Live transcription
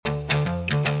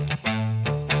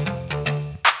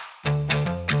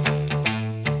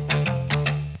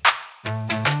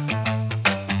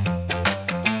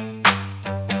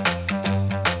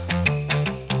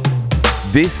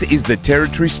This is the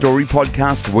Territory Story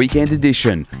Podcast Weekend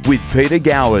Edition with Peter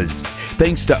Gowers.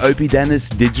 Thanks to Opie Dennis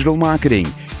Digital Marketing,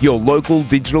 your local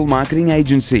digital marketing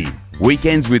agency.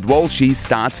 Weekends with Walshy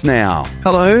starts now.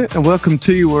 Hello and welcome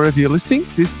to you wherever you're listening.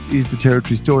 This is the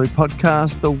Territory Story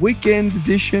Podcast, the Weekend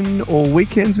Edition, or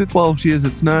Weekends with Walshy as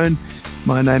it's known.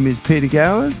 My name is Peter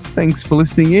Gowers. Thanks for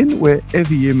listening in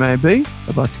wherever you may be.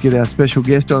 I'd like to get our special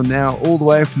guest on now, all the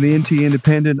way from the NT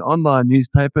Independent online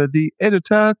newspaper, the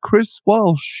editor, Chris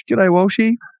Walsh. G'day,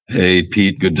 Walshy. Hey,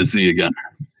 Pete. Good to see you again.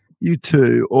 You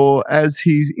too, or as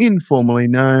he's informally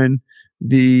known,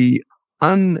 the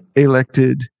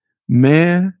unelected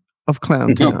Mayor of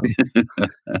Clowntown.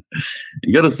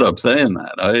 You got to stop saying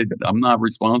that. I'm not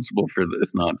responsible for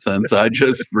this nonsense. I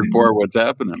just report what's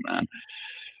happening, man.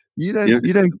 You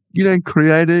don't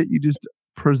create it. You just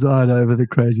preside over the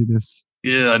craziness.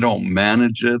 Yeah, I don't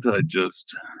manage it.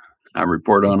 I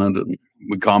report on it and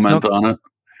we comment on it.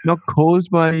 Not caused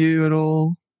by you at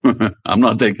all. I'm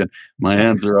not taking my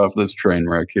hands are off this train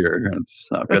wreck here.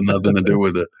 I've got nothing to do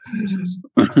with it.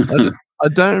 I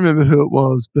don't remember who it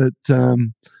was, but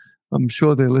I'm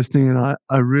sure they're listening, and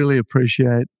I really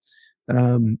appreciate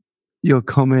your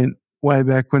comment way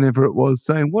back whenever it was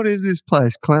saying, what is this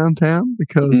place, Clowntown?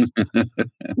 Because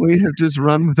we have just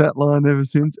run with that line ever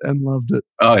since and loved it.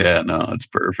 Oh, yeah, no, it's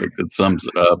perfect. It sums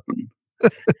it up.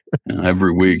 And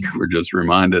every week we're just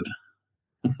reminded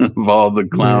of all the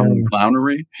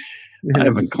clownery. Yes. I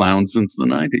haven't clowned since the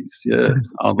 90s. Yeah,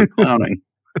 yes. All the clowning.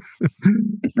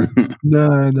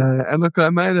 No. And look,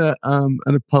 I made an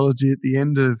apology at the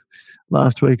end of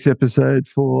last week's episode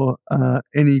for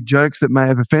any jokes that may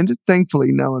have offended.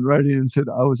 Thankfully, no one wrote in and said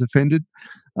I was offended.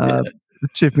 The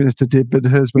Chief Minister did, but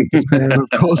hers went to spam,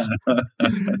 of course.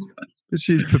 But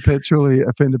she's perpetually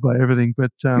offended by everything.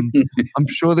 But I'm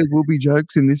sure there will be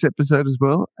jokes in this episode as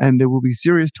well, and there will be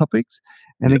serious topics.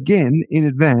 And again, in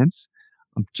advance,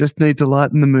 I just need to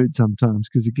lighten the mood sometimes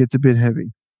because it gets a bit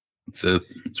heavy. That's it.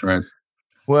 That's right.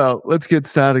 Well, let's get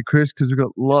started, Chris, because we've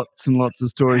got lots and lots of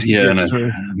stories to get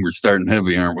through. We're starting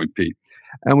heavy, aren't we, Pete?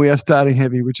 And we are starting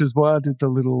heavy, which is why I did the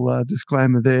little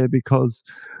disclaimer there, because,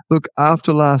 look,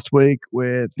 after last week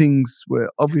where things were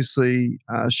obviously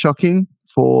shocking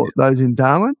for those in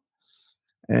Darwin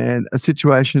and a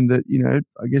situation that,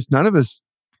 I guess none of us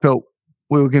felt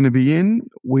we were going to be in,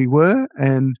 we were.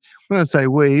 And when I say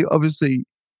we, obviously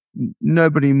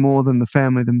nobody more than the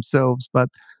family themselves, but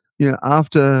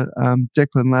after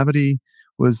Declan Laverty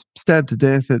was stabbed to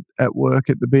death at work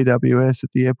at the BWS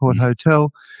at the airport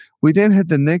hotel, we then had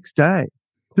the next day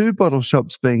 2 bottle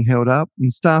shops being held up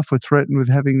and staff were threatened with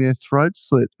having their throats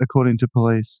slit, according to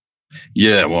police.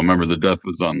 Yeah, well, remember the death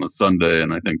was on the Sunday,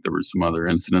 and I think there were some other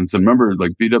incidents. And remember,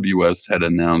 like BWS had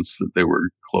announced that they were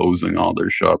closing all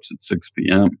their shops at 6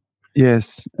 p.m.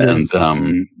 Yes. And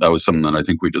that was something that I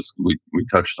think we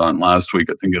touched on last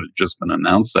week. I think it had just been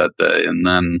announced that day. And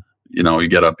then, you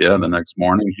get up, the next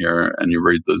morning here and you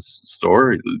read this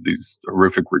story. These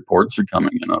horrific reports are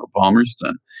coming in out of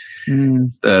Palmerston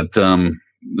that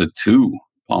the 2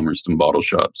 Palmerston bottle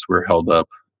shops were held up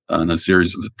in a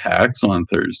series of attacks on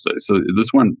Thursday. So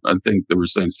this one, I think they were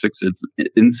saying 6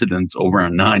 incidents over a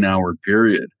 9-hour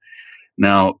period.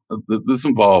 Now, this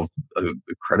involved a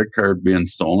credit card being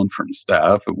stolen from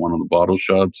staff at one of the bottle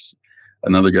shops.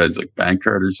 Another guy's bank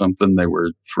card or something. They were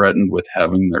threatened with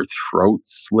having their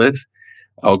throats slit.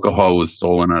 Alcohol was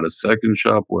stolen at a second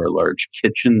shop where a large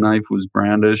kitchen knife was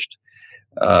brandished.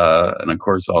 And of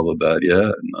course, all of that,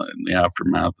 in the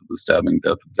aftermath of the stabbing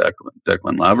death of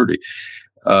Declan Laverty.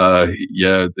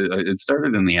 It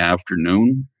started in the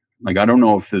afternoon. I don't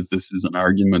know if this is an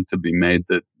argument to be made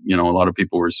that, a lot of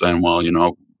people were saying, well,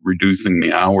 reducing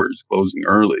the hours, closing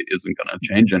early isn't going to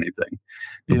change anything.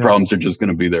 The problems are just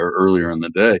going to be there earlier in the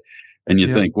day. And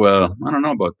you think, well, I don't know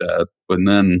about that. But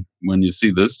then when you see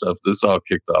this stuff, this all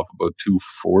kicked off about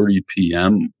 2:40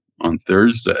 p.m. on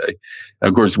Thursday. And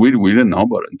of course, we didn't know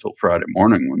about it until Friday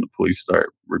morning when the police started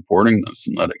reporting this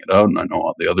and letting it out. And I know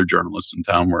all the other journalists in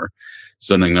town were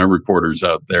sending their reporters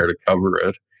out there to cover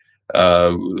it.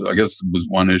 I guess it was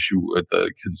one issue with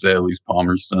the Kazali's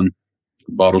Palmerston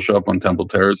bottle shop on Temple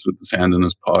Terrace with his hand in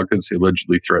his pockets. He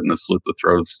allegedly threatened to slit the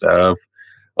throat of staff.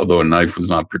 Although a knife was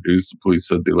not produced, the police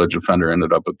said the alleged offender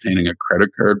ended up obtaining a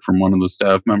credit card from one of the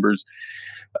staff members.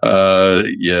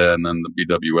 And then the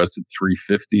BWS at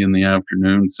 3:50 in the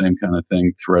afternoon, same kind of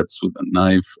thing, threats with a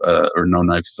knife, or no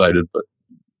knife cited, but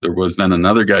there was then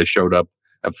another guy showed up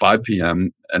at 5 p.m.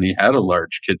 and he had a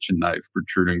large kitchen knife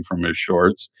protruding from his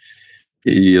shorts.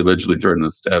 He allegedly threatened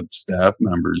to stab staff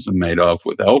members and made off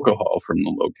with alcohol from the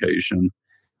location.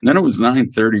 And then it was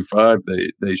 9:35.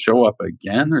 They show up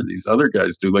again, or these other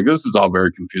guys do. Like, this is all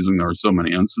very confusing. There were so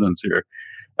many incidents here.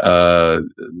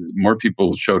 More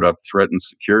people showed up, threatened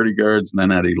security guards, and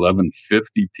then at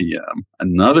 11:50 p.m.,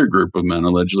 another group of men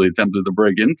allegedly attempted to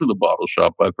break into the bottle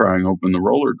shop by prying open the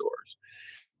roller doors.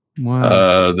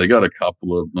 Wow. They got a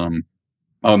couple of them.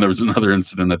 Oh, and there was another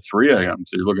incident at 3 a.m.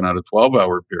 So you're looking at a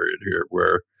 12-hour period here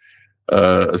where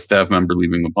a staff member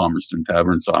leaving the Palmerston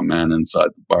Tavern saw a man inside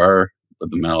the bar, but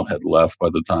the male had left by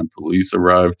the time police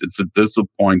arrived. It's a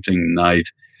disappointing night,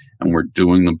 and we're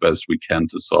doing the best we can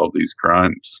to solve these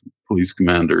crimes. Police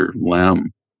Commander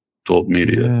Lamb told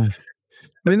media. Yeah.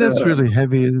 I mean, that's really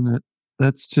heavy, isn't it?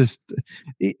 That's just,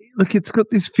 look, it's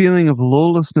got this feeling of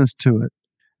lawlessness to it.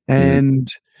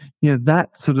 And,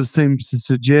 that sort of seems to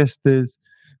suggest there's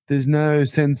no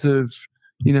sense of,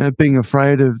 being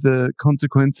afraid of the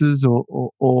consequences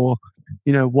or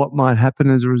what might happen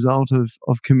as a result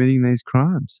of committing these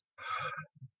crimes.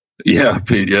 Yeah,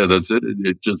 Pete, that's it.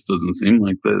 It just doesn't seem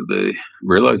like they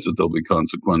realize that there'll be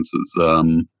consequences.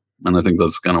 And I think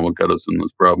that's kind of what got us in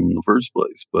this problem in the first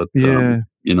place. But,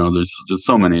 there's just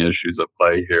so many issues at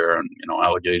play here. And,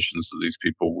 allegations that these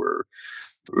people were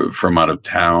from out of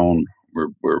town,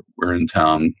 were in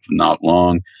town not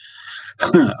long.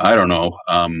 I don't know.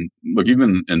 Look,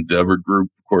 even Endeavor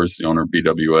Group, of course, the owner of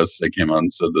BWS, they came out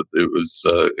and said that it was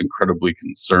incredibly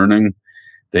concerning.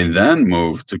 They then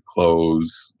moved to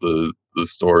close the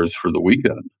stores for the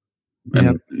weekend.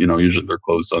 And, usually they're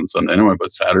closed on Sunday anyway,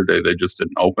 but Saturday they just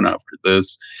didn't open after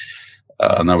this.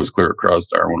 And that was clear across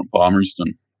Darwin and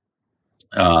Palmerston.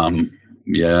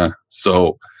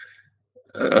 So,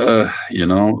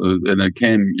 and it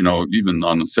came, even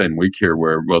on the same week here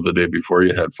where, the day before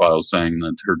you had files saying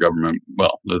that her government,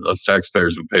 us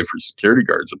taxpayers would pay for security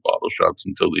guards at bottle shops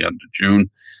until the end of June,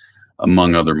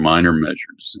 among other minor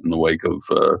measures in the wake of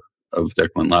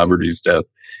Declan Laverty's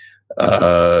death.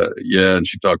 And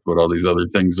she talked about all these other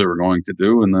things they were going to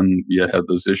do, and then you had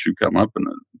this issue come up, and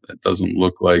it doesn't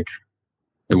look like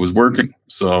it was working.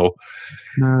 So,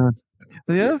 no.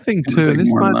 The other thing too,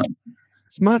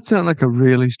 this might sound like a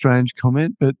really strange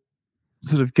comment, but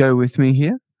sort of go with me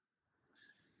here.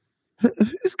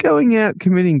 Who's going out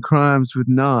committing crimes with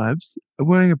knives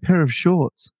wearing a pair of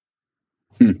shorts?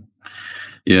 I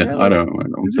don't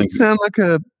does think it sound like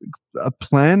a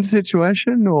planned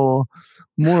situation or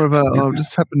more of I'll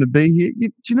just happen to be here? Do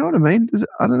you know what I mean?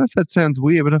 I don't know if that sounds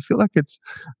weird, but I feel like it's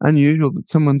unusual that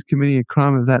someone's committing a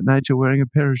crime of that nature wearing a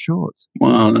pair of shorts.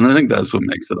 Well, and I think that's what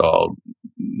makes it all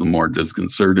the more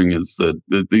disconcerting is that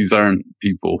these aren't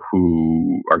people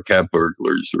who are cat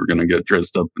burglars who are going to get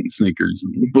dressed up in sneakers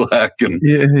and black and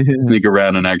sneak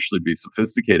around and actually be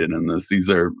sophisticated in this. These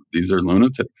are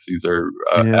lunatics. These are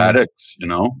addicts.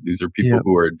 These are people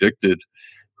who are addicted.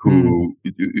 Who,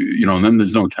 and then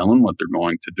there's no telling what they're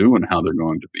going to do and how they're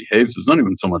going to behave. So it's not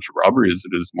even so much robbery as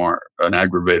it is more an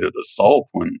aggravated assault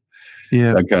when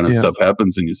that kind of stuff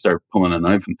happens and you start pulling a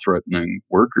knife and threatening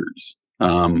workers.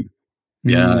 They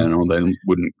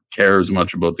wouldn't care as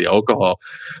much about the alcohol,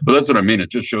 but that's what I mean. It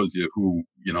just shows you who,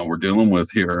 we're dealing with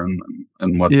here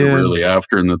and what they're really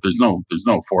after, and that there's no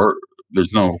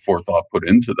forethought put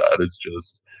into that. It's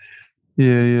just,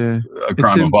 a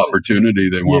crime of opportunity.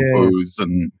 They want booze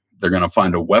and they're going to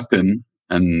find a weapon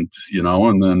and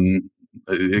then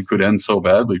it could end so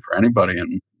badly for anybody.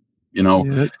 And,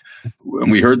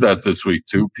 and we heard that this week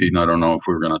too, Pete, and I don't know if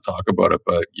we were going to talk about it,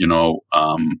 but,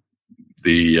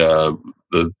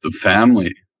 the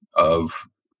family of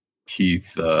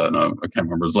Keith, I can't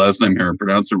remember his last name here and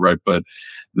pronounce it right, but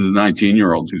the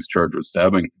 19-year-old who's charged with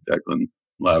stabbing Declan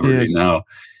Laverty now,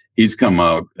 he's come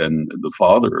out, and the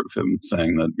father of him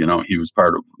saying that, he was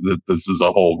part of that. This is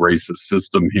a whole racist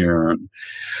system here. And,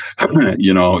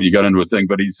 you got into a thing,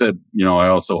 but he said, I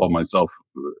also hold myself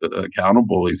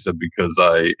accountable. He said, because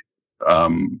I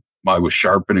was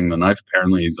sharpening the knife.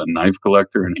 Apparently he's a knife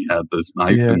collector and he had this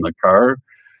knife in the car.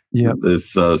 Yeah.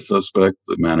 This suspect,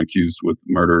 the man accused with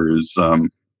murder, is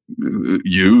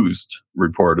used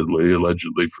reportedly,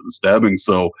 allegedly for the stabbing.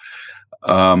 So,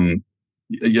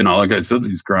 like I said,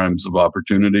 these crimes of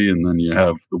opportunity, and then you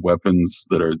have the weapons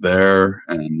that are there,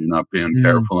 and you're not being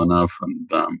careful enough, and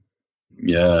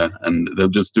and they'll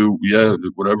just do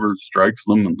whatever strikes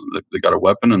them, and they got a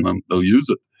weapon, and they'll use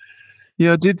it.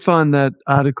 Yeah, I did find that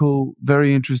article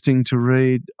very interesting to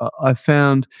read. I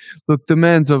found, look, the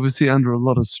man's obviously under a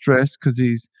lot of stress because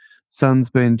his son's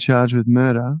been charged with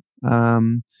murder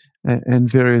and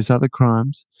various other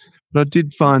crimes, but I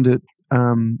did find it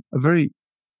a very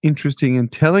interesting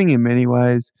and telling in many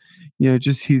ways,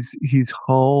 just his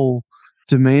whole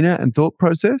demeanor and thought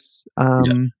process.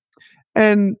 And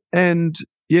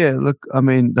Yeah, look, I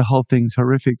mean, the whole thing's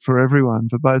horrific for everyone,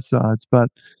 for both sides. But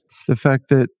the fact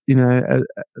that,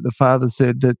 the father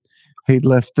said that he'd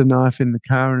left the knife in the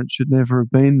car and it should never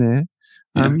have been there.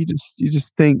 Yeah. You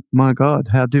just think, my God,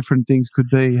 how different things could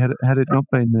be had it not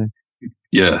been there.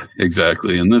 Yeah,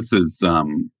 exactly. And this is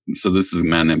this is a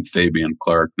man named Fabian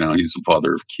Clark. Now he's the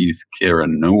father of Keith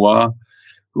Karen Noah,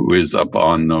 who is up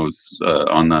on those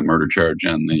on that murder charge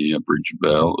and the breach of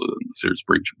bail, serious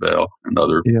breach of bail, and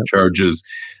other charges.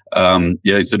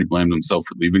 He said he blamed himself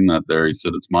for leaving that there. He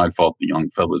said, "It's my fault the young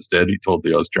fella's dead." He told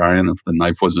the Australian, "If the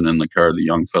knife wasn't in the car, the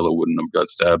young fella wouldn't have got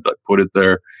stabbed. I put it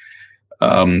there."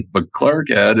 But Clark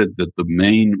added that the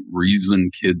main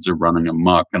reason kids are running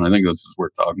amok, and I think this is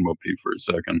worth talking about, Pete, for a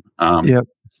second.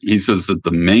 He says that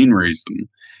the main reason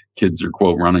kids are,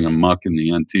 quote, running amok in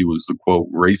the NT was the, quote,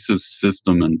 racist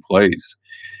system in place.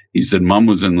 He said, Mom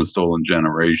was in the stolen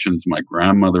generations. My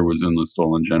grandmother was in the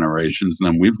stolen generations. And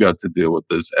then we've got to deal with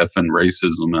this effing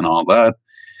racism and all that.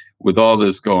 With all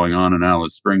this going on in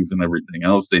Alice Springs and everything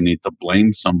else, they need to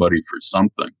blame somebody for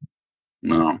something.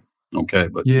 No. Okay,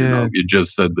 but you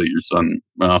just said that your son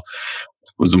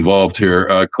was involved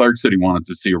here. Clark said he wanted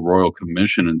to see a royal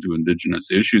commission into Indigenous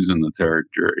issues in the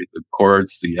territory. The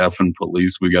courts, the effing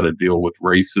police, we got to deal with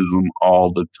racism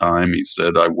all the time. He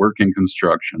said, I work in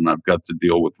construction. I've got to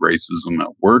deal with racism at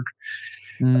work.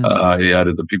 He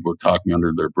added that people are talking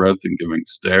under their breath and giving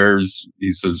stares.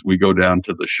 He says, we go down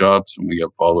to the shops and we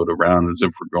get followed around as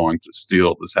if we're going to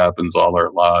steal. This happens all our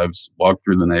lives. Walk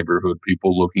through the neighborhood,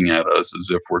 people looking at us as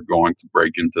if we're going to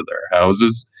break into their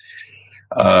houses.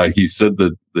 He said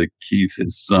that Keith,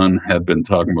 his son, had been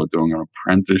talking about doing an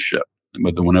apprenticeship.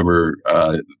 But then whenever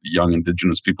young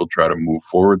Indigenous people try to move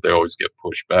forward, they always get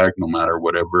pushed back no matter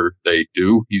whatever they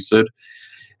do, he said.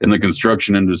 In the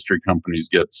construction industry, companies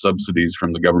get subsidies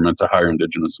from the government to hire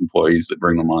Indigenous employees. They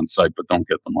bring them on site, but don't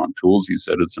get them on tools. He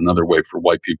said it's another way for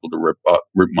white people to rip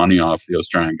money off the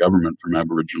Australian government from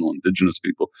Aboriginal Indigenous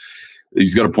people.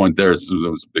 He's got a point there. So there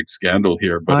was a big scandal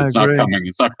here, but it's not coming.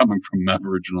 It's not coming from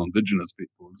Aboriginal Indigenous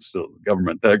people. It's still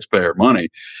government taxpayer money.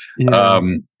 Yeah.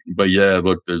 But yeah,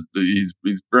 look,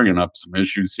 he's bringing up some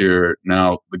issues here.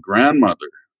 Now, the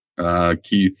grandmother,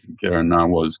 Keith Karen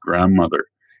Nawa's grandmother,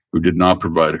 who did not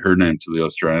provide her name to the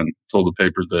Australian, told the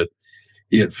paper that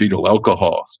he had fetal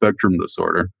alcohol spectrum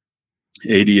disorder,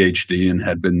 ADHD, and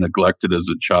had been neglected as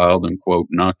a child and, quote,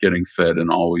 not getting fed and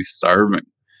always starving.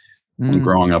 When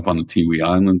growing up on the Tiwi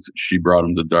Islands, she brought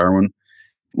him to Darwin.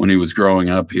 When he was growing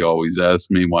up, he always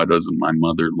asked me, why doesn't my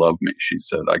mother love me? She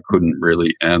said, I couldn't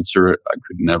really answer it. I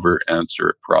could never answer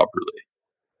it properly.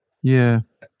 Yeah.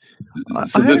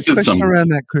 So I this is some around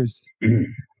that, Chris.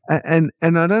 And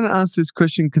I don't ask this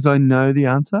question because I know the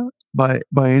answer by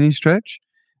any stretch.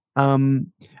 I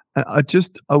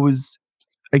was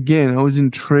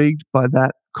intrigued by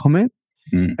that comment.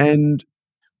 And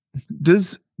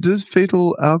does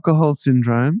fetal alcohol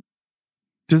syndrome,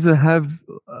 does it have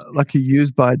like a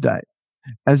use by date?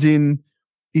 As in,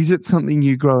 is it something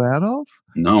you grow out of?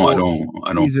 No, I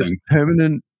don't is think it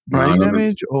permanent brain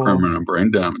damage or permanent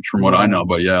brain damage from what I know,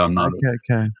 but yeah, I'm not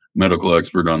a medical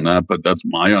expert on that, but that's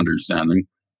my understanding.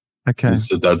 Okay.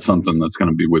 That's something that's going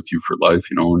to be with you for life.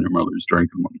 When your mother's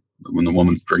drinking, when the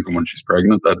woman's drinking when she's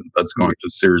pregnant, that's going to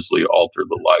seriously alter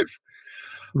the life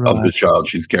of the child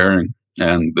she's carrying.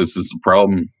 And this is the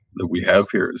problem that we have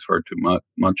here is far too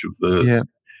much of this. Yeah.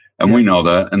 And we know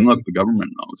that. And look, the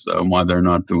government knows that and why they're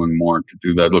not doing more to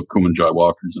do that. Look, Kumanjai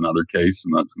Walker's another case,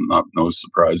 and that's no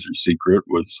surprise or secret,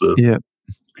 was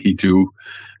he too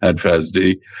had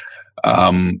FASD.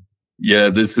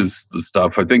 This is the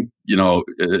stuff. I think, a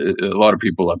lot of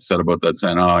people upset about that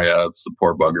saying, oh, yeah, it's the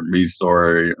poor bugger me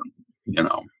story.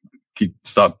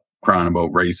 Stop crying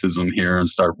about racism here and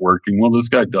start working. Well, this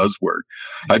guy does work.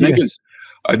 I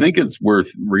think it's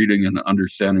worth reading and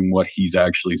understanding what he's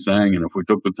actually saying. And if we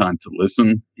took the time to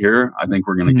listen here, I think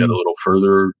we're going to get a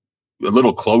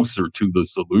little closer to the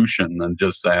solution than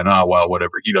just saying, oh, well,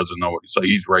 whatever. He doesn't know what he's saying.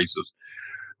 He's racist.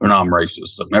 Or no, I'm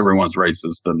racist. And everyone's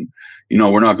racist. And,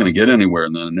 we're not going to get anywhere.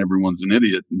 And then everyone's an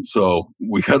idiot. And so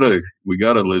we gotta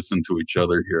listen to each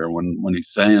other here. When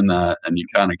he's saying that, and you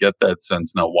kind of get that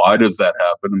sense. Now, why does that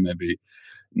happen? And maybe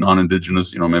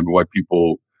non-Indigenous, maybe white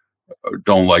people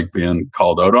don't like being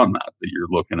called out on that you're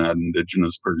looking at an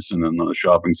Indigenous person in the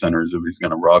shopping center as if he's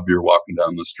going to rob you, or walking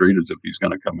down the street as if he's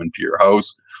going to come into your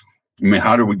house. I mean,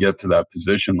 how do we get to that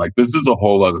position? Like, this is a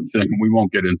whole other thing. We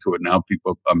won't get into it now.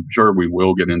 People, I'm sure we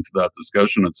will get into that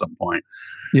discussion at some point.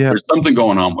 Yeah. There's something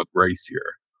going on with race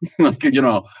here. I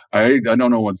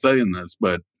don't know what's saying this,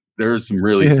 but there's some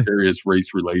really serious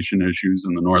race relation issues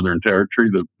in the Northern Territory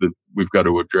that we've got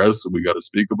to address, that we got to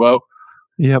speak about.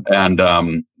 Yep. And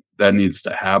that needs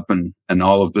to happen, and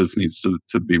all of this needs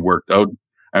to be worked out.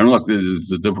 And look, this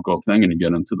is a difficult thing, and you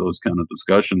get into those kind of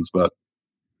discussions, but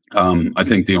I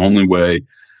think the only way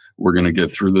we're going to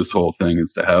get through this whole thing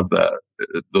is to have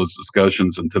those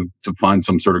discussions and to find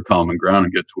some sort of common ground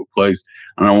and get to a place.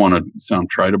 And I don't want to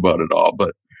sound trite about it all,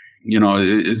 but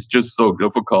it's just so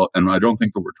difficult. And I don't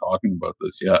think that we're talking about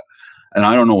this yet. And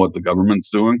I don't know what the government's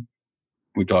doing.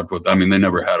 We talked about, they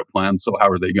never had a plan. So how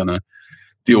are they going to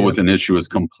deal with an issue as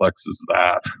complex as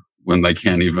that when they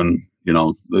can't even,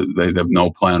 they have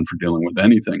no plan for dealing with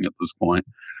anything at this point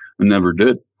and never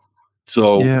did.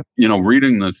 So,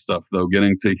 reading this stuff, though,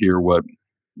 getting to hear what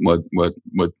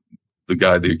the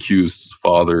guy, the accused's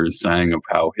father, is saying of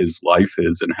how his life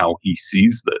is and how he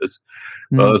sees this,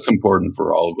 it's important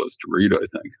for all of us to read, I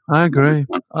think. I agree.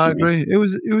 It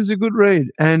was a good read.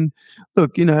 And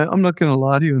look, I'm not going to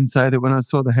lie to you and say that when I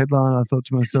saw the headline, I thought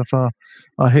to myself, oh,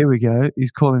 here we go.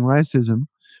 He's calling racism.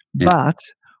 Yeah. But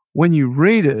when you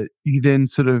read it, you then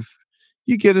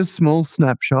you get a small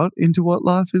snapshot into what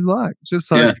life is like.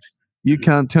 Just like you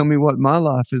can't tell me what my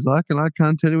life is like, and I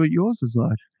can't tell you what yours is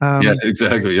like. Yeah,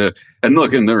 exactly. Yeah, and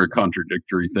look, and there are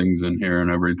contradictory things in here and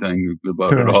everything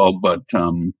about it all. But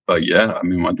yeah,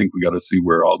 I think we got to see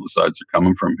where all the sides are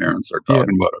coming from here and start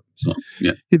talking about it. So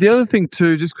yeah. The other thing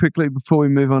too, just quickly before we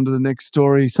move on to the next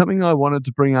story, something I wanted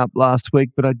to bring up last week,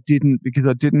 but I didn't because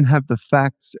I didn't have the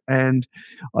facts and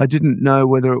I didn't know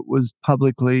whether it was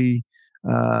publicly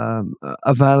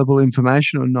available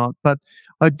information or not. But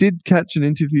I did catch an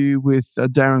interview with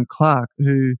Darren Clark,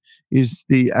 who is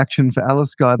the Action for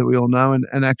Alice guy that we all know,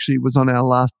 and actually was on our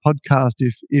last podcast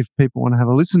if people want to have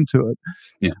a listen to it.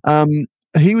 Yeah.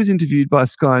 He was interviewed by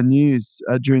Sky News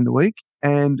during the week,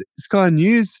 and Sky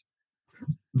News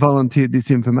volunteered this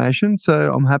information,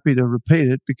 so I'm happy to repeat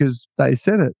it because they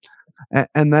said it.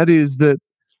 And that is that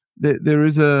there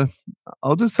is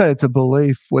I'll just say it's a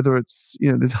belief, whether it's,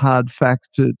 there's hard facts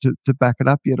to back it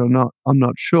up yet or not, I'm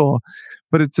not sure.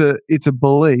 But it's a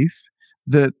belief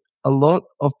that a lot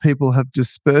of people have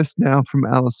dispersed now from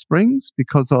Alice Springs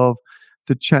because of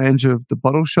the change of the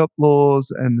bottle shop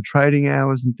laws and the trading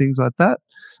hours and things like that.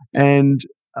 And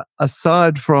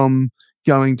aside from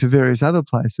going to various other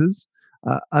places,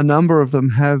 a number of them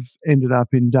have ended up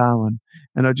in Darwin.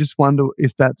 And I just wonder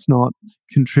if that's not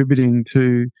contributing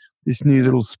to this new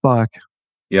little spike.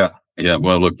 Yeah.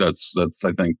 Well, look, that's.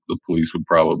 I think the police would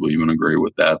probably even agree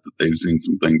with that they've seen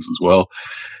some things as well.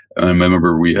 And I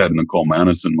remember we had Nicole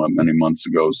Madison many months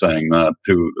ago saying that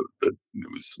too. That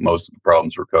it was most of the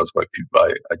problems were caused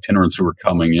by itinerants who were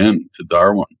coming in to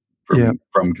Darwin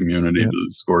from community to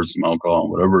score some alcohol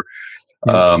and whatever.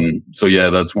 Yeah.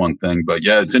 So that's one thing. But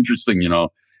it's interesting.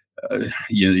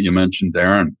 You mentioned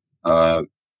Darren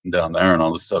down there and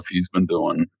all the stuff he's been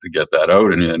doing to get that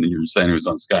out. And you were saying he was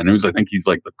on Sky News. I think he's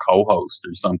like the co-host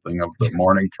or something of the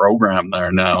morning program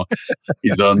there now.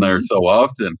 He's on there so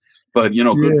often. But,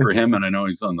 good for him. And I know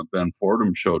he's on the Ben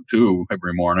Fordham show too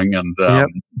every morning. And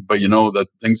but that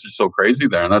things are so crazy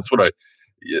there. And that's what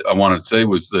I wanted to say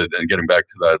was that, and getting back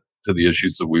to that, to the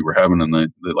issues that we were having and the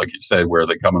like you said, where are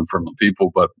they coming from the people?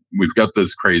 But we've got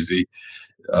this crazy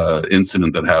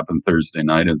incident that happened Thursday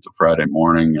night into Friday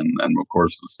morning, and of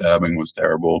course the stabbing was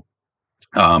terrible.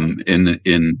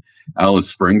 In Alice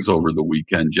Springs over the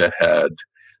weekend, you had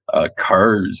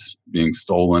cars being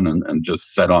stolen and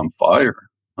just set on fire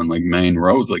on main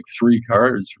roads. 3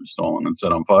 cars were stolen and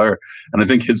set on fire. And I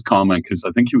think his comment, because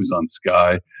I think he was on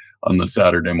Sky on the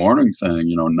Saturday morning saying,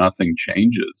 nothing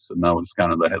changes. And that was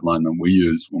kind of the headline that we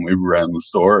used when we ran the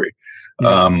story.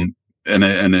 Yeah.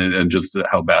 And just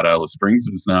how bad Alice Springs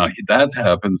is now. That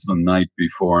happens the night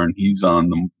before, and he's on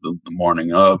the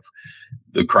morning of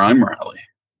the crime rally,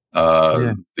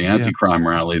 the anti-crime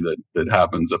rally that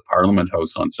happens at Parliament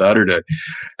House on Saturday.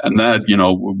 And that,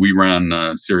 we ran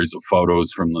a series of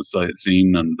photos from the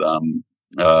scene, and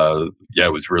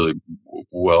it was really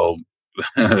well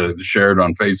shared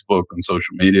on Facebook and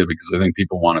social media because I think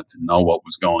people wanted to know what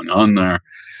was going on there.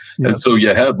 Yeah. And so you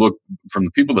had, look, from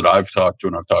the people that I've talked to,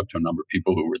 and I've talked to a number of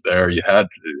people who were there, you had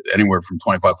anywhere from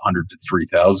 2,500 to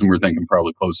 3,000. We're thinking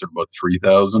probably closer to about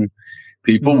 3,000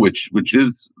 people, which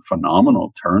is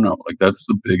phenomenal turnout. That's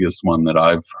the biggest one that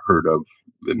I've heard of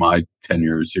in my 10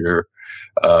 years here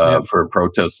for a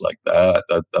protest like that.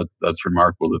 That's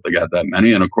remarkable that they got that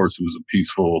many. And of course, it was a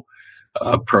peaceful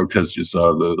protest. You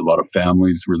saw a lot of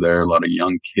families were there, a lot of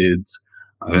young kids.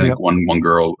 I think one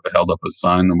girl held up a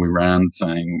sign that we ran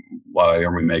saying, "Why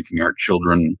are we making our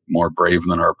children more brave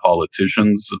than our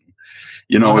politicians?"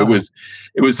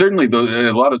 it was certainly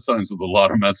a lot of songs with a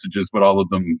lot of messages, but all of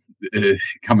them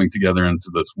coming together into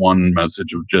this one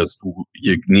message of just,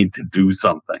 you need to do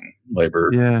something.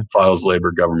 Labor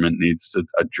government needs to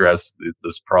address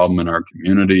this problem in our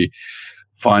community,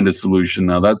 find a solution.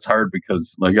 Now that's hard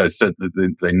because, like I said,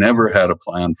 they never had a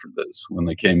plan for this. When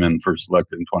they came in first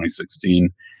elected in 2016,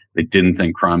 they didn't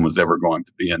think crime was ever going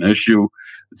to be an issue.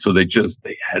 So they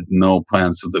had no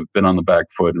plan. So they've been on the back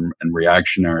foot and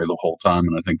reactionary the whole time.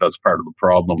 And I think that's part of the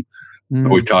problem that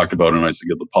we talked about. And I to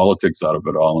get the politics out of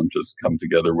it all and just come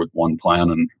together with one plan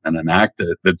and enact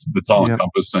it. That's all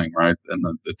encompassing, right? And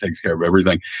that takes care of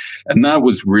everything. And that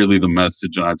was really the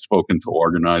message. And I've spoken to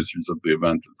organizers of the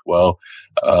event as well.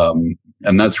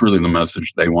 And that's really the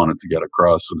message they wanted to get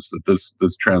across, was that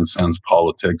this transcends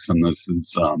politics, and this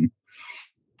is,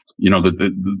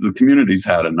 the community's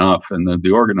had enough, and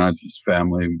the organizers'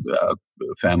 family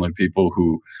people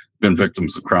who've been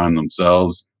victims of crime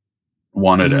themselves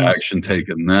wanted action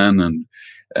taken then,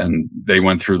 and they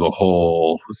went through the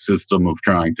whole system of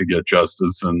trying to get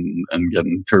justice and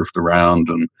getting turfed around,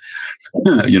 and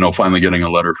finally getting a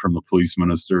letter from the police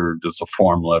minister, just a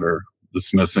form letter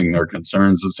dismissing their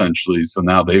concerns, essentially. So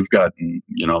now they've gotten,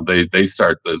 they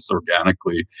start this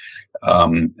organically,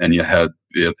 and you had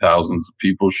thousands of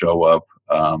people show up,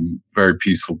 very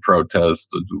peaceful protest.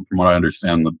 From what I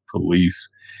understand, the police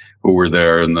who were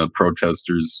there and the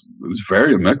protesters, it was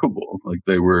very amicable. Like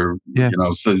they were,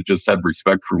 so just had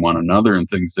respect for one another, and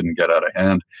things didn't get out of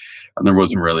hand. And there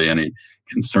wasn't really any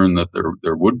concern that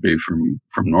there would be from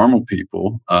normal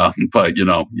people. But, you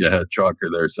had Chalker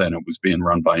there saying it was being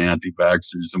run by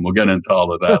anti-vaxxers, and we'll get into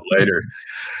all of that later.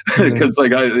 Because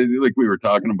like we were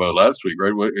talking about last week,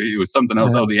 right? It was something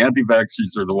else. Oh, the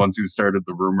anti-vaxxers are the ones who started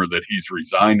the rumor that he's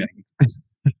resigning.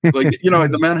 Like,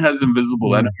 the man has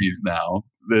invisible enemies now.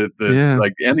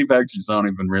 Like anti-vaxxers don't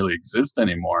even really exist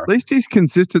anymore. At least he's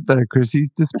consistent though, Chris. He's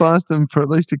despised them for at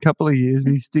least a couple of years,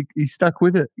 and he's stuck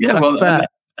with it.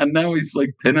 And now he's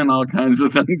like pinning all kinds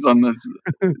of things on this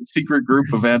secret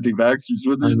group of anti-vaxxers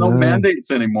where there's no mandates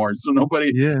anymore. So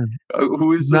nobody,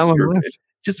 who is this group? It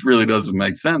just really doesn't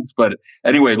make sense. But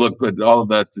anyway, look, but all of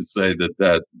that to say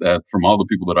that from all the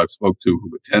people that I've spoke to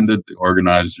who attended, the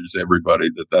organizers, everybody,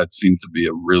 that seemed to be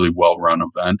a really well-run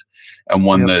event, and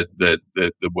one that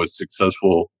was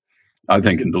successful, I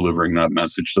think, in delivering that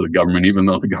message to the government, even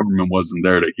though the government wasn't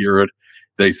there to hear it.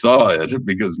 They saw it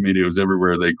because media was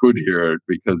everywhere they could hear it,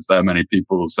 because that many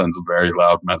people sends a very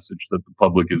loud message that the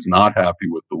public is not happy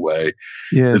with the way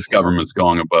this government's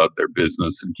going about their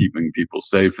business and keeping people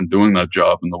safe and doing that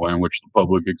job in the way in which the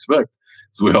public expect,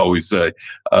 as we always say.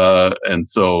 And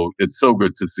so it's so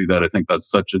good to see that. I think that's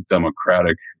such a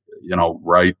democratic,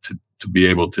 right to be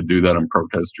able to do that and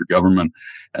protest your government.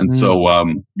 And so,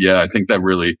 I think that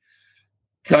really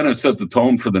kind of set the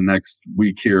tone for the next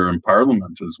week here in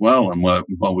Parliament as well, and what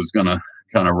was going to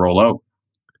kind of roll out.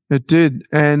 It did,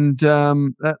 and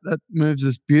that moves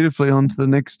us beautifully on to the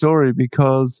next story,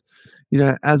 because,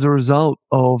 as a result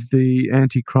of the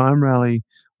anti-crime rally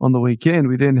on the weekend,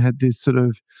 we then had this sort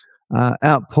of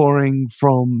outpouring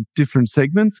from different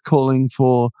segments calling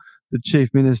for the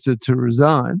Chief Minister to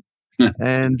resign.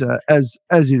 And as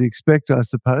you'd expect, I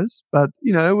suppose. But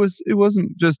it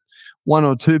wasn't just one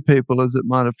or two people as it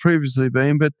might have previously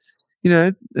been. But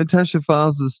Natasha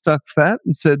Files has stuck fat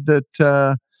and said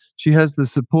that she has the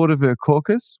support of her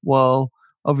caucus, while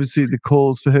obviously the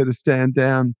calls for her to stand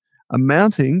down are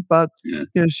mounting. But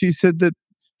she said that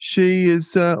she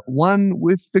is one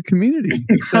with the community.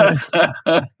 So,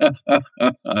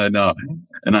 I know,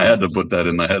 and I had to put that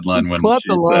in the headline when quite she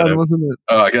the said line, it. wasn't it?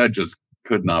 Oh, I just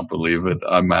could not believe it.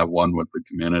 I'm at one with the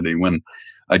community. When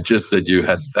I just said you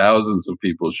had thousands of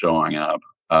people showing up,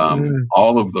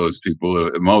 all of those people,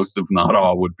 most if not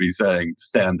all, would be saying,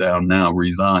 stand down now,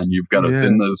 resign. You've got us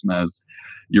in this mess.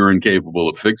 You're incapable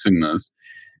of fixing this.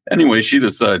 Anyway, she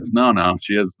decides, no,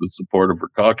 she has the support of her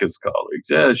caucus colleagues.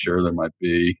 Yeah, sure, there might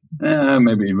be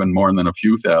maybe even more than a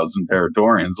few thousand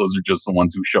Territorians. Those are just the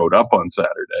ones who showed up on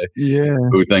Saturday,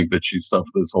 who think that she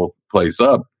stuffed this whole place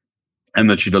up, and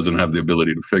that she doesn't have the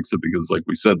ability to fix it because, like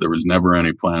we said, there was never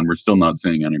any plan. We're still not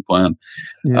seeing any plan.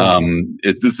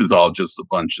 This is all just a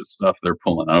bunch of stuff they're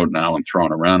pulling out now and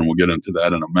throwing around, and we'll get into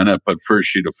that in a minute. But first,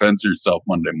 she defends herself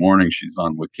Monday morning. She's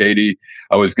on with Katie.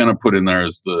 I was going to put in there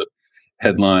as the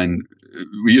headline,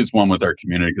 we used one with our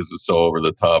community because it's so over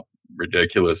the top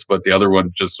ridiculous, but the other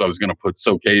one, I was going to put,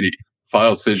 so Katie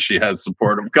File says she has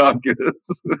support of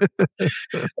caucus.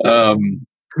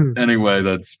 Anyway,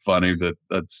 that's funny.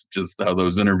 That's just how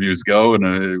those interviews go, and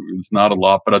it's not a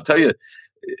lot. But I'll tell you,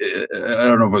 I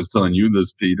don't know if I was telling you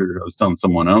this, Peter. I was telling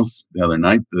someone else the other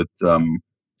night that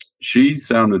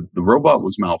the robot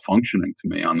was malfunctioning to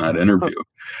me on that interview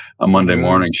on Monday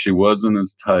morning. She wasn't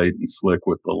as tight and slick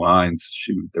with the lines.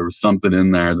 There was something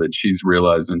in there that she's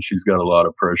realizing she's got a lot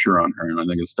of pressure on her, and I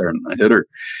think it's starting to hit her.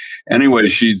 Anyway,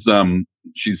 she's saying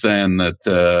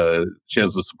that she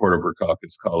has the support of her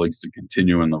caucus colleagues to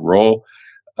continue in the role,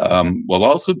 while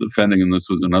also defending, and this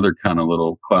was another kind of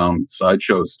little clown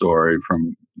sideshow story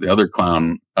from the other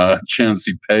clown,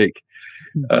 Chancey Pake.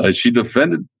 She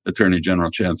defended Attorney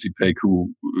General Chancey Pake,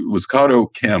 who was caught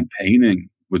out campaigning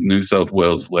with New South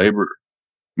Wales Labour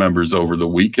members over the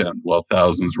weekend while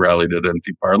thousands rallied at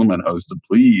empty Parliament House to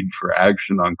plead for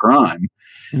action on crime.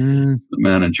 The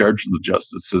man in charge of the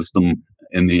justice system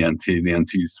in the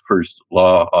NT's first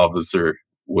law officer,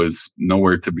 was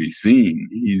nowhere to be seen.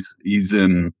 He's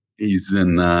in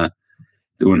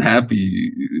doing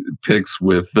happy pics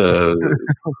with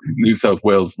New South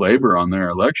Wales Labour on their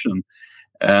election.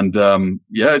 And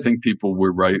I think people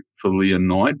were rightfully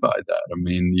annoyed by that. I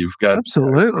mean, you've got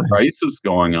a crisis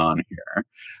going on here.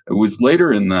 It was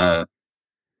later in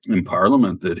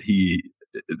Parliament that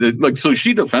so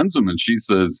she defends him, and she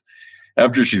says,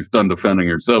 after she's done defending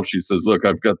herself, she says, "Look,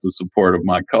 I've got the support of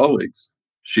my colleagues."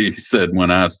 She said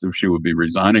when asked if she would be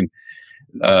resigning,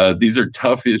 "These are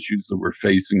tough issues that we're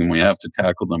facing, and we have to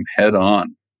tackle them head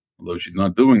on." Although she's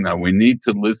not doing that, we need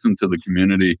to listen to the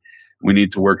community. We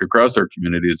need to work across our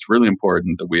community. It's really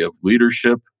important that we have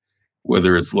leadership,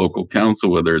 whether it's local council,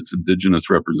 whether it's Indigenous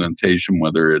representation,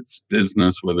 whether it's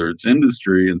business, whether it's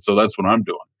industry. And so that's what I'm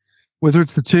doing. Whether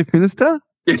it's the Chief Minister?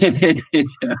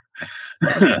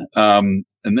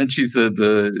 And then she said,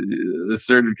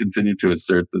 continued to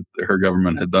assert that her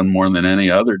government had done more than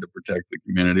any other to protect the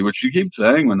community, which she keeps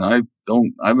saying when I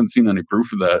haven't seen any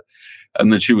proof of that.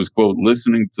 And that she was, quote,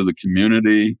 listening to the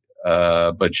community,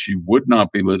 but she would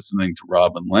not be listening to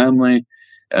Robin Lamley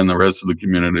and the rest of the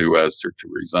community who asked her to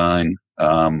resign.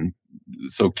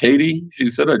 So Katie, she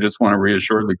said, I just want to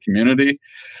reassure the community.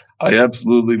 I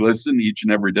absolutely listen each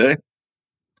and every day.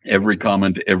 Every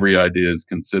comment, every idea is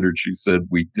considered. She said,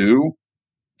 we do.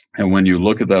 And when you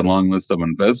look at that long list of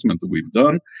investment that we've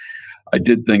done, I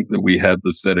did think that we had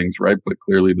the settings right, but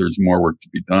clearly there's more work to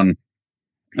be done.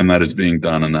 And that is being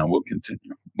done, and that will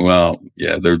continue. Well,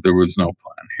 yeah, there was no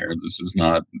plan here. This is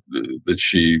not that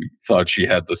she thought she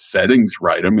had the settings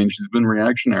right. I mean, she's been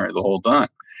reactionary the whole time.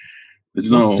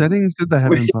 There's what settings did they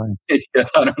have in place? Yeah,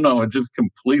 I don't know. It just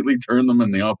completely turned them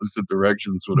in the opposite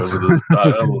directions, whatever the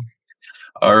dials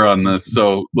are on this.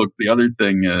 So, look, the other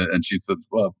thing, and she said,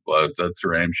 well, if that's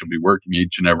her aim, she'll be working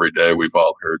each and every day. We've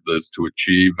all heard this to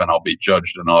achieve, and I'll be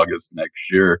judged in August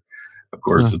next year. Of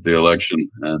course, at the election,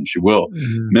 and she will.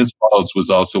 Ms. Wallace was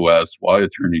also asked why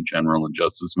Attorney General and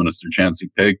Justice Minister Chancey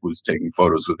Pake was taking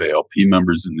photos with ALP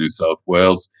members in New South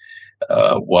Wales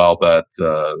while that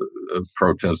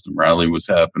protest and rally was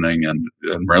happening, and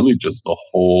really just the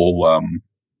whole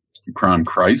crime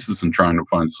crisis and trying to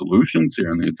find solutions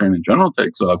here. And the Attorney General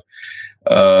takes off.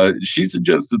 She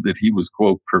suggested that he was,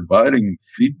 quote, providing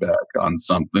feedback on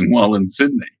something while in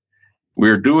Sydney.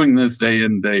 We're doing this day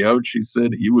in, day out, she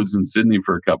said. He was in Sydney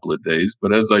for a couple of days,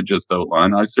 but as I just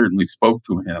outlined, I certainly spoke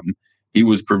to him. He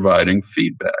was providing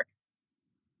feedback.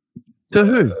 To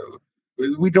who?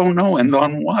 We don't know, and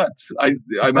on what?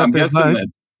 I'm guessing that.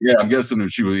 Yeah, I'm guessing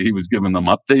that he was giving them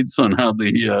updates on how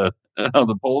the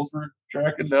polls are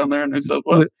tracking down there in New South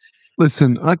Wales.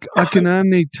 Listen, I can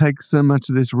only take so much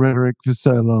of this rhetoric for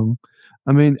so long.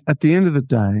 I mean, at the end of the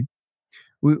day,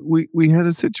 we had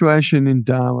a situation in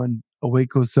Darwin a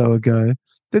week or so ago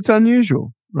that's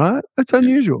unusual, right? It's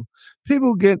unusual.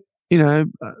 People get,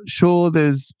 sure,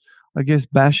 there's, I guess,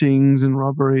 bashings and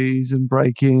robberies and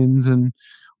break-ins and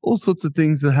all sorts of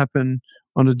things that happen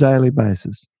on a daily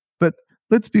basis. But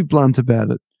let's be blunt about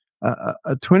it.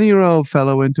 A 20-year-old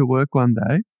fellow went to work one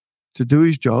day to do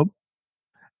his job,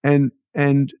 and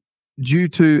due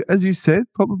to, as you said,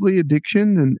 probably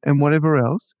addiction and whatever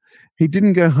else, he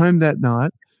didn't go home that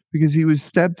night because he was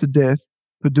stabbed to death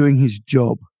for doing his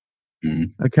job.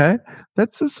 Okay?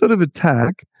 That's the sort of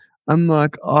attack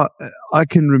unlike I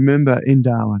can remember in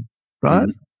Darwin, right?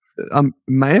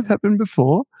 May have happened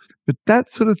before, but that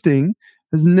sort of thing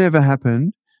has never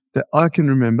happened that I can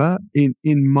remember in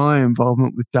my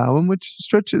involvement with Darwin, which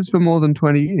stretches for more than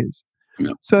 20 years.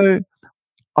 Yeah. So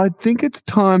I think it's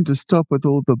time to stop with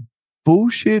all the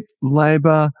bullshit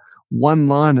Labor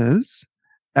one-liners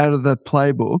out of the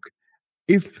playbook.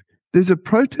 If there's a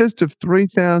protest of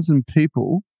 3,000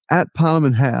 people at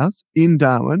Parliament House in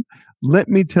Darwin, let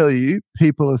me tell you,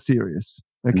 people are serious,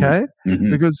 okay?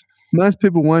 Because most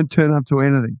people won't turn up to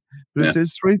anything. But if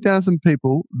there's 3,000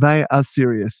 people, they are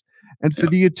serious. And for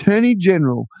the Attorney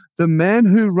General, the man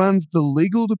who runs the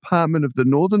legal department of the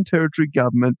Northern Territory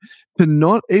government to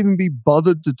not even be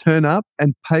bothered to turn up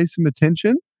and pay some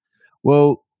attention.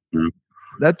 Well,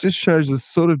 that just shows the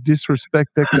sort of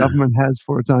disrespect that government has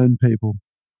for its own people.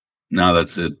 No,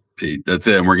 that's it, Pete. That's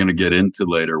it. And we're going to get into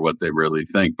later what they really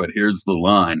think. But here's the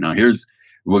line. Now,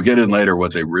 we'll get in later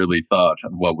what they really thought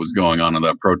of what was going on in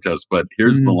that protest. But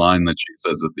here's the line that she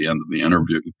says at the end of the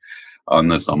interview on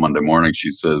Monday morning.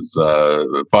 She says,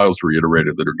 Files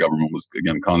reiterated that her government was,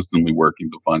 again, constantly working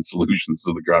to find solutions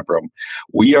to the ground problem.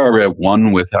 We are at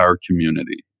one with our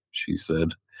community, she said.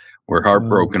 We're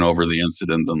heartbroken over the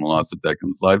incident and the loss of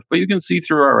Declan's life, but you can see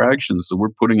through our actions that we're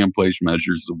putting in place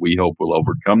measures that we hope will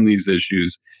overcome these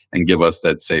issues and give us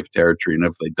that safe territory. And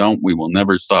if they don't, we will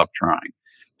never stop trying.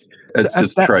 That's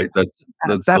just trite. That's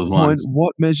at that point. Lines.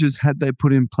 What measures had they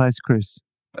put in place, Chris?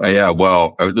 Yeah,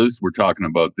 well, this we're talking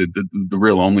about. The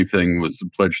real only thing was the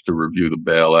pledge to review the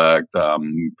Bail Act,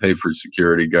 pay for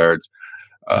security guards,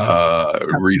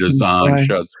 redesign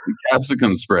shots,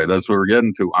 capsicum spray. That's what we're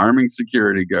getting to. Arming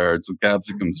security guards with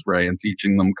capsicum spray and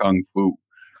teaching them kung fu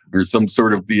or some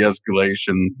sort of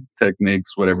de-escalation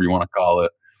techniques, whatever you want to call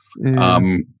it. Yeah.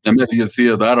 And then you see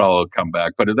that all come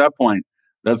back. But at that point,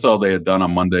 that's all they had done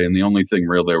on Monday. And the only thing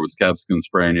real there was capsicum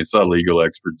spray. And you saw legal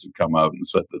experts who come out and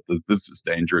said that this is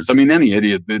dangerous. I mean, any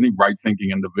idiot, any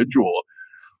right-thinking individual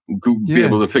could be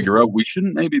able to figure out we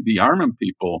shouldn't maybe be arming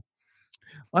people.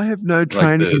 I have no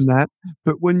training in that,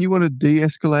 but when you want to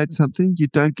de-escalate something, you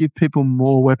don't give people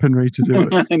more weaponry to do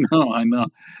it. I know.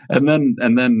 And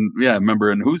then, yeah,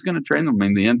 remember, and who's going to train them? I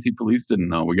mean, the NT police didn't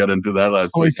know. We got into that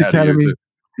last week. How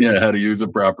to use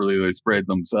it properly. They sprayed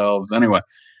themselves. Anyway,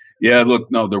 yeah,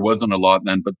 look, no, there wasn't a lot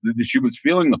then, but she was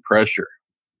feeling the pressure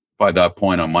by that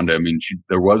point on Monday. I mean,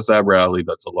 there was that rally.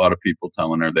 That's a lot of people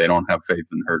telling her they don't have faith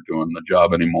in her doing the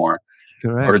job anymore.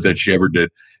 Correct. Or that she ever did.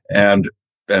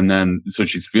 And then, so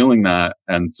she's feeling that.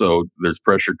 And so there's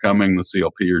pressure coming. The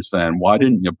CLP are saying, why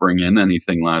didn't you bring in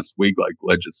anything last week, like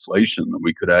legislation that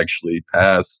we could actually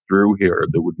pass through here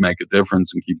that would make a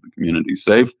difference and keep the community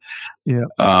safe?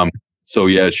 Yeah. So,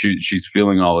 yeah, she's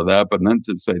feeling all of that. But then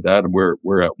to say that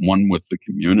we're at one with the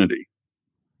community.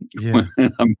 Yeah.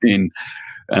 I mean,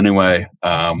 anyway,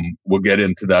 we'll get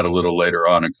into that a little later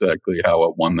on, exactly how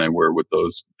at one they were with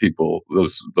those people,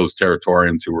 those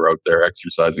Territorians who were out there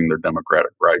exercising their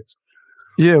democratic rights.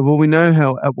 Yeah, well, we know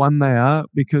how at one they are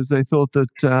because they thought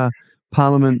that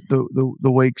Parliament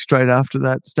the week straight after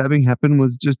that stabbing happened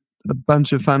was just a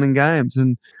bunch of fun and games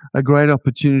and a great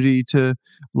opportunity to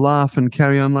laugh and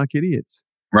carry on like idiots.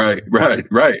 Right.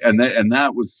 And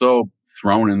that was so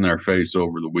thrown in their face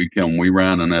over the weekend. We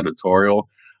ran an editorial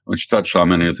which touched on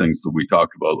many of the things that we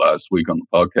talked about last week on the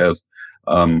podcast.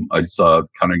 I saw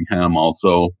Cunningham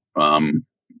also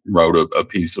wrote a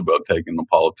piece about taking the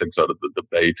politics out of the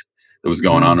debate that was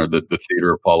going on, or the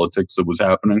theater of politics that was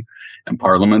happening in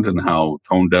Parliament, and how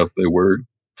tone deaf they were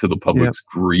to the public's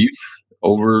grief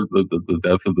over the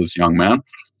death of this young man.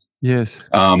 Yes.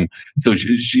 So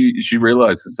she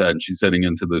realizes that, and she's heading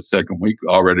into the second week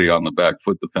already on the back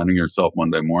foot, defending herself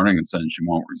Monday morning and saying she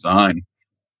won't resign.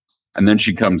 And then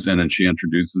she comes in and she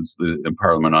introduces in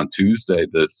Parliament on Tuesday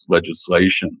this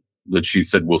legislation that she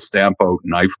said will stamp out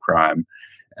knife crime.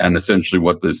 And essentially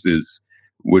what this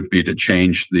would be to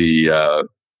change the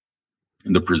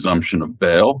presumption of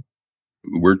bail.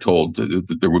 We're told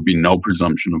that there would be no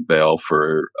presumption of bail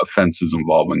for offenses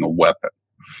involving a weapon.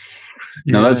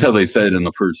 Yeah. Now, that's how they said it in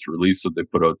the first release that they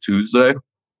put out Tuesday.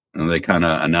 And they kind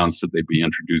of announced that they'd be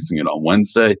introducing it on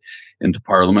Wednesday into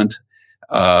Parliament.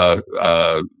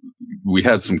 We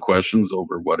had some questions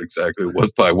over what exactly it was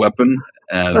by weapon.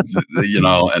 And,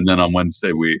 and then on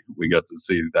Wednesday, we got to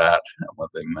see that and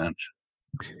what they meant.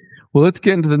 Well, let's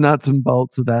get into the nuts and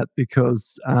bolts of that,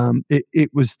 because it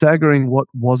was staggering what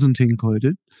wasn't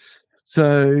included.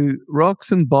 So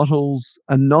rocks and bottles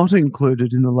are not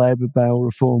included in the Labor bail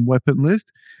reform weapon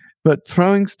list, but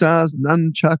throwing stars,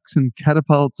 nunchucks and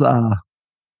catapults are.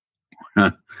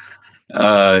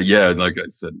 Yeah, like I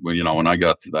said, when I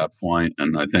got to that point,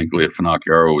 and I think Leah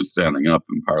Finocchiaro was standing up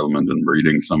in Parliament and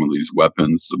reading some of these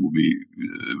weapons that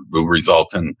will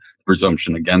result in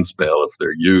presumption against bail if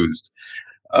they're used.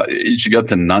 She got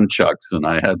to nunchucks, and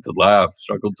I had to laugh,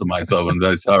 chuckled to myself, and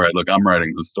I said, all right, look, I'm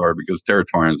writing this story because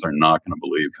Territorians are not going to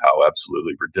believe how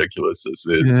absolutely ridiculous this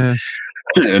is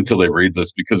until they read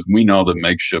this, because we know that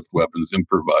makeshift weapons,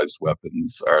 improvised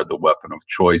weapons, are the weapon of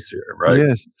choice here, right?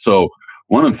 Yes. So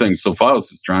one of the things Sophiles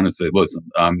is trying to say, listen,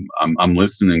 I'm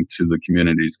listening to the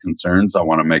community's concerns. I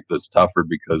want to make this tougher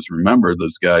because remember,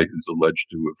 this guy is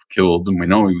alleged to have killed, and we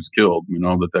know he was killed. We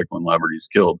know that Declan Laverty's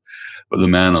killed, but the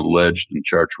man alleged and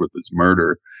charged with his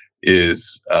murder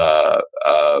was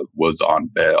on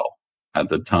bail at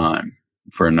the time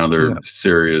for another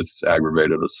serious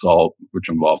aggravated assault, which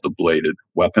involved a bladed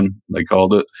weapon, they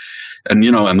called it. And,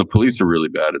 and the police are really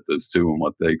bad at this too, and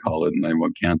what they call it. And they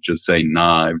can't just say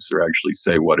knives or actually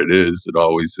say what it is. It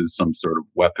always is some sort of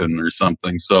weapon or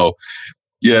something. So,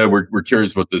 yeah, we're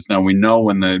curious about this. Now, we know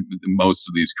when most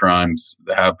of these crimes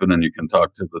happen, and you can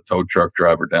talk to the tow truck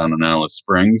driver down in Alice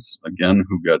Springs, again,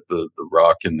 who got the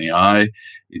rock in the eye.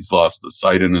 He's lost the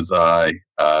sight in his eye.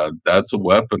 That's a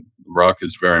weapon. The rock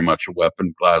is very much a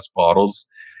weapon. Glass bottles.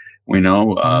 We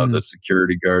know the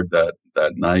security guard that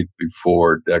night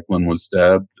before Declan was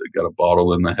stabbed got a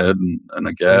bottle in the head and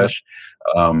a gash.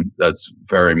 That's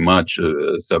very much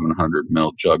a 700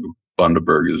 ml jug of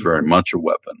Bundaberg is very much a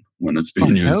weapon when it's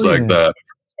being used like that.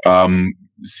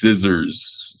 Scissors,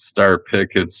 star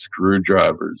pickets,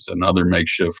 screwdrivers, and other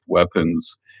makeshift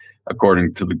weapons,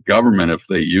 according to the government, if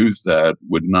they use that,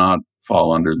 would not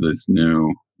fall under this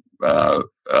new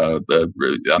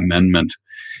amendment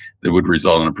that would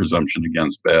result in a presumption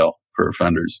against bail for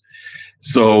offenders.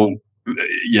 So,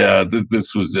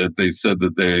 this was it. They said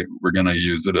that they were going to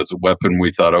use it as a weapon.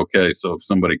 We thought, okay, so if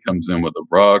somebody comes in with a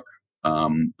rock,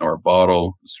 or a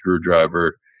bottle, a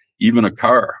screwdriver, even a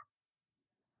car.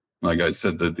 Like I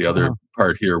said, that the other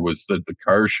part here was that the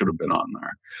car should have been on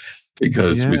there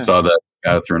because we saw that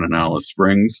Catherine and Alice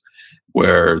Springs,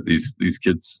 where these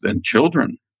kids and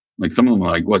children, like some of them,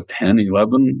 like 10,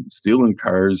 11, stealing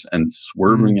cars and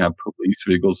swerving at police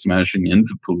vehicles, smashing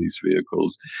into police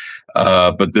vehicles.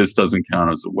 But this doesn't count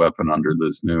as a weapon under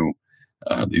this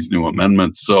these new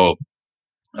amendments. So.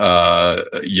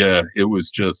 It was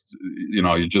just,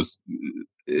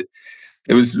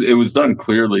 it was done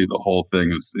clearly. The whole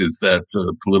thing is that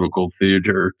political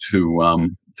theater to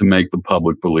make the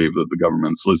public believe that the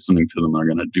government's listening to them, they're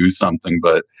going to do something.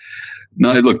 But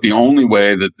no, look, the only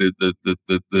way that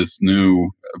this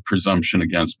new presumption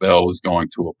against bail was going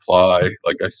to apply,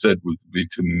 like I said, would be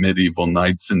to medieval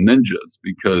knights and ninjas,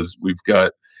 because we've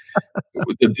got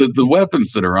the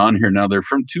weapons that are on here now. They're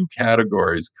from two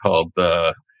categories called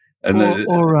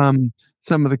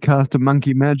some of the cast of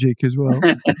Monkey Magic as well.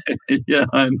 Yeah,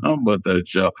 I know about that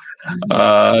show.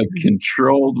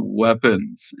 Controlled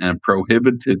weapons and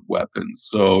prohibited weapons.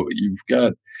 So you've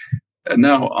got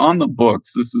now on the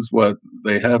books. This is what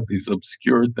they have: these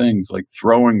obscure things like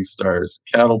throwing stars,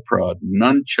 cattle prod,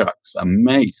 nunchucks, a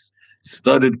mace,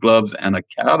 studded gloves, and a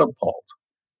catapult.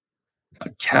 A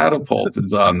catapult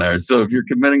is on there. So if you're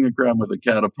committing a crime with a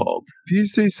catapult, if you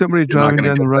see somebody driving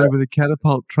down the road with a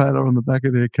catapult trailer on the back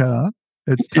of their car,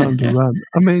 it's time to run.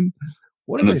 I mean,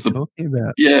 what are they talking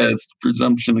about? Yeah, it's the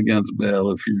presumption against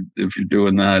bail if you're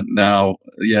doing that now.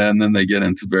 Yeah, and then they get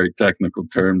into very technical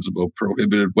terms about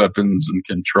prohibited weapons and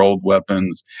controlled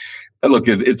weapons. And look,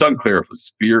 it's unclear if a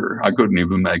spear. I couldn't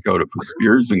even make out if a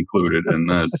spear is included in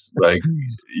this,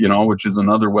 which is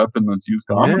another weapon that's used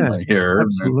commonly here,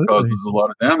 and it causes a lot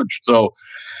of damage. So,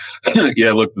 look,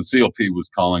 the CLP was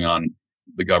calling on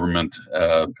the government,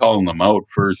 calling them out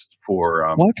first for.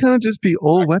 Why can't it just be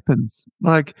all weapons?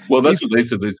 That's what they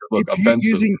said. They said, look, if you're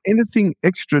using anything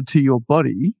extra to your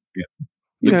body,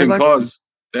 it can cause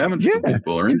damage to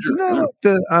people or injury.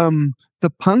 The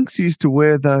punks used to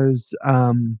wear those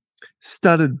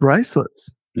studded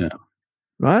bracelets. Yeah.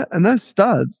 Right? And those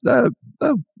studs,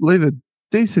 they'll leave a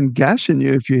decent gash in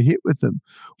you if you're hit with them.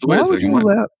 So wait a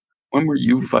second. When were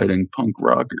you fighting punk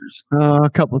rockers? A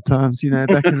couple of times,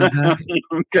 back in the day.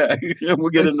 Okay. We'll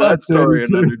get into that story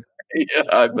another day. Yeah,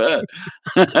 I bet.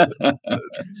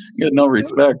 You had no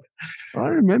respect. I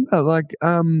remember,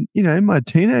 in my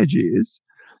teenage years,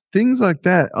 things like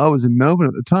that. I was in Melbourne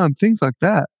at the time. Things like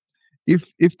that.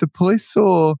 If the police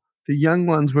saw the young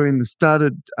ones wearing the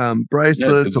studded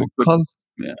bracelets or collars,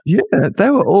 they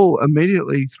were all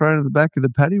immediately thrown in the back of the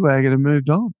paddy wagon and moved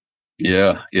on.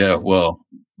 Yeah. Well,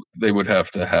 they would have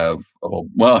to have.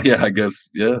 I guess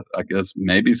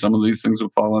maybe some of these things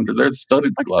would fall under there.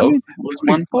 Studded glove was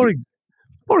one.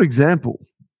 For example,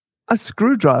 a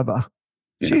screwdriver.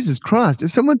 Yeah. Jesus Christ!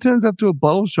 If someone turns up to a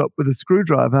bottle shop with a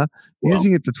screwdriver,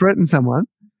 using it to threaten someone,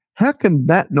 how can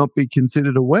that not be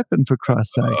considered a weapon, for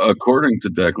Christ's sake? According to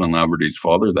Declan Laverty's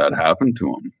father, that happened to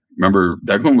him. Remember,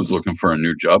 Declan was looking for a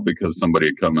new job because somebody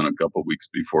had come in a couple of weeks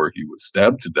before he was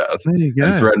stabbed to death and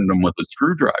threatened him with a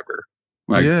screwdriver.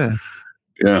 Yeah.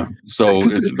 So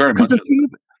it's very much.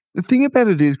 The thing about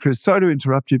it is, Chris, sorry to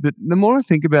interrupt you, but the more I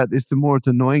think about this, the more it's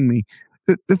annoying me.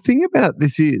 The thing about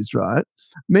this is, right,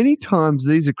 many times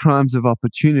these are crimes of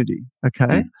opportunity,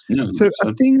 okay? Yeah, So a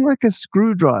 100%. thing like a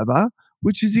screwdriver,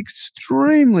 which is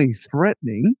extremely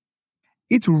threatening,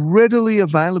 it's readily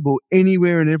available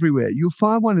anywhere and everywhere. You'll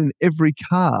find one in every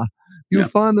car. You'll Yeah.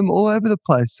 find them all over the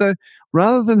place. So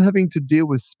rather than having to deal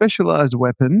with specialized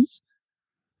weapons,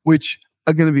 which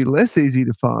are going to be less easy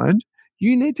to find,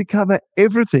 you need to cover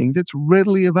everything that's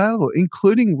readily available,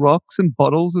 including rocks and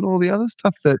bottles and all the other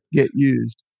stuff that get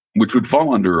used. Which would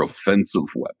fall under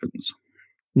offensive weapons.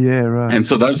 Yeah, right. And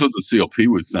so that's what the CLP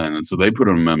was saying. And so they put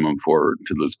an amendment forward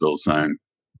to this bill saying,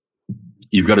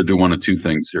 you've got to do one of two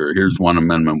things here. Here's one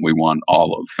amendment. We want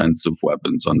all offensive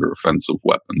weapons under offensive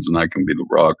weapons. And that can be the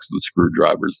rocks, the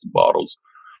screwdrivers, the bottles,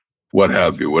 what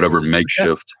have you, whatever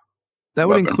makeshift. That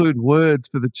would weapon. include words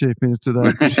for the Chief Minister,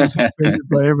 though. She's offended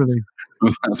by everything.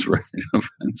 That's right.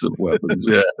 Offensive weapons.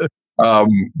 Yeah.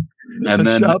 And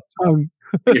then Sharp tongue.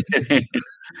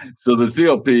 so the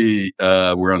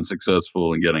CLP were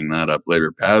unsuccessful in getting that up.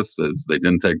 Later passed this. They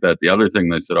didn't take that. The other thing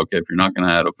they said, okay, if you're not going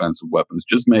to add offensive weapons,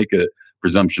 just make a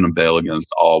presumption of bail against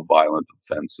all violent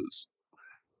offenses.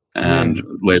 And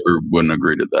Labor wouldn't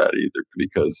agree to that either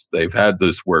because they've had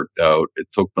this worked out. It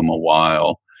took them a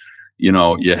while. You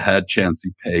know, you had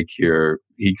Chancey Pake here.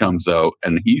 He comes out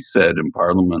and he said in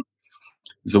Parliament,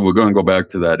 so we're going to go back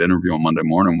to that interview on Monday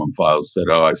morning when Files said,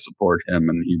 I support him.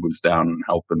 And he was down and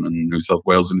helping in New South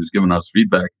Wales and he's giving us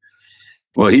feedback.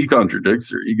 Well, he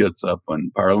contradicts her. He gets up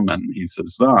in Parliament and he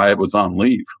says, no, I was on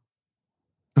leave.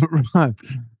 Right.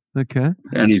 Okay.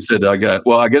 And he said, I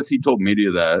guess he told media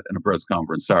that in a press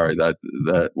conference. Sorry,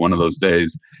 that one of those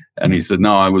days. And he said,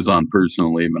 no, I was on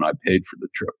personal leave and I paid for the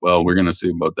trip. Well, we're going to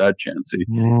see about that, Chancey.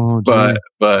 Oh,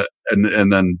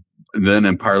 And then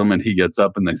in Parliament, he gets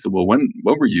up and they said, well,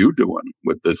 what were you doing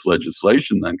with this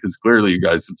legislation then? Because clearly you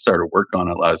guys had started work on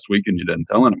it last week and you didn't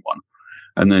tell anyone.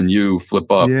 And then you flip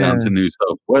off down to New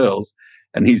South Wales.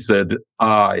 And he said,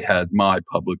 I had my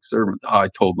public servants. I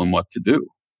told them what to do.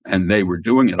 And they were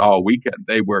doing it all weekend.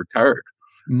 They worked hard.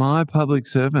 My public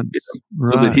servants.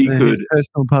 So that he could.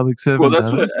 Personal public servants. Well,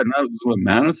 that was what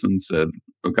Madison said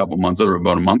about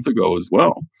a month ago as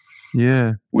well.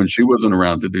 Yeah. When she wasn't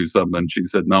around to do something, she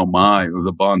said, no,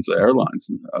 the Bonza Airlines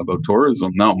about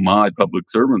tourism. No, my public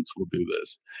servants will do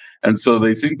this. And so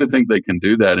they seem to think they can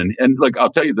do that. And like,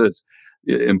 I'll tell you this,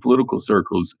 in political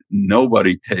circles,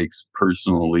 nobody takes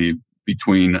personal leave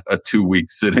between a 2-week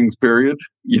sittings period.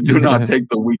 You do not take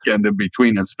the weekend in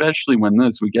between, especially when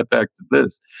we get back to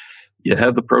this. You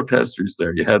had the protesters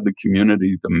there. You had the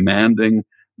community demanding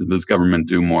that this government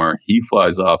do more. He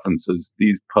flies off and says,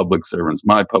 these public servants,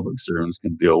 my public servants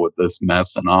can deal with this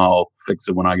mess and I'll fix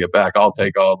it when I get back. I'll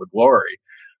take all the glory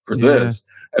for this.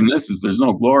 And there's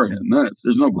no glory in this.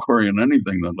 There's no glory in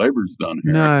anything that Labor's done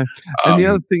here. No. And the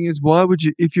other thing is, why would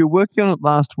you, if you're working on it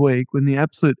last week when the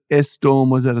absolute S-storm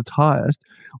was at its highest,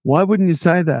 why wouldn't you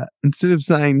say that? Instead of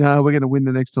saying, no, we're going to win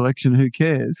the next election, who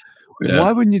cares? Yeah.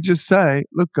 Why wouldn't you just say,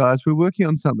 look, guys, we're working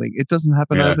on something. It doesn't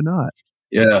happen overnight.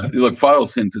 Yeah. Look,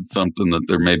 Files hinted something that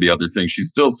there may be other things. She's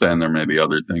still saying there may be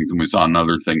other things. And we saw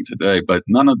another thing today, but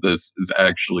none of this is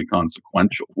actually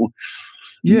consequential.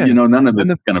 Yeah. None of this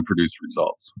is going to produce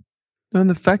results. And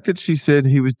the fact that she said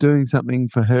he was doing something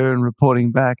for her and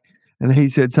reporting back and he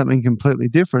said something completely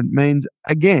different means,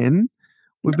 again,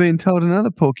 we've been told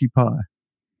another porky pie.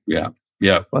 Yeah.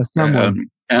 Yeah. By someone.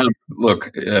 And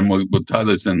look, and we'll tie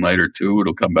this in later too.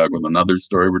 It'll come back with another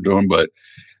story we're doing, but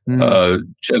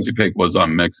Chancey Pake was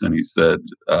on Mix and he said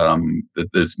that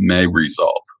this may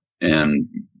result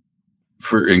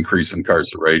for increased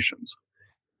incarcerations.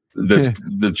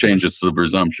 The changes to the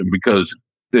presumption, because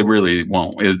it really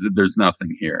won't. There's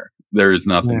nothing here. There is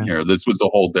nothing here. This was a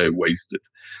whole day wasted,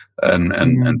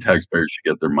 and taxpayers should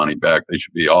get their money back. They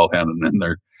should be all handing in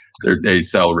their day's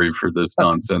salary for this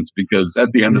nonsense, because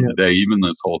at the end of the day, even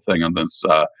this whole thing on this,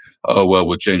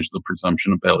 we'll change the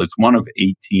presumption of bail. It's one of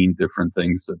 18 different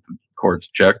things that the courts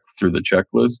check through the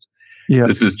checklist. Yeah.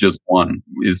 This is just one.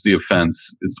 Is the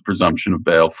presumption of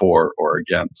bail for or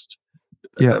against?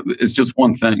 Yeah, it's just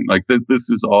one thing. Like this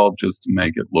is all just to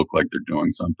make it look like they're doing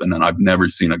something. And I've never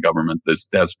seen a government this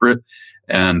desperate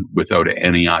and without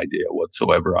any idea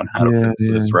whatsoever on how to fix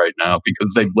this right now,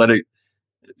 because they've let it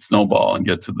snowball and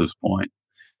get to this point.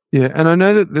 Yeah, and I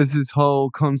know that there's this whole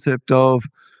concept of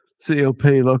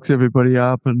CLP locks everybody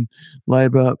up and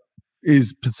Labor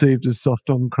is perceived as soft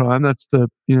on crime. That's the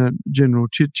general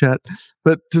chit chat.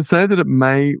 But to say that it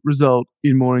may result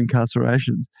in more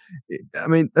incarcerations, I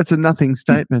mean, that's a nothing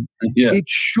statement. It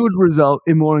should result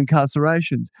in more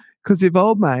incarcerations, because if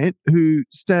old mate who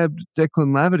stabbed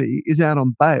Declan Laverty is out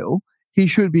on bail, he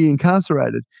should be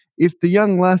incarcerated. if the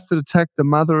young lass that attacked the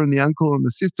mother and the uncle and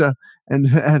the sister and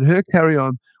had her carry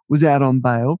on was out on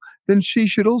bail, then she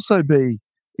should also be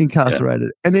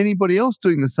incarcerated. And anybody else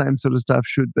doing the same sort of stuff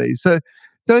should be. So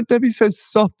don't be so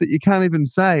soft that you can't even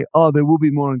say, oh, there will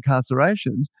be more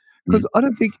incarcerations, because I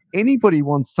don't think anybody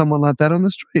wants someone like that on the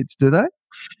streets, do they?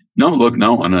 No,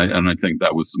 and I think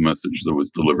that was the message that was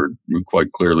delivered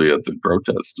quite clearly at the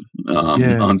protest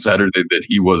on Saturday, that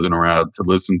he wasn't around to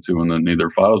listen to, and that neither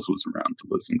Files was around to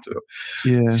listen to.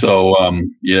 Yeah. So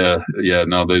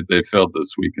no, they failed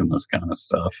this week in this kind of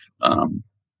stuff.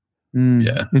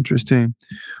 Interesting.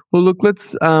 Well, look,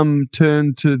 let's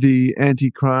turn to the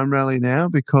anti-crime rally now,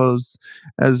 because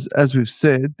as we've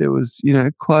said, there was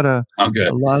quite a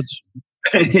large.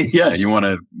 Yeah, you want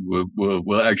to?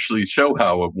 We'll actually show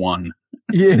how it won.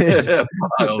 Yes,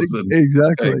 Files and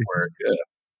exactly. Paperwork,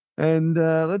 And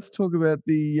let's talk about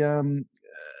the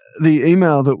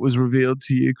email that was revealed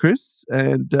to you, Chris,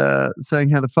 and saying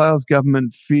how the Files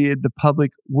government feared the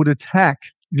public would attack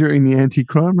during the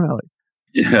anti-crime rally.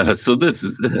 Yeah, so this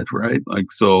is it, right?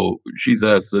 Like, so she's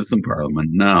asked this in Parliament.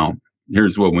 Now,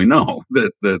 here's what we know,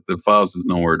 that the Files is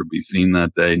nowhere to be seen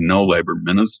that day. No Labour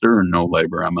minister and no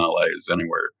Labour MLA is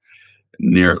anywhere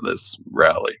near this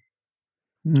rally.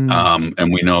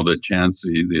 And we know that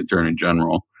Chansey, the Attorney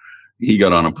General, he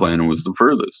got on a plane and was the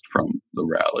furthest from the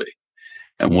rally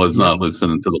and was not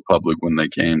listening to the public when they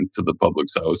came to the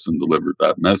public's house and delivered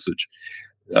that message.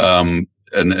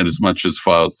 And as much as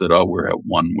Files said, oh, we're at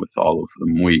one with all of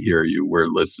them, we hear you, we're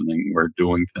listening, we're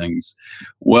doing things.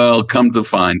 Well, come to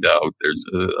find out, there's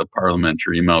a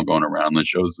parliamentary email going around that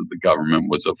shows that the government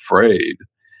was afraid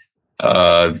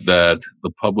that the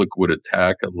public would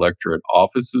attack electorate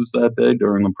offices that day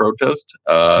during the protest,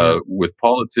 with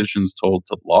politicians told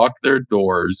to lock their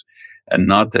doors and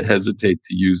not to hesitate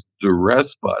to use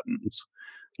duress buttons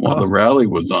while the rally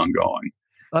was ongoing.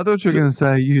 I thought you were going to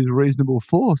say use reasonable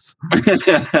force.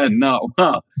 No,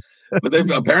 but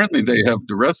apparently they have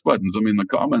duress buttons. I mean, the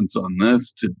comments on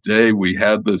this today, we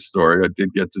had this story. I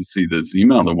did get to see this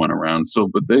email that went around. So,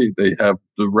 but they have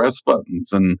duress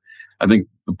buttons, and I think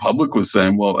the public was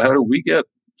saying, "Well, how do we get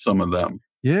some of them?"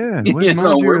 Yeah, where's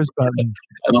my duress button?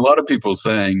 And a lot of people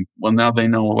saying, "Well, now they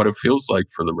know what it feels like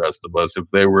for the rest of us if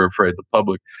they were afraid the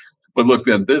public." But look,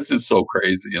 man, this is so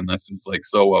crazy, and this is like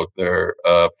so out there.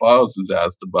 Files is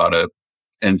asked about it,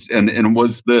 and it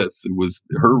was this. It was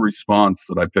her response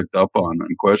that I picked up on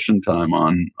in question time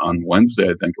on Wednesday,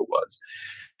 I think it was.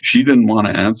 She didn't want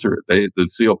to answer it. The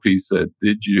CLP said,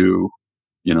 "Did you,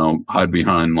 hide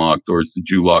behind locked doors? Did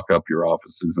you lock up your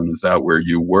offices? And is that where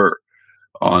you were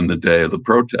on the day of the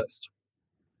protest?"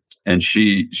 And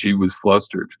she was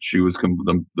flustered. She was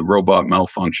the robot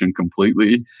malfunctioned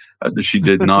completely. She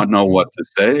did not know what to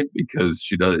say because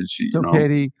she does.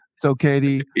 Katie.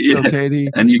 Katie.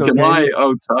 And you can lie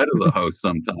outside of the house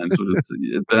sometimes, but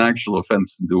it's an actual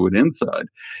offense to do it inside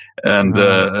and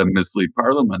mislead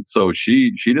Parliament. So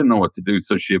she didn't know what to do.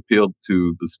 So she appealed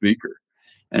to the Speaker,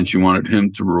 and she wanted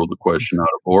him to rule the question out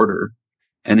of order,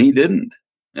 and he didn't.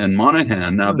 And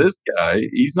Monahan, now this guy,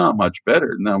 he's not much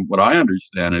better. Now, what I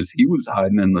understand is he was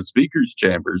hiding in the Speaker's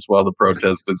chambers while the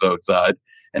protest was outside,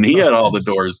 and he had all the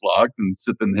doors locked and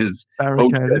sipping his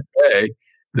Oakhead Bay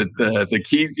that the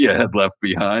Kezia had left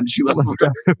behind. She left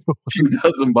a few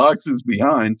dozen boxes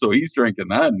behind, so he's drinking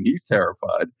that, and he's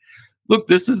terrified. Look,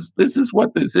 this is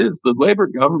what this is. The Labour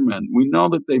government, we know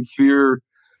that they fear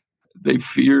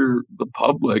the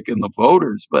public and the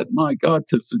voters, but my God,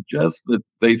 to suggest that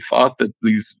they thought that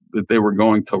they were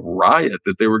going to riot,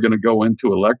 that they were going to go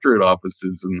into electorate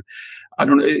offices, and I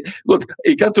don't know. Look,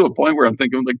 it got to a point where I'm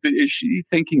thinking, like, is she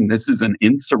thinking this is an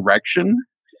insurrection?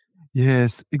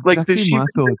 Yes, exactly. Like, does she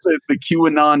think that the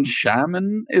QAnon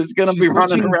shaman is going to be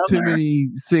running around too many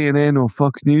CNN or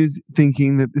Fox News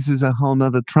thinking that this is a whole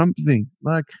nother Trump thing?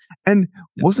 Like, and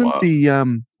wasn't the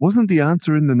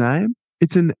answer in the name?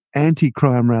 It's an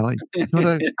anti-crime rally, not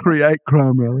a create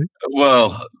crime rally.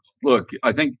 Well, look,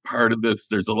 I think part of this,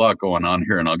 there's a lot going on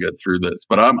here, and I'll get through this.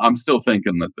 But I'm still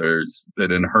thinking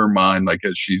that in her mind, like,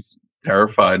 as she's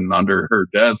terrified and under her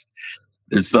desk,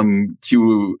 there's some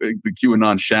the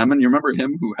QAnon shaman. You remember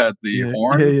him who had the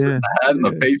horns and the hat and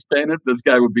the face painted? This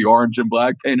guy would be orange and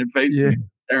black painted face,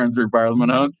 staring through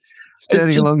Parliament House.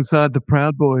 Standing alongside the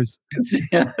Proud Boys.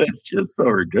 It's just so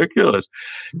ridiculous.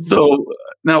 So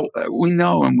now we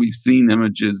know, and we've seen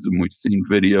images and we've seen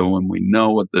video, and we know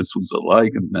what this was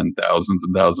like. And then thousands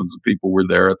and thousands of people were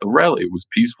there at the rally. It was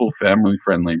peaceful,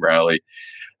 family-friendly rally.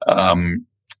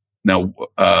 Now,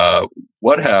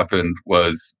 what happened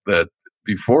was that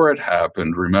before it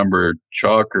happened, remember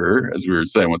Chalker, as we were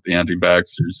saying with the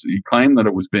anti-vaxxers, he claimed that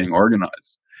it was being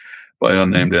organized by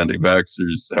unnamed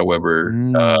anti-vaxxers. However,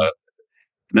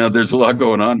 now, there's a lot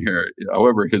going on here.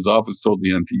 However, his office told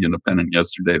the NT Independent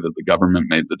yesterday that the government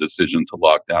made the decision to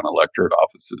lock down electorate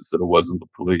offices, that it wasn't the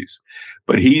police.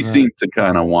 But he seemed to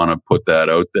kind of want to put that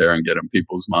out there and get in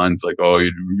people's minds like, oh,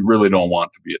 you really don't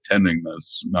want to be attending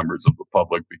this, members of the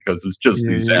public, because it's just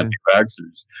these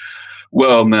anti-vaxxers.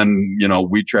 Well, and then,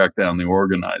 we tracked down the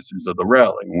organizers of the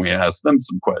rally and we asked them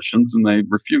some questions and they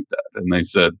refute that. And they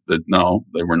said that no,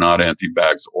 they were not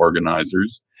anti-vax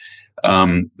organizers.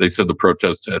 They said the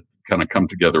protest had kind of come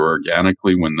together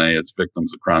organically when they, as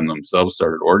victims of crime themselves,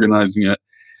 started organizing it.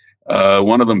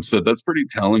 One of them said that's pretty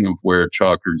telling of where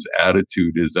Chalker's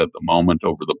attitude is at the moment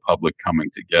over the public coming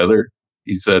together.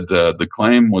 He said the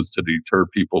claim was to deter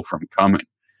people from coming.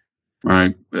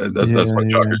 Right. That's why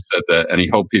Chalker said that. And he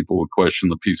hoped people would question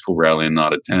the peaceful rally and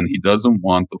not attend. He doesn't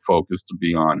want the focus to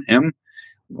be on him.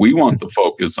 We want the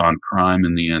focus on crime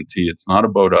in the NT. It's not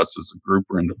about us as a group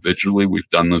or individually. We've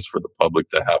done this for the public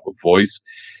to have a voice.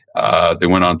 They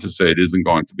went on to say it isn't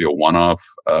going to be a one-off.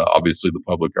 Obviously, the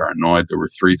public are annoyed. There were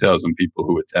 3,000 people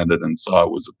who attended and saw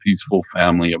it was a peaceful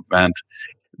family event.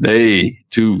 They,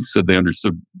 too, said they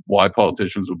understood why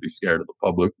politicians would be scared of the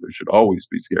public. They should always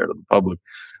be scared of the public,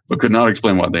 but could not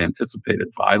explain why they anticipated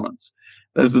violence.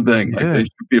 That's the thing. Like, they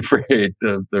should be afraid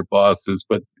of their bosses,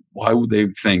 but why would they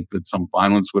think that some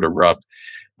violence would erupt?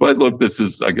 But look, this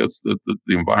is, I guess, the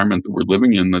environment that we're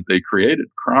living in that they created.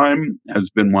 Crime has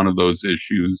been one of those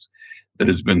issues that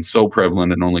has been so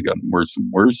prevalent and only gotten worse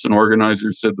and worse. And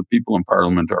organizers said the people in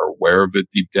Parliament are aware of it.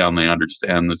 Deep down, they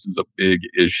understand this is a big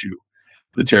issue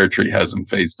the territory hasn't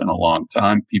faced in a long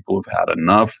time. People have had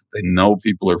enough. They know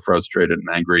people are frustrated and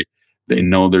angry. They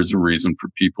know there's a reason for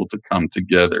people to come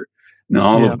together. Now,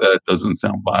 all of that doesn't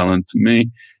sound violent to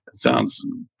me. It sounds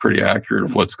pretty accurate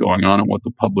of what's going on and what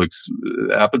the public's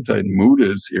appetite and mood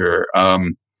is here.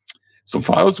 So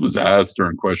Files was asked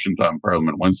during question time in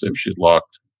Parliament Wednesday if she'd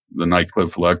locked the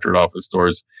Nightcliff electorate office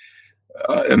doors.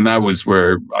 And that was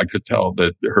where I could tell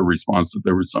that her response that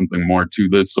there was something more to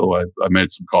this. So I made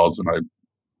some calls and I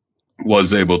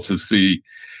was able to see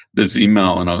this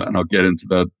email, and I'll get into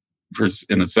that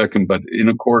in a second. But in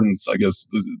accordance, I guess,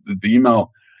 the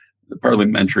email, the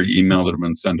parliamentary email that had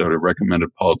been sent out, it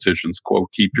recommended politicians,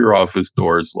 quote, keep your office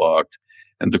doors locked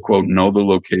and to, quote, know the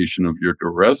location of your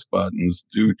duress buttons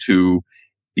due to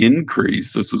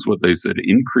this is what they said,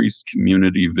 increased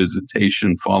community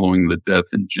visitation following the death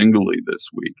in Jingoli this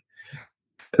week.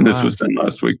 And this was done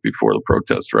last week before the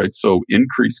protest, right? So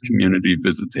increased community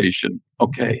visitation.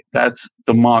 Okay, that's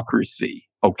democracy.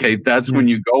 Okay, that's when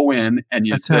you go in and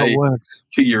you say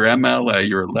to your MLA,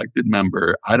 your elected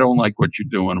member, I don't like what you're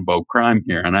doing about crime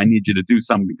here, and I need you to do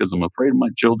something because I'm afraid of my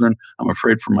children, I'm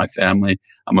afraid for my family,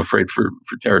 I'm afraid for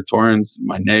Territorians,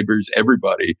 my neighbors,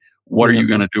 everybody. What are you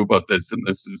going to do about this? And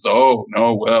this is,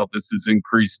 this is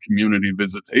increased community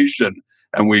visitation,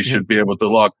 and we should be able to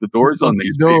lock the doors on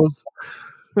these people.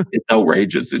 It's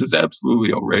outrageous. It is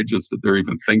absolutely outrageous that they're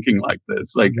even thinking like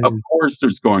this. Like, of course,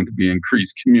 there's going to be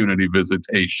increased community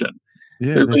visitation.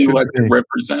 There's elected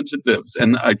representatives.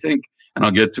 And I think, and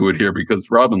I'll get to it here, because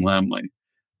Robin Lamley,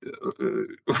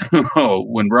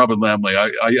 when Robin Lamley,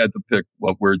 I had to pick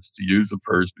what words to use of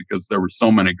hers because there were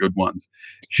so many good ones.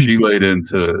 She laid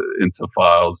into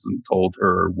Files and told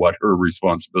her what her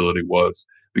responsibility was,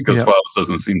 because Files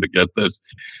doesn't seem to get this.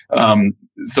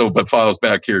 But Files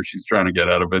back here, she's trying to get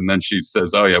out of it. And then she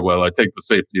says, I take the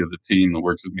safety of the team that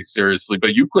works with me seriously,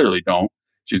 but you clearly don't.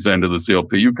 She's saying to the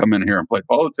CLP, you come in here and play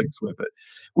politics with it.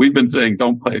 We've been saying,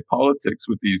 don't play politics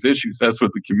with these issues. That's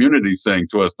what the community's saying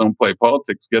to us. Don't play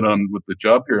politics. Get on with the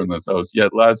job here in this house.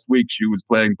 Yet last week, she was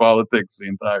playing politics the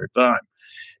entire time.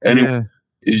 Anyway,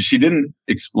 she didn't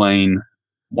explain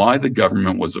why the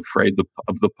government was afraid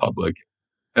of the public,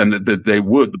 and that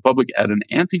the public at an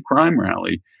anti-crime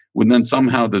rally would then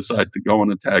somehow decide to go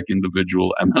and attack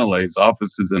individual MLAs'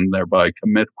 offices and thereby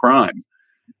commit crime.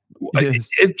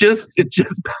 It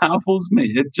just baffles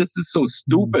me. It just is so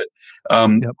stupid.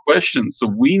 Questions. So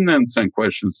we then sent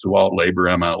questions to all Labour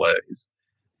MLAs,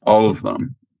 all of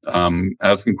them,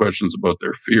 asking questions about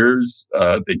their fears.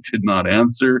 They did not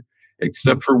answer,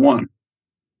 except for one.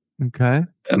 Okay.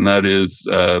 And that is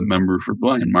member for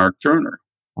Blaine, Mark Turner.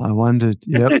 I wondered.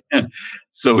 Yep.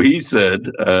 So he said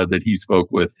that he spoke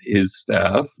with his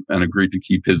staff and agreed to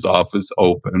keep his office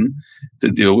open to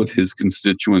deal with his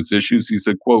constituents' issues. He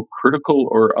said, quote, critical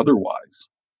or otherwise.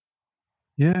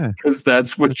 Yeah. Because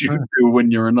that's what you do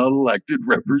when you're an elected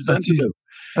representative.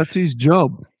 That's his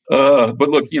job. But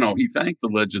look, he thanked the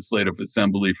Legislative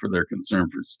Assembly for their concern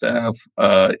for staff.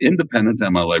 Independent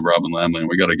MLA Robin Lamley, and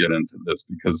we got to get into this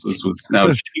because this was now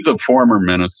she's a former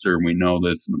minister. We know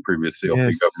this in the previous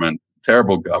CLP government,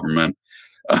 terrible government.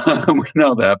 We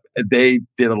know that they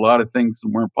did a lot of things that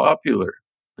weren't popular.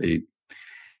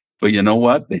 But you know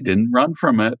what? They didn't run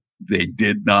from it. They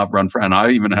did not run from, and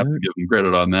I even have to give them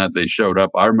credit on that. They showed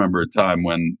up. I remember a time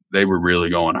when they were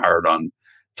really going hard on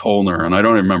Tollner, and I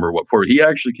don't even remember what for. He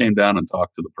actually came down and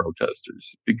talked to the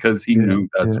protesters because he knew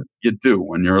that's what you do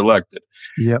when you're elected.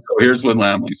 Yep. So here's what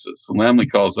Lamley says. So Lamley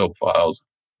calls out Files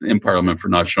in Parliament for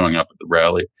not showing up at the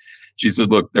rally. She said,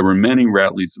 look, there were many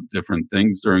rallies of different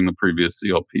things during the previous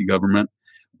CLP government.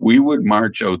 We would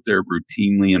march out there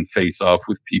routinely and face off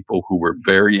with people who were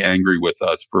very angry with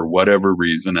us for whatever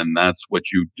reason, and that's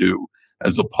what you do.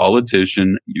 As a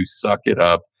politician, you suck it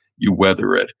up, you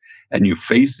weather it, and you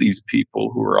face these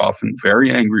people who are often very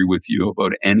angry with you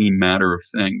about any matter of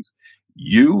things.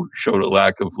 You showed a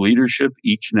lack of leadership,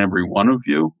 each and every one of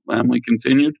you, Lamley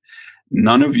continued.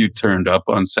 None of you turned up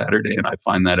on Saturday, and I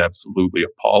find that absolutely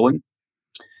appalling.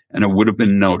 And it would have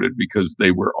been noted because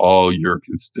they were all your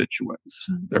constituents.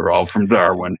 They're all from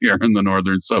Darwin here in the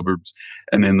northern suburbs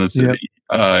and in the city.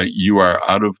 Yep. You are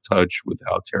out of touch with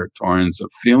how Territorians are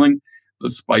feeling,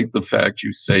 despite the fact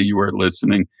you say you are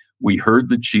listening. We heard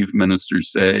the chief minister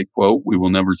say, quote, we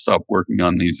will never stop working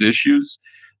on these issues.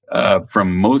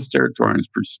 From most Territorians'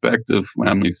 perspective,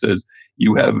 Lamley says,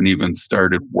 you haven't even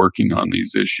started working on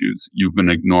these issues. You've been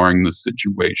ignoring the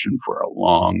situation for a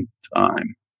long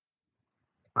time.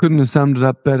 Couldn't have summed it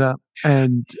up better.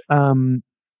 And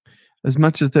as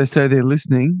much as they say there's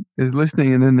listening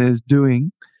and then there's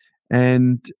doing.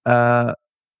 And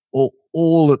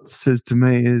all it says to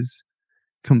me is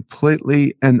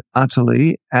completely and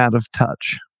utterly out of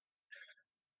touch.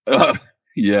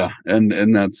 Yeah,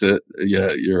 and that's it.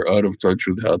 Yeah, you're out of touch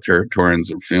with how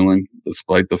Territorians are feeling,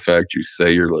 despite the fact you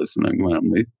say you're listening,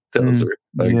 Lamley tells her.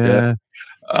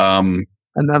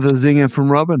 Another zinger from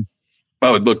Robin.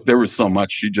 Oh, look, there was so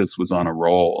much. She just was on a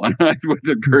roll. And I would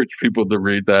encourage people to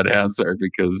read that answer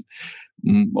because,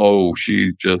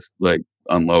 she just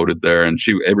unloaded there. And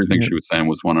everything she was saying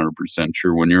was 100%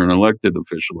 true. When you're an elected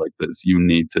official like this,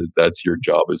 that's your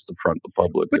job is to front the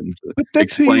public and to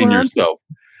explain yourself.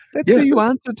 That's who you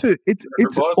answer to.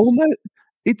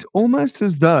 It's almost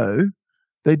as though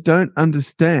they don't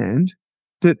understand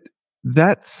that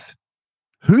that's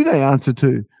who they answer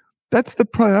to. That's the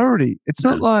priority. It's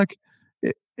not like,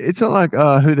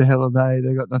 who the hell are they?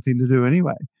 They got nothing to do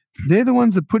anyway. They're the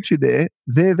ones that put you there.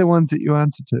 They're the ones that you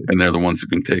answer to. And they're the ones who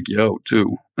can take you out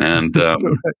too. And,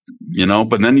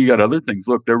 but then you got other things.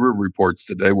 Look, there were reports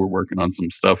today. We're working on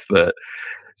some stuff that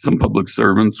some public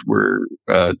servants were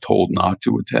told not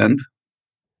to attend.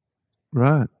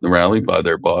 Right. The rally by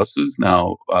their bosses.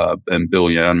 Now, and Bill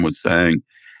Yan was saying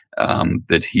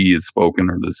that he has spoken,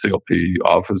 or the CLP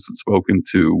office had spoken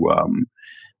to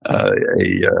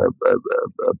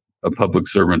a public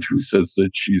servant who says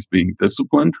that she's being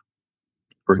disciplined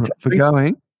for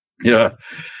going. Yeah.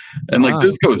 And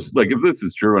this goes, if this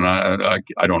is true, and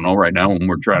I don't know right now, when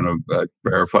we're trying to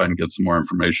verify and get some more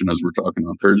information as we're talking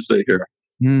on Thursday here.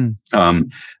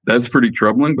 That's pretty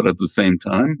troubling, but at the same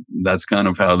time, that's kind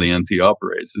of how the NT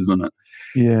operates, isn't it?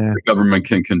 Yeah. The government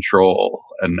can control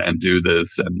and do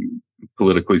this and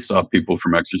politically stop people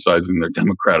from exercising their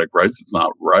democratic rights. It's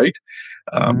not right.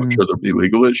 I'm sure there'll be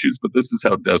legal issues, but this is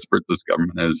how desperate this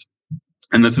government is.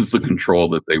 And this is the control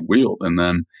that they wield. And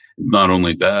then it's not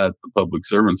only that, the public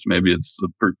servants, maybe it's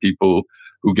the people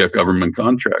who get government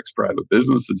contracts, private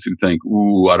businesses who think,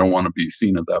 I don't want to be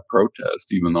seen at that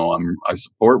protest, even though I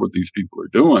support what these people are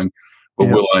doing. But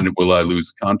will I lose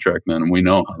the contract then? And we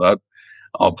know how that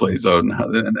all plays out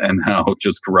and how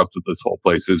just corrupted this whole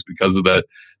place is because of that.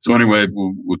 So anyway,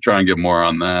 we'll try and get more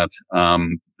on that.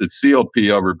 The CLP,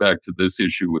 over back to this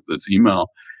issue with this email,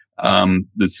 the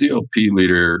CLP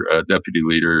leader, deputy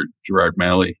leader, Gerard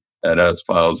Malley, had asked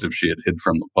Files if she had hid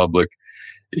from the public.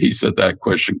 He said that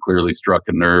question clearly struck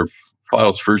a nerve.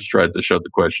 Files first tried to shut the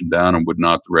question down and would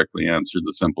not directly answer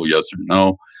the simple yes or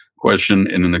no question.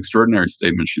 In an extraordinary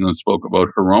statement, she then spoke about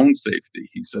her own safety.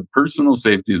 He said, personal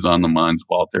safety is on the minds of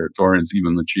all Territorians,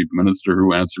 even the chief minister,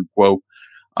 who answered, quote,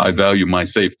 I value my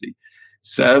safety.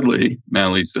 Sadly,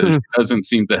 Malley says, she doesn't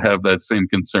seem to have that same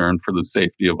concern for the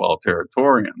safety of all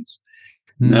Territorians.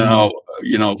 Now,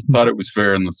 thought it was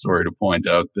fair in the story to point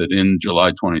out that in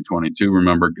July 2022,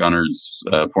 remember Gunner's,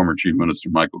 former Chief Minister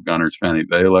Michael Gunner's Fannie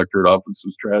Bay electorate office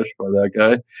was trashed by that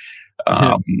guy,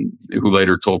 who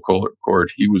later told court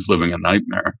he was living a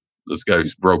nightmare this guy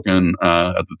who's broke in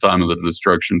at the time of the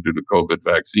destruction due to COVID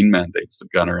vaccine mandates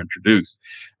that Gunner introduced.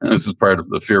 And this is part of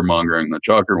the fear-mongering that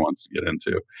Chalker wants to get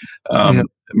into.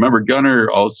 Remember, Gunner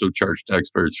also charged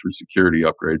taxpayers for security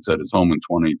upgrades at his home in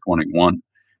 2021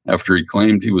 after he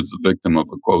claimed he was the victim of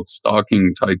a, quote,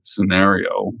 stalking-type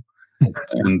scenario.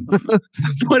 And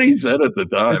that's what he said at the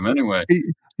time, anyway.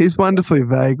 He's wonderfully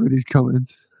vague with his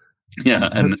comments. Yeah,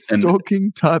 and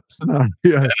stalking type scenario.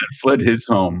 And it fled his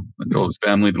home and told his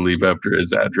family to leave after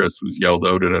his address was yelled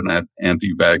out at an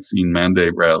anti-vaccine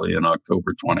mandate rally in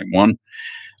October 21.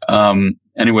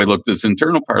 Anyway, look, this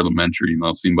internal parliamentary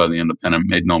email seen by the Independent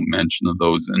made no mention of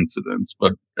those incidents,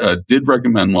 but did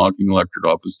recommend locking electorate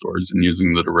office doors and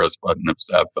using the arrest button if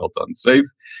staff felt unsafe,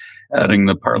 adding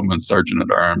the Parliament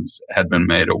Sergeant-at-Arms had been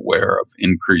made aware of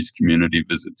increased community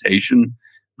visitation.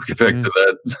 We'll get back to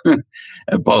that.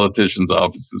 At politicians'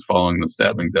 offices following the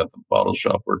stabbing death of bottle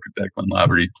shop worker Declan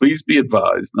Laverty. Please be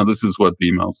advised. Now, this is what the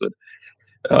email said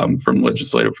from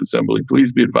Legislative Assembly.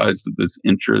 Please be advised that this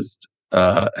interest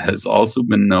has also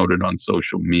been noted on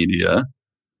social media.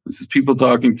 This is people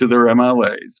talking to their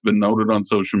MLAs, been noted on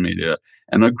social media,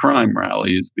 and a crime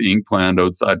rally is being planned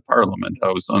outside Parliament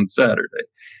House on Saturday.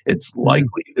 It's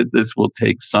likely that this will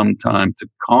take some time to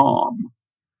calm.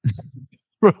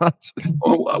 Right.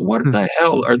 Well, what the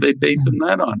hell are they basing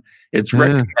that on? It's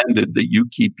recommended that you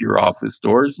keep your office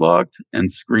doors locked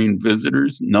and screen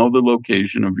visitors, know the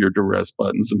location of your arrest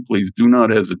buttons, and please do not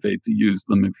hesitate to use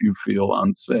them if you feel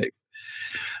unsafe.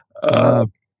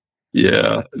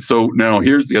 Yeah. So now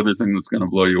here's the other thing that's going to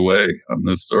blow you away on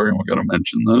this story, and we're going to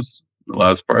mention this, the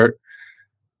last part.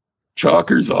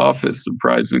 Chalker's office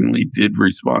surprisingly did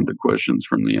respond to questions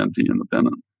from the NT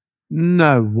Independent.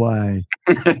 No way.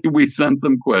 We sent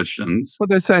them questions. What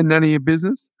they say, none of your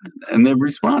business? And they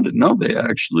responded. No, they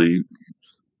actually,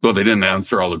 well, they didn't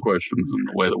answer all the questions in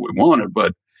the way that we wanted,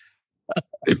 but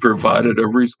they provided a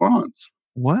response.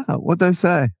 Wow. What'd they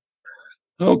say?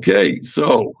 Okay,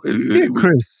 so. Yeah,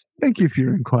 Chris, thank you for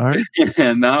your inquiry.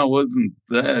 Yeah, no, it wasn't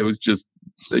that. It was just,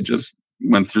 they just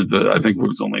went through I think it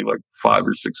was only like 5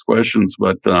 or 6 questions,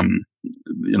 but,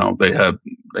 they had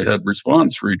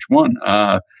response for each one.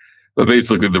 But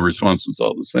basically, the response was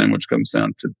all the same, which comes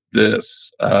down to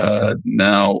this.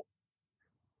 Now,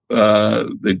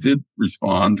 they did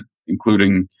respond,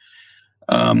 including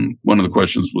one of the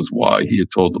questions was why he had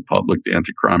told the public the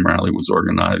anti-crime rally was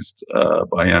organized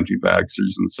by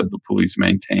anti-vaxxers and said police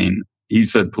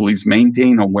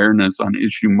maintain awareness on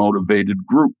issue-motivated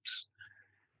groups.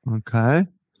 Okay.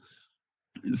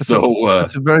 That's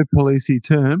a very policey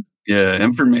term. Yeah,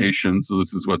 information. So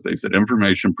this is what they said.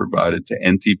 Information provided to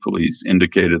NT Police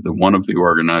indicated that one of the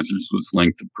organizers was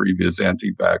linked to previous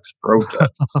anti-vax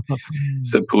protests,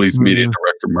 said Police Media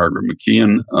Director Margaret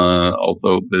McKeon.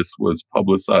 Although this was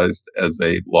publicized as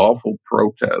a lawful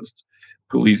protest,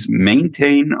 police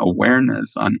maintain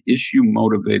awareness on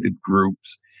issue-motivated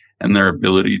groups and their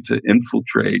ability to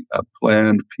infiltrate a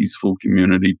planned peaceful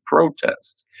community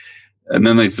protest. And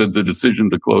then they said the decision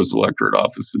to close electorate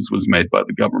offices was made by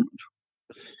the government.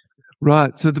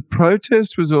 Right. So the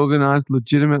protest was organized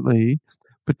legitimately,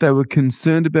 but they were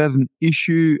concerned about an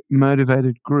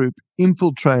issue-motivated group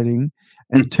infiltrating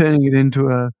and turning it into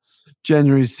a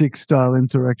January 6th style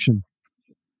insurrection.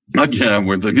 Yeah,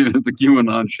 where the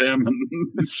QAnon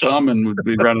shaman would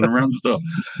be running around stuff.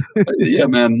 Yeah,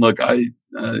 man, look, I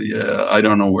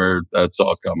don't know where that's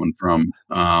all coming from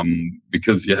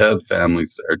because you had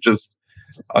families there. Just,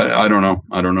 I don't know.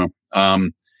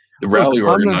 The rally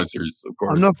organizers, of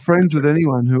course. I'm not friends with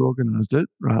anyone who organized it,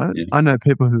 right? Yeah. I know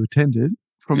people who attended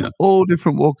from all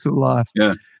different walks of life.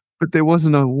 Yeah. But there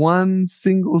wasn't one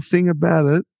single thing about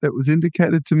it that was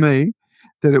indicated to me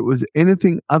that it was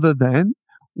anything other than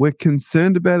we're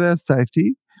concerned about our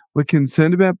safety. We're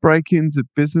concerned about break-ins at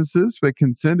businesses. We're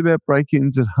concerned about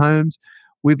break-ins at homes.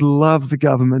 We'd love the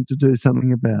government to do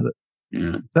something about it.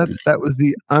 Yeah. That was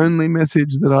the only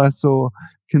message that I saw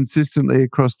consistently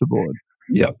across the board.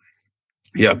 Yeah.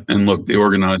 Yeah. And look, the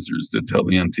organizers did tell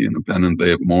the NT Independent they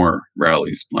have more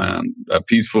rallies planned.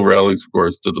 Peaceful rallies, of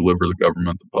course, to deliver the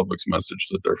government, the public's message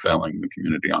that they're failing the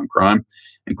community on crime,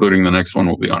 including the next one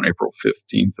will be on April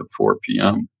 15th at 4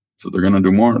 p.m. So they're going to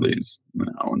do more of these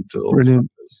now until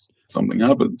something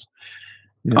happens.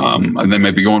 Yeah. And they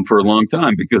may be going for a long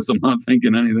time because I'm not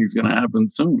thinking anything's going to happen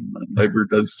soon. Labor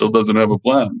still doesn't have a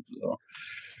plan. So.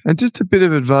 And just a bit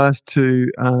of advice to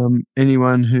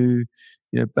anyone who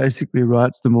basically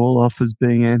writes them all off as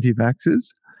being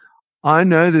anti-vaxxers. I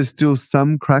know there's still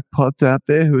some crackpots out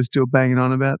there who are still banging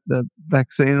on about the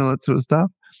vaccine and all that sort of stuff.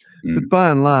 But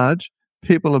by and large,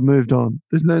 people have moved on.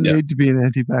 There's no need to be an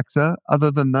anti-vaxxer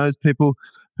other than those people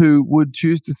who would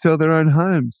choose to sell their own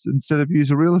homes instead of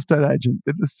use a real estate agent.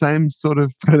 They're the same sort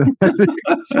of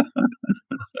fanatics.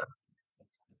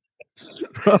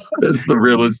 That's the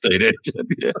real estate agent.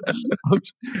 Yeah.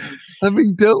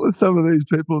 Having dealt with some of these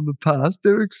people in the past,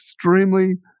 they're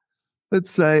extremely,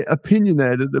 let's say,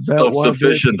 opinionated about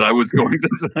self-sufficient. I was going to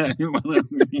say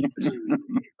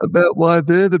about why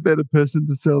they're the better person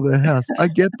to sell their house. I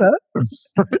get that.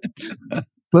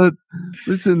 But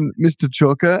listen, Mr.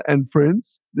 Chalker and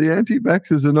friends, the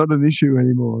anti-vaxxers are not an issue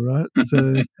anymore, right?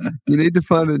 So you need to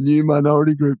find a new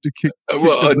minority group to kick.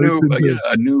 A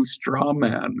new straw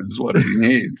man is what he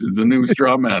needs. Is a new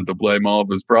straw man to blame all of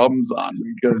his problems on,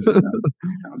 because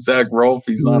Zach Rolfe,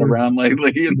 he's not around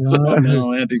lately, and so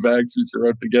now anti-vaxxers are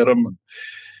out to get him.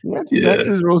 The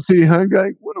anti-vaxxers are all sitting home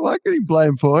going, "What am I getting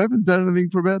blamed for? I haven't done anything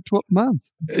for about 12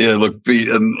 months." Yeah, look, Pete,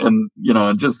 and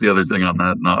just the other thing on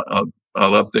that, and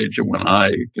I'll update you when I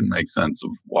can make sense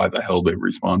of why the hell they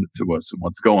responded to us and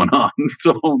what's going on.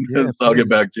 So I'll get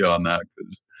back to you on that.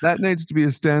 That needs to be a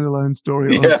standalone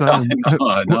story on its own.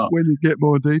 I know. When you get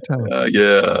more detail.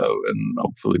 And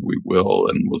hopefully we will,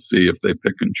 and we'll see if they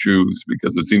pick and choose,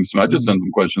 because it seems to me, I just sent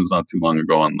them questions not too long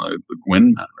ago on the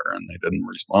Gwyn matter, and they didn't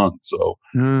respond. So,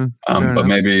 but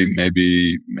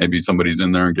maybe somebody's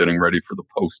in there and getting ready for the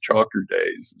post-Chalker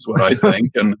days is what I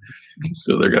think, and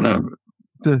so they're gonna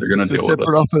deal with us. It's a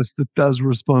separate office that does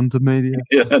respond to media.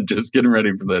 Yeah, just getting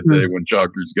ready for that day when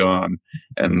Chalker's gone,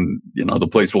 and the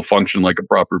place will function like a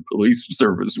proper police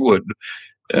service would.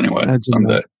 Anyway,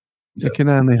 someday. You can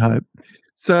only hope.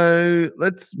 So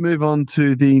let's move on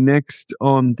to the next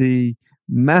on the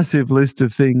massive list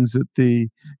of things that the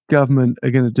government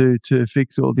are going to do to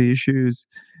fix all the issues.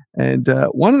 And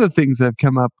one of the things they've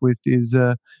come up with is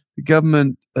the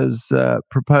government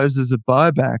proposes a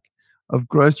buyback of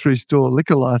grocery store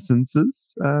liquor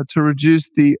licenses to reduce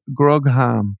the grog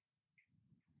harm.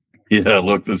 Yeah,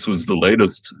 look, this was the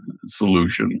latest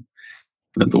solution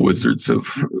that the wizards have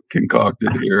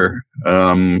concocted here.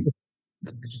 I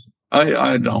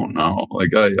don't know. I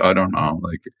don't know.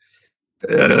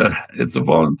 It's a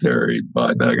voluntary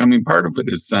buyback. I mean, part of it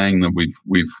is saying that we've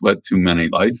let too many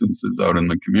licenses out in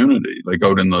the community, like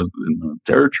out in the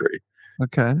territory.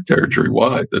 Okay.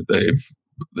 Territory-wide, that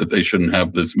they shouldn't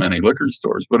have this many liquor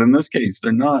stores. But in this case,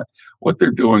 they're not. What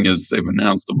they're doing is they've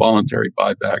announced a voluntary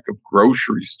buyback of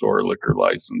grocery store liquor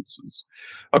licenses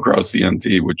across the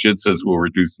NT, which it says will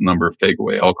reduce the number of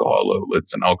takeaway alcohol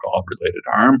outlets and alcohol-related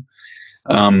harm.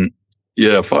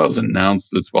 Files announced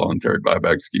this voluntary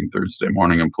buyback scheme Thursday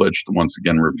morning and pledged to once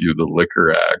again review the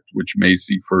Liquor Act, which may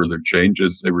see further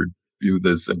changes. They review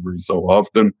this every so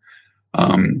often.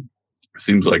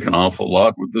 Seems like an awful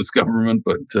lot with this government,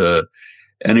 but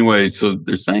anyway, so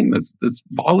they're saying this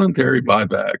voluntary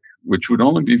buyback, which would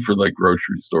only be for like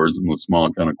grocery stores and the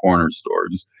small kind of corner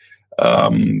stores,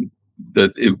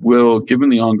 that it will, given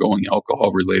the ongoing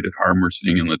alcohol-related harm we're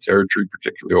seeing in the territory,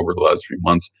 particularly over the last few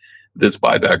months, this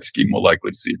buyback scheme will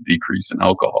likely see a decrease in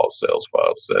alcohol sales,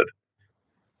 Files said.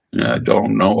 Yeah, I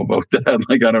don't know about that.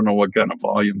 I don't know what kind of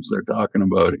volumes they're talking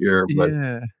about here, but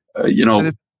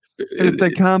if they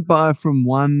can't buy from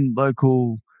one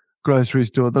local grocery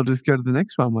store, they'll just go to the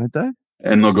next one, won't they?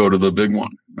 And they'll go to the big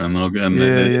one, and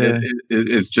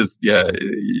it's just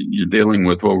you're dealing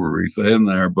with what were we saying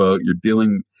there, but you're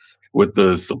dealing with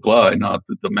the supply, not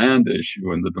the demand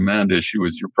issue, and the demand issue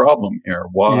is your problem here.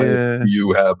 Why do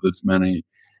you have this many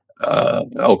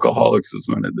alcoholics,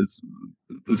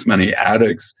 this many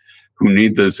addicts who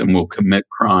need this and will commit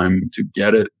crime to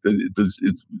get it?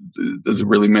 Does it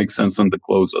really make sense then to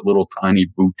close a little tiny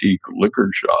boutique liquor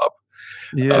shop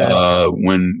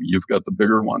when you've got the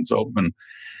bigger ones open?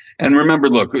 And remember,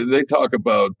 look, they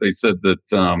said that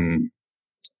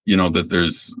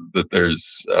that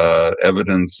there's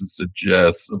evidence that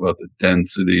suggests about the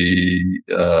density.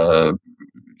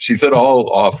 She said all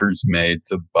offers made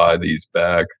to buy these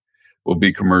back will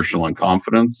be commercial in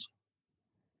confidence.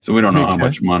 So we don't know how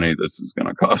much money this is going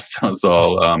to cost us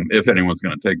all, if anyone's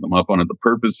going to take them up on it. The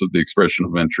purpose of the expression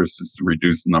of interest is to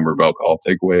reduce the number of alcohol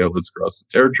takeaway outlets across the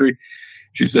territory.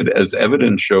 She said, as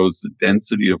evidence shows, the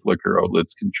density of liquor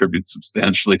outlets contributes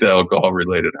substantially to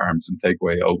alcohol-related harms, and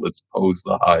takeaway outlets pose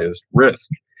the highest risk.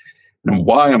 And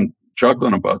why I'm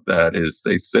chuckling about that is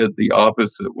they said the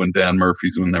opposite when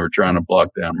they were trying to block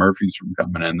Dan Murphy's from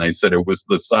coming in. They said it was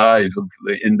the size of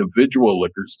the individual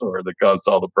liquor store that caused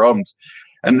all the problems.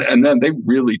 And then they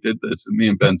really did this. And me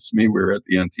and Ben Smee, we were at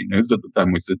the NT News at the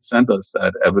time. We said, send us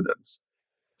that evidence.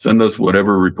 Send us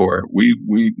whatever report.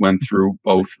 We went through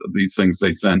both of these things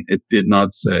they sent. It did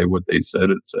not say what they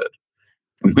said it said.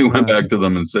 And we went back to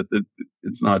them and said,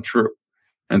 it's not true.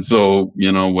 And so,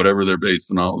 whatever they're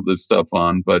basing all of this stuff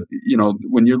on. But,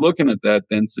 when you're looking at that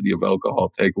density of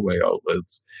alcohol takeaway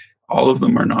outlets, all of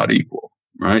them are not equal,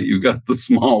 right? You've got the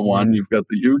small one, you've got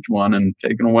the huge one, and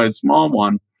taking away a small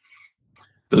one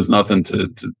does nothing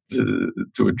to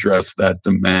address that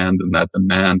demand, and that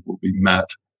demand will be met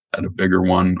at a bigger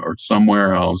one or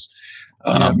somewhere else.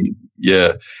 Again,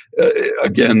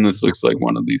 this looks like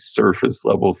one of these surface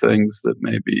level things that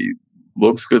maybe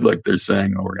looks good, like they're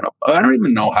saying, I don't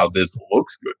even know how this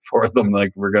looks good for them.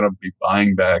 Like, we're going to be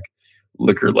buying back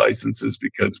liquor licenses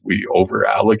because we over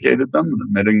allocated them and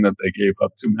admitting that they gave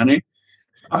up too many.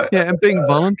 And being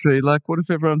voluntary, like, what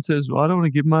if everyone says, well, I don't want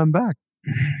to give mine back?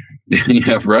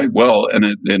 Yeah, right. Well, and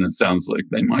it sounds like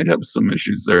they might have some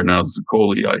issues there. Now,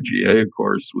 Zicoli IGA, of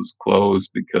course, was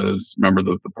closed because, remember,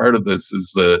 the part of this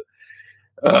is that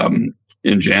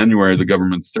in January, the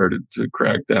government started to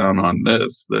crack down on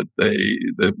this, that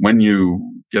when you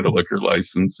get a liquor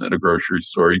license at a grocery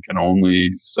store, you can only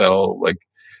sell,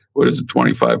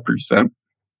 25%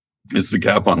 is the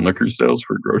cap on liquor sales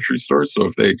for grocery stores. So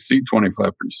if they exceed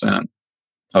 25%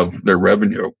 of their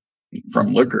revenue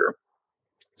from liquor,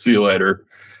 see you later,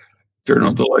 turn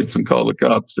on the lights and call the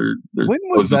cops. When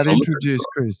was that introduced,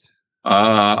 Chris?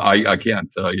 I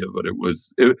can't tell you, but it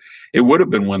would have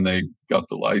been when they got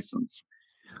the license.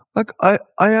 Like, I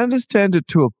understand it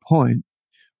to a point,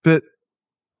 but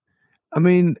I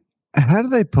mean, how do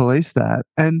they police that?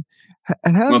 And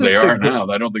how? Well, they are now.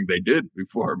 I don't think they did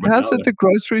before. But how's it the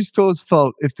grocery store's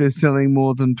fault if they're selling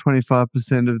more than 25%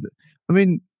 of the? I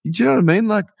mean, do you know what I mean?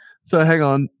 Like, so hang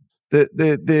on,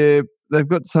 they've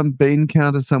got some bean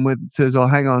counter somewhere that says, "Oh,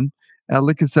 hang on, our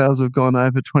liquor sales have gone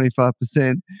over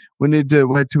 25%. We need to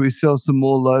wait till we sell some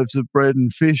more loaves of bread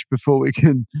and fish before we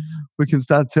can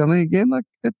start selling again." Like,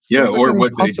 it's an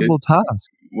impossible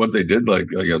task. What they did, I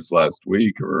guess last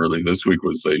week or early this week,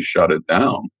 was they shut it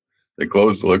down. They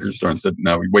closed the liquor store and said,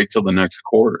 "Now we wait till the next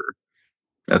quarter,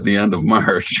 at the end of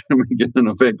March, and we get in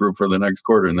a paper for the next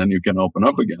quarter, and then you can open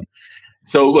up again."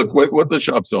 So, look, what the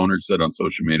shop's owner said on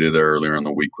social media there earlier in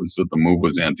the week was that the move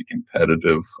was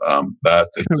anti-competitive,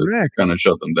 to kind of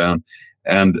shut them down,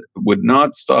 and would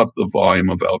not stop the volume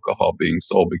of alcohol being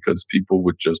sold because people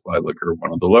would just buy liquor at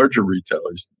one of the larger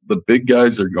retailers. The big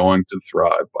guys are going to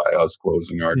thrive by us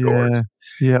closing our doors.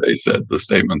 Yeah. They said, the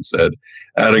statement said,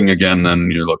 adding again,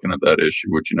 then you're looking at that issue,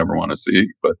 which you never want to see,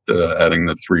 but adding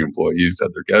that 3 employees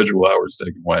had their casual hours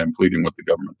taken away and pleading with the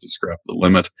government to scrap the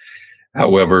limit.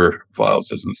 However, Files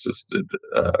has insisted,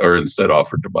 or instead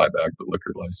offered to buy back the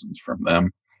liquor license from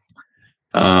them.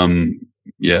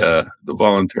 The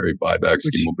voluntary buyback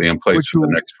scheme will be in place for the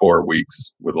next 4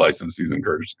 weeks, with licensees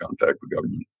encouraged to contact the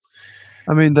government.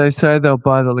 I mean, they say they'll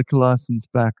buy the liquor license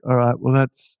back. All right, well,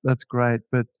 that's great,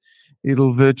 but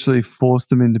it'll virtually force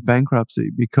them into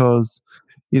bankruptcy because,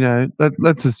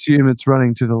 let's assume it's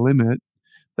running to the limit.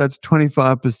 That's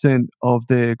 25% of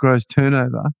their gross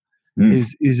turnover.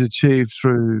 Is achieved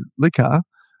through liquor.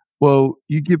 Well,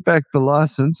 you give back the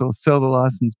license or sell the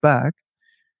license back,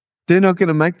 they're not going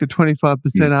to make the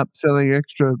 25% up selling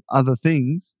extra other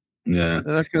things. Yeah.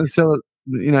 They're not going to sell it,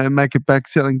 make it back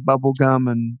selling bubble gum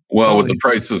and with the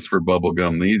prices for bubble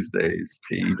gum these days,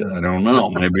 Pete, I don't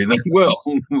know. Maybe they will.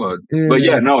 But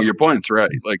your point's right.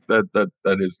 Like that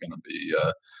is going to be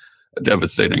a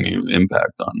devastating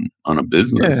impact on a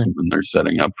business when they're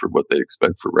setting up for what they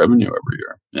expect for revenue every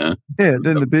year.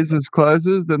 Then the business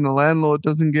closes, then the landlord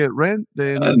doesn't get rent.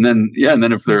 And then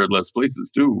if there are less places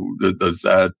too, does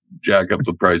that jack up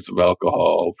the price of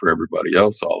alcohol for everybody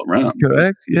else all around?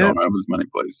 Correct. You don't have as many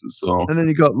places. So, and then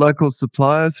you got local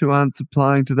suppliers who aren't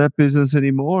supplying to that business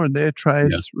anymore, and their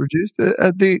trade's reduced.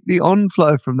 The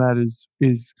on-flow from that is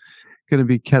going to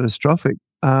be catastrophic.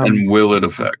 And will it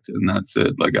affect? And that's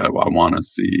it. Like, I want to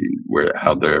see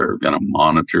how they're going to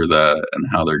monitor that and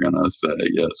how they're going to say,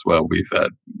 yes, well, we've had,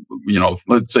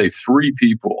 let's say 3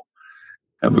 people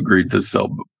have agreed to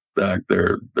sell back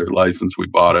their license. We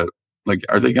bought it. Like,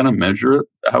 are they going to measure it?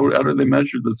 How do they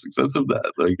measure the success of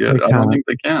that? Like, I don't think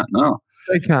they can. No.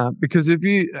 They can't, because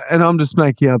and I'm just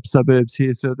making up suburbs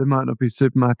here, so there might not be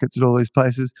supermarkets at all these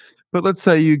places. But let's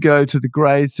say you go to the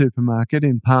Grey supermarket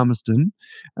in Palmerston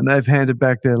and they've handed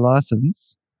back their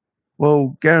license.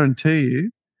 Well, guarantee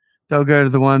you they'll go to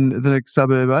the next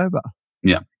suburb over.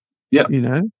 Yeah. Yeah.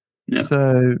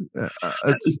 So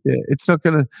it's not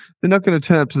going to. They're not going to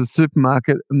turn up to the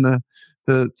supermarket and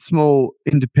the small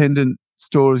independent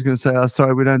store is going to say, "Oh,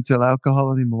 sorry, we don't sell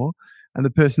alcohol anymore," and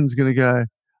the person's going to go,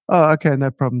 "Oh, okay,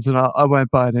 no problems," and I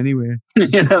won't buy it anywhere.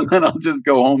 Then I'll just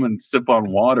go home and sip on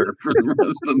water for the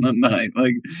rest of the night.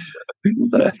 Like,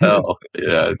 what the hell?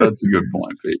 Yeah, that's a good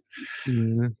point, Pete.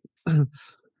 Yeah.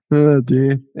 Oh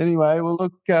dear. Anyway, well,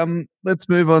 look, let's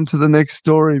move on to the next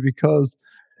story because,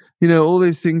 all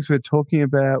these things we're talking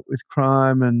about with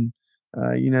crime and,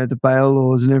 the bail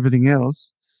laws and everything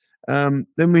else. Then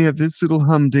we have this little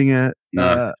humdinger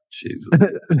Jesus.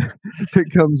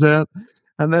 that comes out,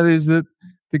 and that is that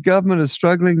the government is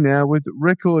struggling now with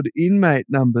record inmate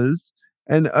numbers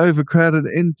and overcrowded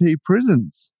NT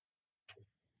prisons.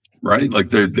 Right? Like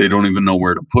they don't even know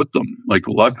where to put them. Like,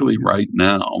 luckily right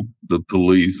now, the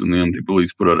police and the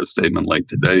anti-police put out a statement late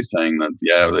today saying that,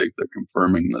 they're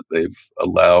confirming that they've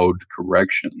allowed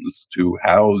corrections to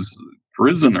house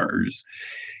prisoners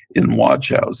in watch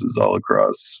houses all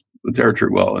across the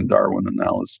territory, in Darwin and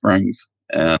Alice Springs.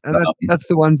 And that's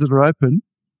the ones that are open.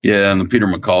 Yeah, and the Peter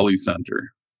McCauley Center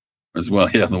as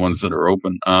well. Yeah, the ones that are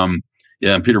open. And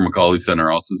Peter McCauley Center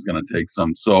also is going to take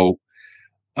some. So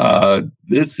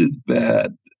this is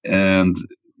bad. And,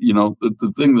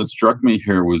 the thing that struck me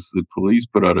here was the police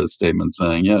put out a statement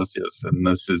saying, yes, and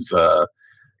this is a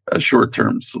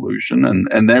short-term solution.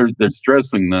 And they're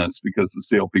stressing this because the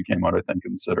CLP came out, I think,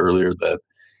 and said earlier that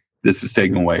this is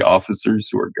taking away officers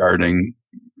who are guarding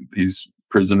these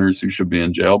prisoners who should be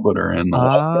in jail but are in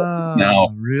the now.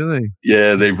 Really?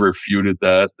 Yeah, they've refuted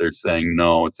that. They're saying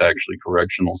no, it's actually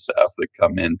correctional staff that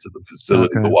come into the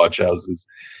facility, the watch houses.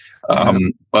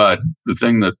 But the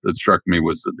thing that struck me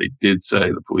was that they did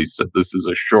say, the police said, this is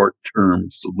a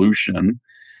short-term solution,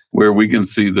 where we can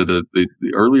see that the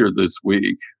earlier this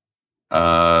week,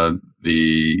 the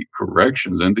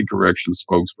anti-corrections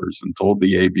spokesperson told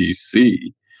the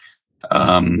ABC,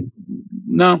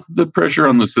 no, the pressure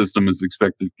on the system is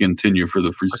expected to continue for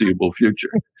the foreseeable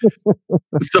future.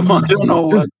 So I don't know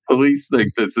what police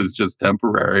think this is just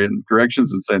temporary, and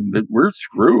corrections is saying that we're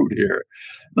screwed here.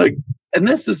 And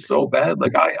this is so bad.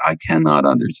 I cannot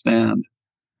understand.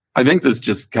 I think this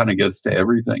just kind of gets to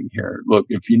everything here. Look,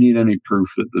 if you need any proof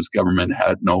that this government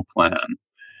had no plan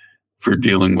for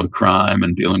dealing with crime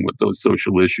and dealing with those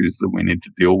social issues that we need to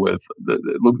deal with,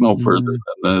 look no further than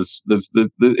this. This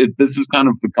is kind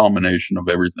of the culmination of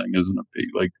everything, isn't it, Pete?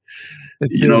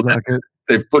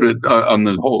 They've put it on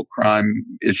the whole crime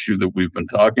issue that we've been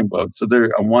talking about. So they're,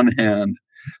 on one hand,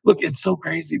 look, it's so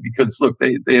crazy because, look,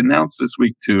 they announced this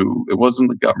week too, it wasn't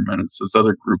the government, it's this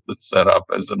other group that's set up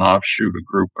as an offshoot,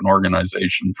 an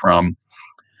organization from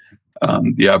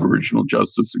the Aboriginal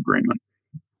Justice Agreement.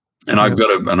 And I've got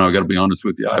to be honest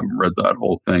with you, I haven't read that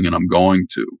whole thing, and I'm going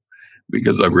to,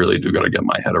 because I really do got to get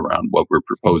my head around what we're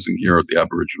proposing here at the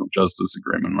Aboriginal Justice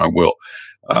Agreement, and I will.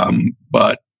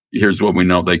 But here's what we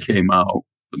know: they came out.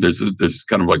 There's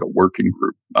kind of like a working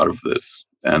group out of this,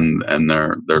 and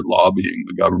they're lobbying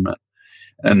the government.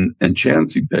 And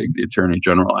Chancey Pegg, the Attorney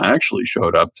General, actually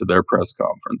showed up to their press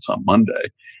conference on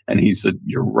Monday, and he said,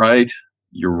 "You're right.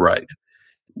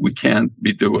 We can't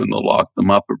be doing the lock them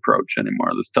up approach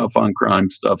anymore. This tough on crime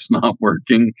stuff's not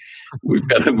working. We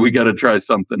got to try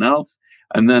something else."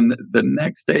 And then the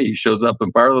next day he shows up in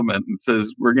Parliament and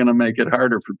says, "We're going to make it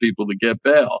harder for people to get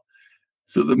bail,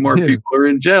 so that more people are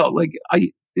in jail."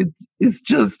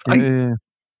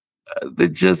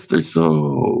 They're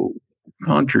so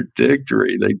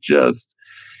contradictory. They just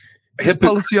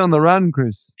policy on the run,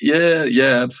 Chris. Yeah,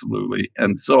 absolutely.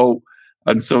 And so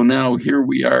now here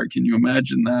we are. Can you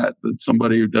imagine that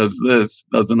somebody who does this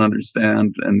doesn't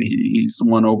understand, and he's the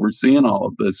one overseeing all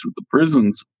of this with the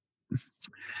prisons,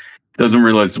 doesn't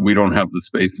realize that we don't have the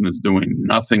space and is doing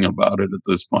nothing about it at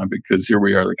this point, because here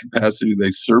we are, the capacity,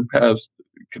 they surpassed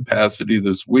capacity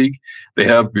this week. They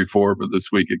have before, but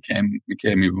this week it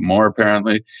became even more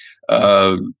apparently.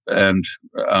 The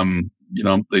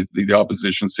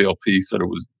opposition CLP said it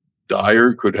was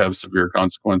dire, could have severe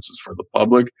consequences for the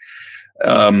public.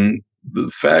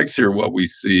 The facts here, what we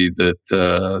see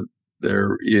that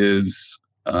there is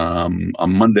on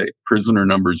Monday, prisoner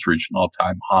numbers reached an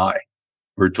all-time high.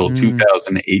 We're told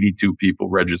 2,082 people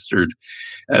registered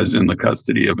as in the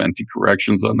custody of NT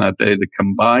Corrections on that day. The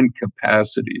combined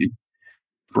capacity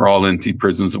for all NT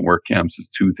prisons and work camps is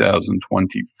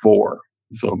 2,024,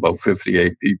 so about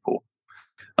 58 people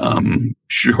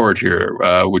short here,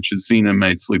 which has seen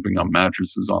inmates sleeping on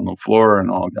mattresses on the floor and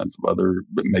all kinds of other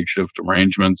makeshift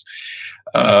arrangements.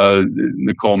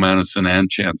 Nicole Manison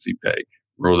and Chancey Pegg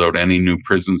ruled out any new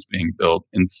prisons being built.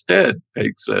 Instead,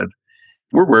 Pegg said,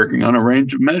 "We're working on a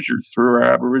range of measures through our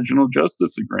Aboriginal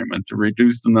Justice Agreement to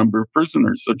reduce the number of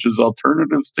prisoners, such as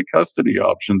alternatives to custody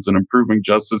options and improving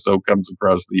justice outcomes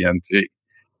across the NT."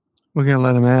 We're going to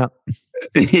let him out.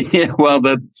 Yeah, well,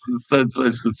 that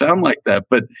should sound like that,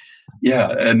 but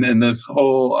yeah, and this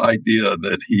whole idea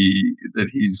that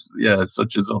he's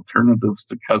such as alternatives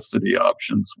to custody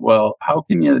options. Well, how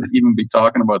can you even be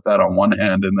talking about that on one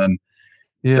hand and then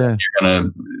So Yeah. you're going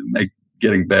to make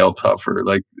getting bail tougher.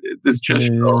 Like, this just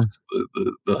shows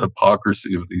the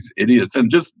hypocrisy of these idiots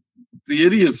and just the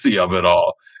idiocy of it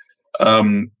all.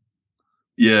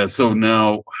 So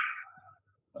now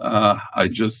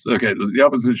the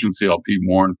opposition CLP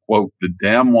warned, quote, the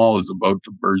dam wall is about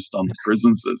to burst on the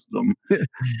prison system.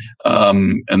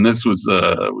 And this was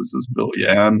this Bill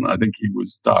Yan. I think he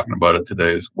was talking about it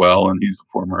today as well. And he's a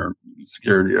former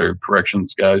security or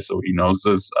corrections guy, so he knows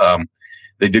this.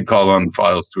 They did call on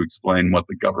Files to explain what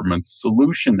the government's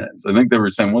solution is. I think they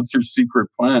were saying, what's your secret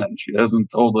plan? She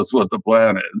hasn't told us what the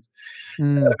plan is.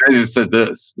 They just said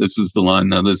this. This is the line.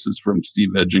 Now, this is from Steve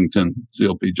Edgington,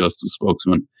 CLP Justice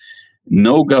spokesman.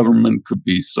 No government could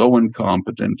be so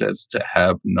incompetent as to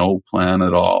have no plan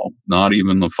at all, not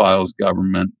even the Files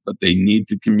government, but they need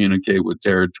to communicate with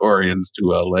Territorians to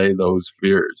allay those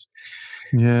fears.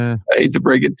 Yeah. I hate to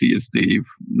break it to you, Steve.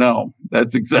 No,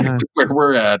 that's exactly where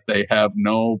we're at. They have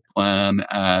no plan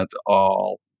at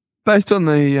all. Based on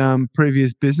the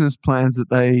previous business plans that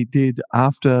they did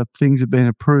after things have been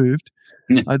approved,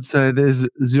 I'd say there's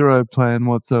zero plan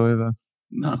whatsoever.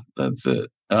 No, that's it.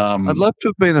 I'd love to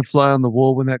have been a fly on the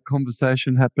wall when that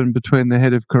conversation happened between the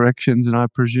head of corrections and I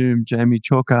presume Jamie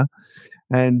Chalker,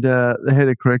 and the head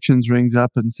of corrections rings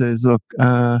up and says, "Look,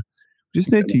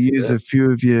 just need to use a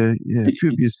few of your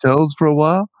cells for a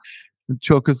while." And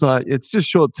Chalker's like, "It's just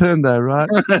short term, though, right?"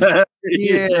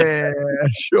 Yeah,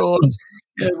 sure.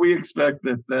 Yeah, we expect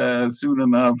that soon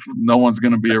enough, no one's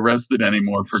going to be arrested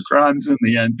anymore for crimes in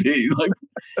the NT.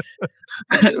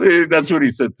 Like, that's what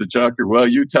he said to Chalker. Well,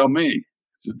 you tell me.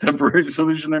 It's a temporary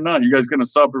solution or not? You guys going to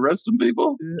stop arresting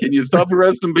people? Yeah. Can you stop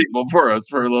arresting people for us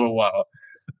for a little while?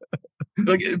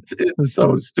 Like, it's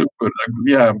so stupid.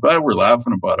 Like, I'm glad we're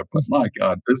laughing about it, but my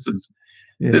God, this is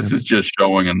just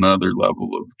showing another level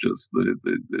of just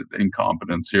the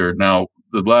incompetence here. Now,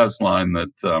 the last line that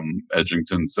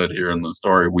Edgington said here in the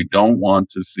story: we don't want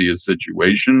to see a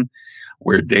situation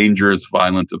where dangerous,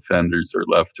 violent offenders are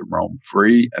left to roam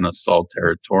free and assault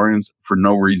Territorians for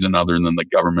no reason other than the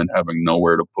government having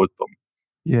nowhere to put them.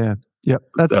 Yeah. Yep.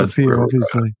 That's the fear,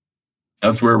 obviously.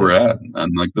 That's where we're at.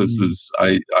 And like, this is,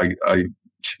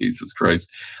 Jesus Christ.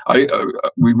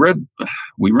 We ran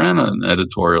an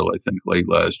editorial, I think, late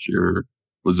last year.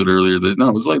 Was it earlier? No,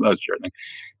 it was late last year, I think,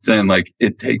 saying like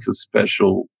it takes a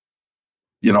special,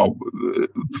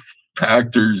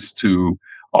 actors to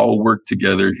all work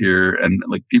together here, and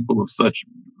like people of such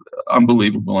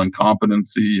unbelievable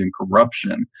incompetency and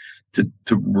corruption to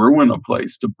ruin a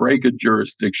place, to break a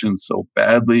jurisdiction so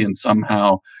badly, and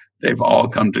somehow they've all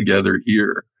come together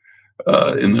here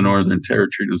in the Northern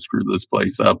Territory to screw this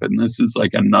place up. And this is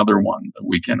like another one that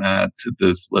we can add to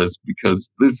this list, because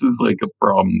this is like a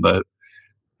problem that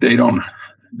they don't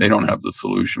have the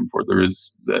solution for. There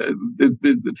is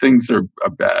the things are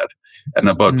bad and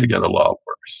about to get a lot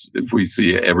worse. If we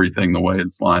see everything the way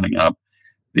it's lining up,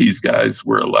 these guys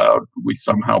were allowed, we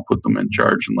somehow put them in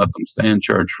charge and let them stay in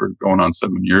charge for going on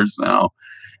 7 years now.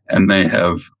 And they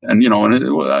have, and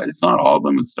it's not all of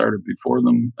them. It started before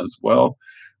them as well.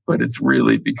 But it's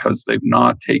really because they've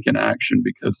not taken action,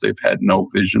 because they've had no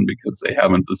vision, because they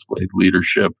haven't displayed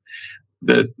leadership,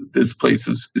 that this place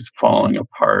is falling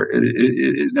apart.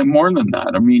 And more than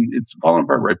that, I mean, it's falling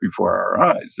apart right before our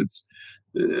eyes. It's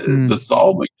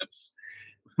dissolving. It's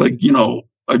like,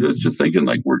 I was just thinking,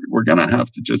 like, we're going to have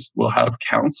to we'll have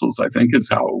councils, I think is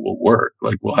how it will work.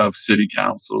 Like, we'll have city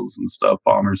councils and stuff,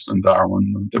 Palmerston,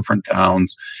 Darwin, different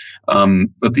towns.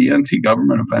 But the NT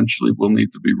government eventually will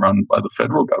need to be run by the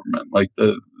federal government. Like,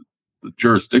 the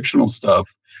jurisdictional stuff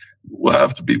will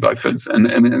have to be by feds. And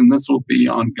this will be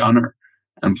on Gunner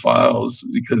and Files,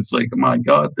 because, like, my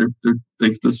God,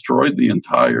 they've destroyed the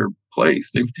entire place.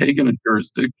 They've taken a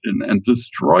jurisdiction and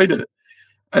destroyed it.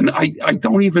 And I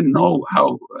don't even know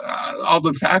how all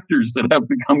the factors that have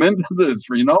to come into this,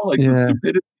 the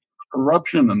stupidity,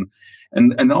 corruption,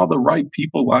 and all the right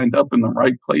people lined up in the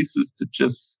right places to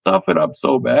just stuff it up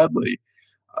so badly.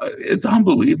 It's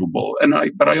unbelievable.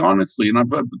 But I honestly, and I've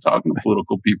been talking to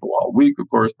political people all week, of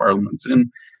course, Parliament's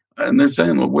in, and they're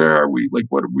saying, well, where are we? Like,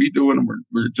 what are we doing? And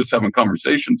we're just having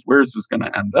conversations. Where is this going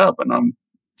to end up? And I'm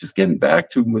just getting back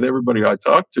to, with everybody I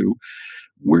talk to,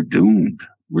 we're doomed.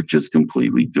 We're just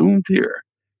completely doomed here.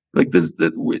 Like,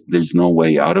 there's no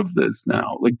way out of this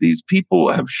now. Like, these people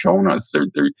have shown us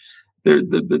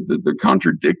they're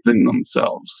contradicting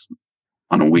themselves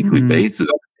on a weekly basis, on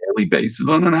a daily basis,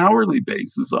 on an hourly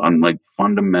basis, on like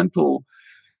fundamental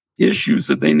issues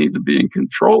that they need to be in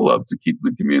control of to keep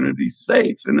the community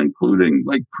safe, and including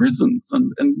like prisons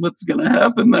and what's going to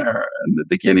happen there, and that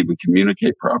they can't even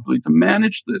communicate properly to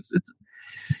manage this.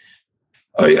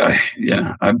 I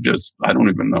don't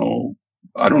even know.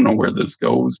 I don't know where this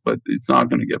goes, but it's not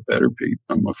going to get better, Pete.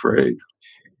 I'm afraid.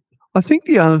 I think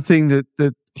the other thing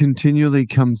that continually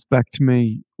comes back to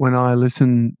me when I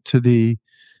listen to these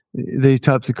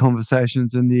types of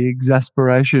conversations and the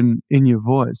exasperation in your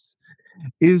voice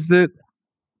is that,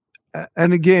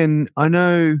 and again, I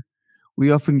know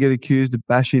we often get accused of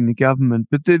bashing the government,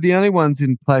 but they're the only ones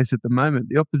in place at the moment.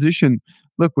 The opposition,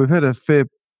 look, we've had a fair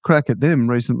crack at them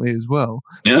recently as well.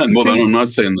 Yeah, and then I'm not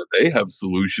saying that they have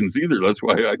solutions either. That's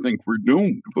why I think we're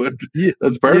doomed, but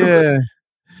that's part of it.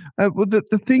 Well,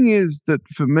 the thing is that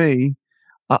for me,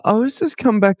 I always just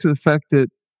come back to the fact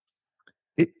that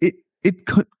it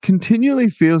continually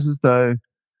feels as though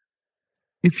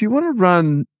if you want to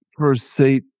run for a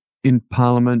seat in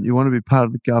Parliament, you want to be part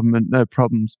of the government, no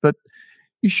problems. But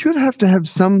you should have to have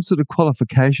some sort of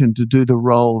qualification to do the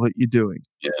role that you're doing.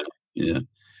 Yeah.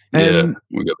 And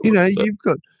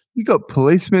you've got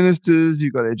police ministers,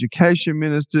 you've got education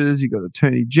ministers, you've got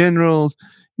attorney generals,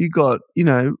 you've got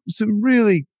some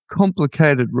really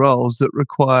complicated roles that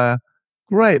require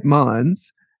great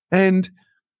minds. And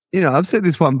I've said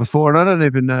this one before, and I don't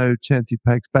even know Chancey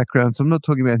Pake's background, so I'm not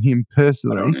talking about him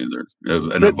personally. I don't either.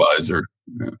 An advisor.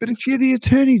 Yeah. But if you're the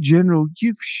Attorney General,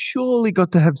 you've surely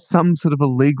got to have some sort of a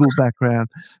legal background.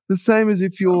 The same as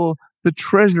if you're the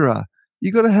Treasurer.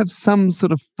 You've got to have some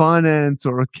sort of finance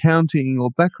or accounting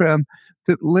or background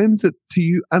that lends it to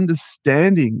you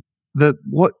understanding the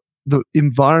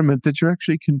environment that you're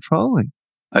actually controlling.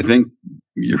 I think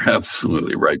you're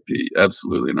absolutely right, Pete.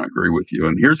 Absolutely, and I agree with you.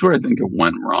 And here's where I think it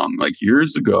went wrong. Like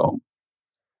years ago,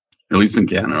 at least in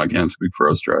Canada, I can't speak for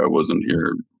Australia. I wasn't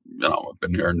here. I've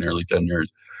been here nearly 10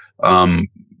 years.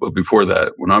 But before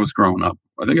that, when I was growing up,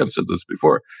 I think I've said this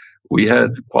before, we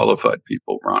had qualified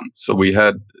people run. So we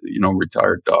had,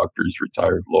 retired doctors,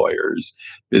 retired lawyers,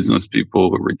 business people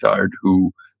who retired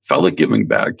who felt like giving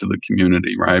back to the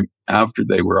community, right? After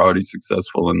they were already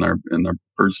successful in their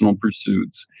personal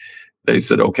pursuits, they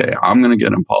said, okay, I'm going to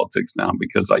get in politics now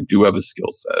because I do have a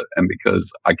skill set and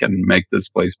because I can make this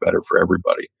place better for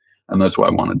everybody. And that's why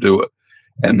I want to do it.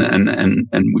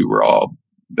 And we were all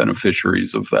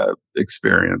beneficiaries of that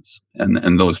experience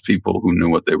and those people who knew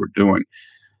what they were doing.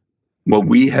 What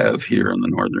we have here in the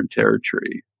Northern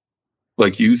Territory,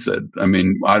 like you said, I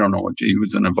mean, I don't know, he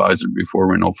was an advisor before.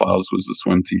 We know Files was a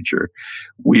swim teacher.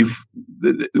 We've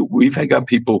got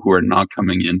people who are not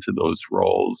coming into those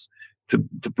roles to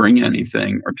bring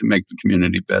anything or to make the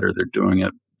community better. They're doing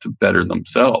it to better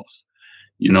themselves.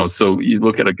 So you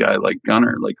look at a guy like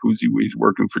Gunner, like he's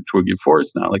working for Twiggy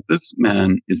Forest now. Like this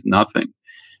man is nothing.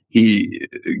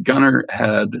 Gunner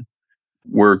had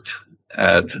worked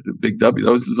at Big W.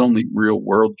 That was his only real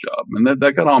world job. And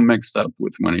that got all mixed up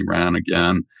with when he ran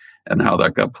again and how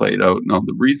that got played out. No,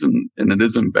 the reason, and it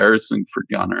is embarrassing for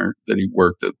Gunner that he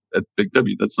worked at Big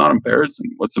W. That's not embarrassing.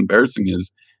 What's embarrassing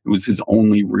is it was his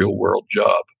only real world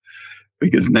job.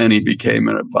 Because then he became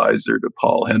an advisor to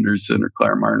Paul Henderson or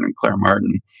Claire Martin and Claire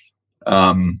Martin.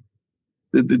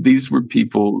 These were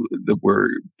people that were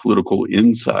political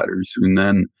insiders who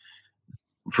then,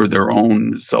 for their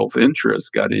own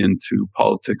self-interest, got into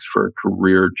politics for a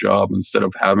career job instead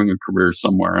of having a career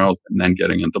somewhere else and then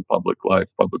getting into public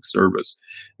life, public service.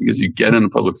 Because you get into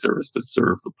public service to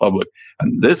serve the public.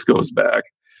 And this goes back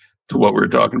to what we were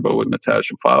talking about with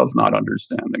Natasha Files, not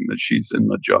understanding that she's in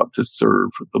the job to serve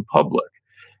the public.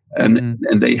 And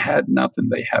they had nothing.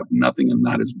 They have nothing. And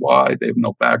that is why they have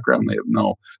no background. They have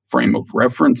no frame of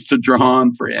reference to draw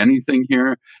on for anything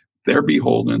here. They're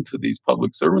beholden to these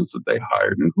public servants that they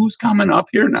hired. And who's coming up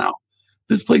here now?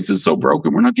 This place is so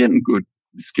broken. We're not getting good,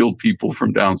 skilled people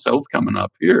from down south coming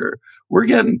up here. We're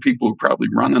getting people who are probably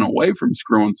running away from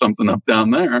screwing something up down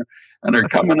there and are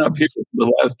coming up here for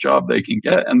the last job they can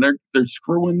get. And they're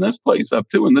screwing this place up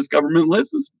too. And this government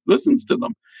listens to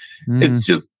them. It's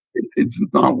just, it's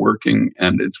not working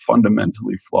and it's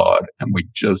fundamentally flawed. And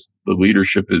the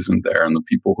leadership isn't there. And the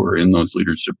people who are in those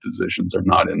leadership positions are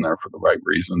not in there for the right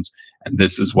reasons. And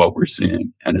this is what we're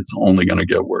seeing. And it's only going to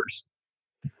get worse.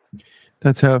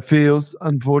 That's how it feels,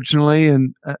 unfortunately.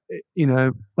 And,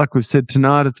 like we've said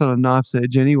tonight, it's on a knife's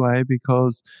edge anyway,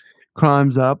 because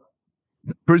crime's up,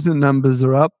 prison numbers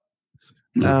are up.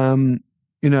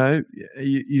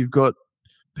 You've got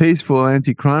peaceful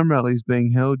anti-crime rallies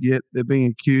being held, yet they're being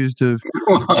accused of...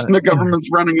 the government's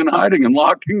running and hiding and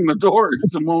locking the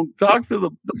doors and won't talk to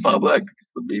the public,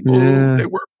 the people they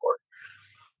work for.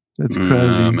 That's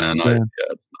crazy. Man.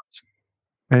 It's nuts.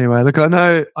 Anyway, look, I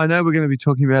know we're going to be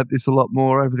talking about this a lot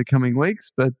more over the coming weeks,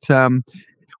 but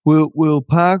we'll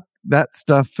park that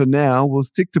stuff for now. We'll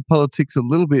stick to politics a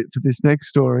little bit for this next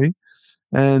story.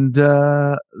 And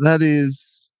that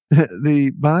is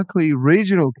the Barkly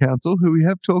Regional Council, who we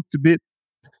have talked a bit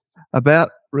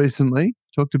about recently,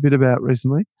 have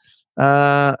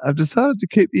decided to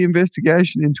keep the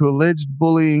investigation into alleged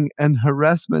bullying and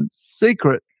harassment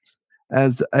secret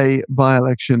as a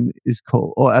by-election is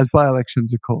called, or as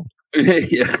by-elections are called.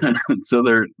 Yeah. So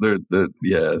they're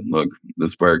look, the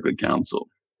Sparkly Council,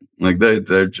 like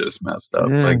they're just messed up.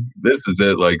 Yeah. Like this is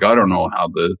it. Like I don't know how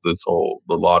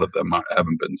a lot of them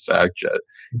haven't been sacked yet.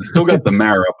 Still got the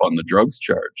mayor up on the drugs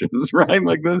charges, right?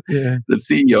 Like the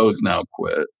CEO's now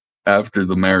quit after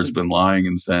the mayor's been lying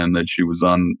and saying that she was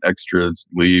on extra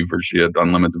leave or she had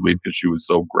unlimited leave because she was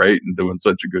so great and doing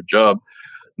such a good job.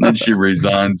 And then she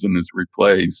resigns and is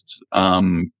replaced.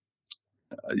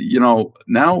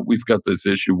 Now we've got this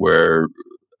issue where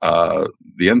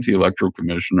the anti-electoral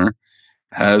commissioner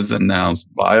has announced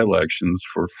by-elections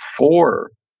for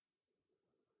four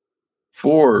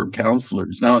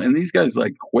councillors now, and these guys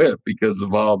like quit because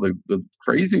of all the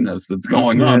craziness that's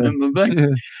going on in the thing. Yeah.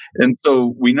 And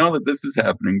so we know that this is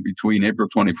happening between April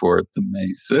 24th to May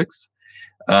 6th.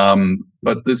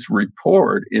 But this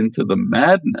report into the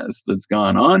madness that's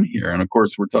gone on here, and of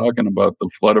course we're talking about the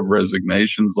flood of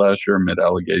resignations last year amid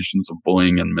allegations of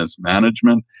bullying and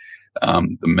mismanagement.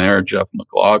 The mayor, Jeff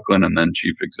McLaughlin, and then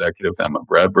Chief Executive Emma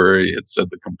Bradbury had said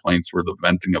the complaints were the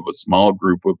venting of a small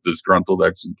group of disgruntled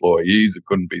ex-employees. It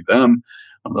couldn't be them,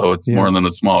 although it's more than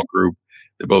a small group.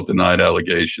 They both denied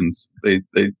allegations. They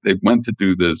went to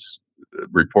do this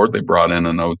report. They brought in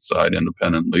an outside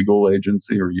independent legal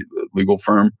agency or legal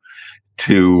firm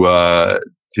to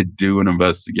do an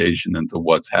investigation into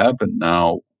what's happened.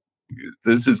 Now,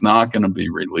 this is not going to be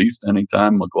released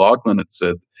anytime. McLaughlin had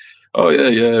said, "Oh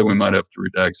yeah, we might have to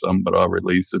redact some, but I'll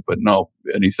release it." But no,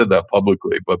 and he said that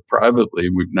publicly. But privately,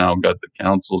 we've now got the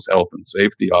council's health and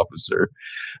safety officer,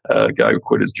 a guy who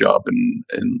quit his job in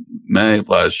May of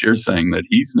last year, saying that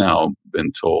he's now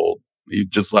been told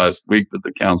just last week that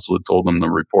the council had told him the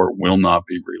report will not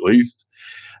be released.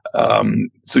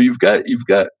 So you've got,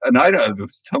 and I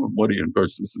was telling Woody, and of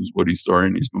course this is Woody's story,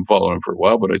 and he's been following for a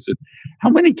while. But I said, how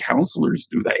many councillors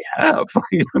do they have?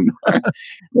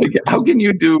 Like, how can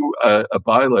you do a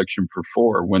by-election for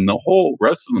 4 when the whole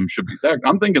rest of them should be sacked?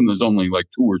 I'm thinking there's only like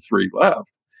 2 or 3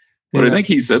 left, but I think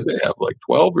he said they have like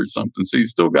 12 or something. So you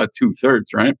still got 2/3,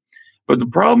 right? But the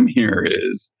problem here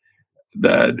is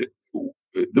that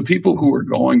the people who are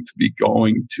going to be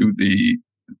going to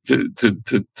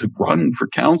to run for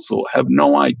council have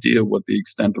no idea what the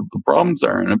extent of the problems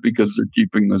are in it because they're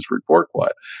keeping this report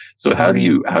quiet. So how do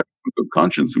you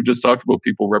conscience, we just talked about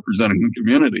people representing the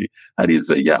community, how do you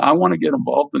say, yeah, I want to get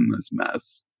involved in this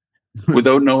mess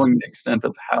without knowing the extent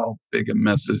of how big a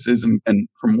mess this is? And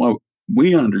from what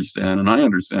we understand, and I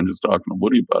understand just talking to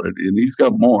Woody about it, and he's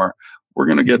got more, we're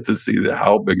going to get to see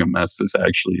how big a mess this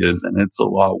actually is. And it's a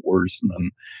lot worse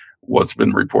than what's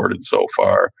been reported so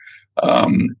far.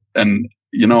 And, I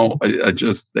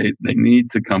just, they need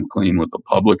to come clean with the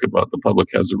public about the public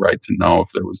has a right to know if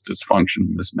there was dysfunction,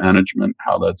 mismanagement,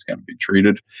 how that's going to be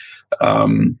treated.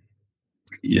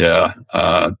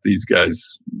 These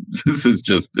guys, it's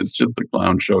just a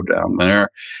clown show down there.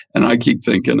 And I keep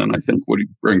thinking, and I think Woody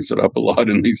brings it up a lot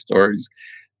in these stories,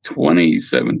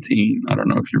 2017, I don't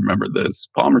know if you remember this,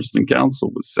 Palmerston Council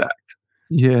was sacked.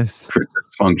 Yes. For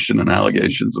dysfunction and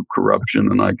allegations of corruption,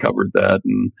 and I covered that,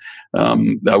 and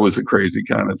that was a crazy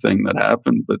kind of thing that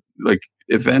happened. But like,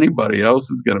 if anybody else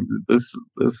is going to,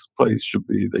 this place should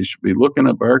be looking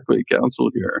at Barkly Council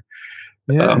here,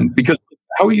 because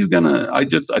how are you going to? I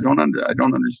don't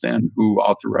understand who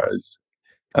authorized.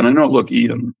 And I know, look,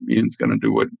 Ian's going to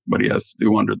do what he has to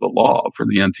do under the law for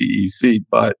the NTEC,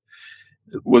 but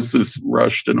was this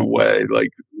rushed in a way? Like,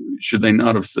 should they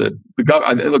not have said,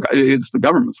 look, it's the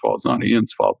government's fault, it's not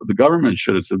Ian's fault, but the government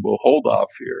should have said, well, hold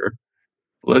off here.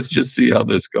 Let's just see how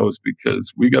this goes,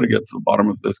 because we got to get to the bottom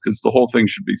of this, because the whole thing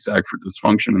should be sacked for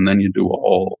dysfunction, and then you do a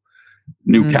whole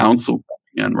new council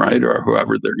in, right? Or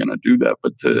whoever they're going to do that.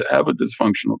 But to have a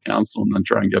dysfunctional council and then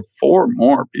try and get 4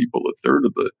 more people, a third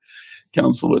of the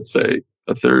council, let's say,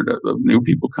 a third of new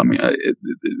people coming,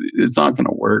 it's not going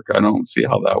to work. I don't see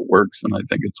how that works, and I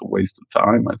think it's a waste of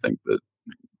time. I think that,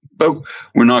 but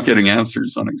we're not getting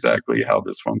answers on exactly how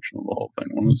dysfunctional the whole thing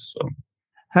was. So,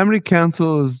 how many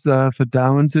councillors for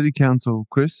Darwin City Council,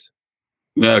 Chris?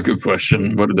 Yeah, good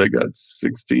question. What do they got?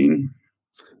 16.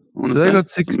 So they got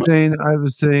 16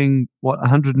 overseeing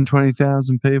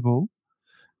 120,000 people,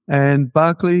 and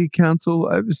Barkly Council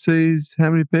oversees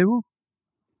how many people?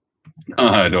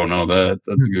 I don't know that.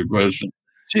 That's a good question.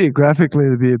 Geographically,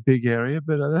 it'd be a big area,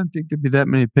 but I don't think there'd be that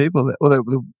many people. Well, there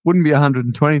wouldn't be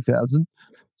 120,000.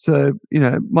 So,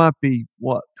 it might be,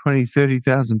 20,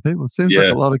 30,000 people. Seems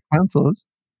like a lot of councillors.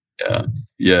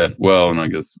 Yeah. Well, and I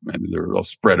guess maybe they're all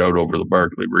spread out over the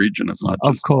Barclay region. It's not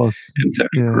just of course. in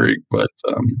Tennant Creek, but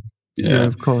Yeah,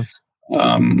 of course.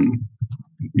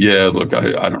 Yeah, look,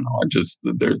 I don't know. I just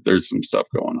there's some stuff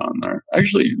going on there.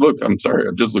 Actually, look, I'm sorry,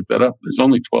 I just looked that up. There's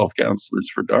only 12 councillors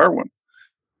for Darwin.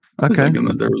 I was thinking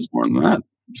that there was more than that.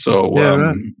 So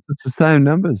right. It's the same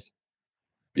numbers.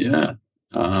 Yeah.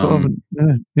 12,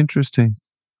 interesting.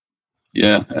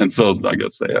 Yeah, and so I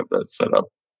guess they have that set up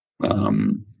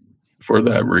for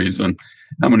that reason.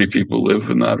 How many people live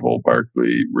in that whole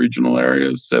Barclay regional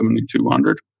area?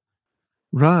 7,200.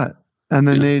 Right, and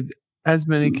they need as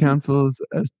many councillors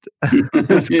as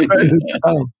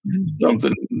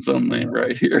something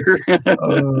right here. Yeah,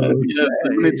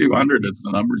 7,200 is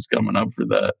the numbers coming up for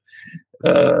that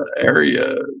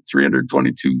area.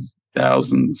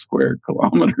 322,000 square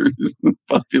kilometers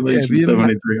population.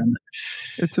 7,300.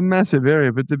 It's a massive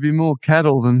area, but there'd be more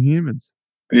cattle than humans.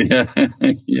 Yeah.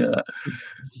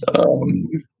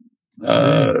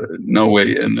 No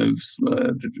way, and there's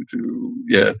 9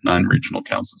 regional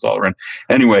councils all around.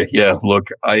 Anyway, look,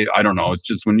 I don't know. It's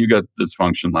just when you got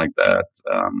dysfunction like that,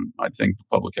 I think the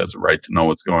public has a right to know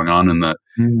what's going on, and that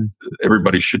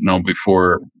everybody should know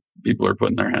before people are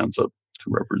putting their hands up to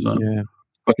represent.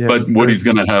 But Woody's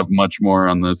going to have much more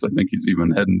on this. I think he's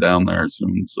even heading down there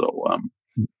soon. So,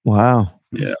 wow,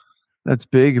 yeah. That's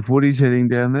big. If Woody's heading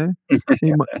down there,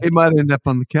 he might end up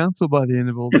on the council by the end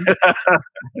of all this.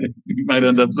 He might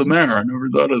end up the mayor. I never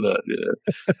thought of that.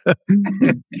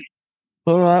 Yeah.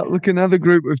 All right. Look, another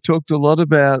group we've talked a lot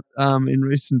about in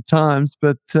recent times,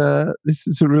 but this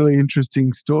is a really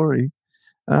interesting story.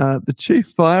 The chief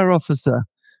fire officer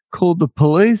called the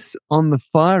police on the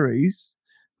fireys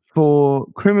for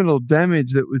criminal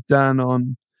damage that was done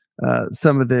on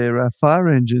some of their fire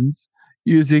engines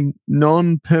using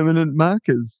non-permanent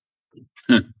markers.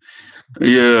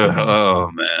 Yeah.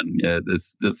 Oh man. Yeah.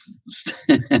 This.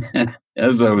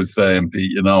 As I was saying,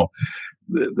 Pete,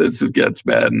 this gets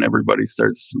bad, and everybody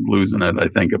starts losing it. I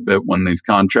think a bit when these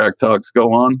contract talks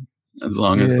go on, as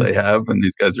long as they have, and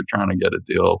these guys are trying to get a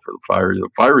deal for the fire. The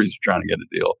fireys are trying to get a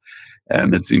deal,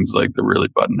 and it seems like they're really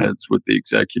button heads with the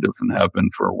executive and have been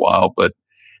for a while. But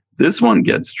this one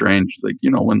gets strange. Like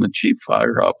when the chief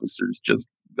fire officer's just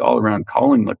all around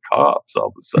calling the cops all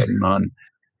of a sudden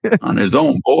on his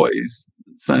own boys,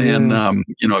 saying,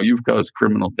 you've caused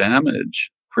criminal damage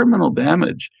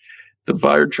to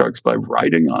fire trucks by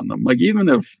riding on them. Like, even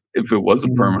if it was a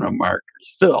permanent marker,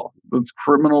 still, that's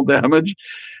criminal damage.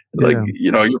 Like,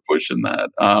 you're pushing that.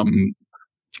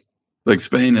 Like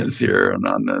Spain is here, and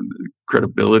on the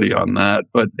credibility on that.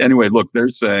 But anyway, look, they're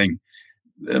saying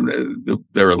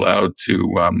they're allowed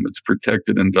to, it's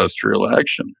protected industrial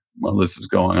action while this is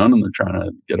going on, and they're trying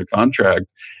to get a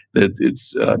contract that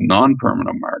it's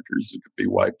non-permanent markers that could be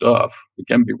wiped off. They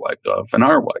can be wiped off and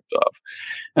are wiped off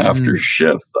after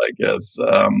shifts, I guess.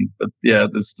 But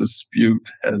this dispute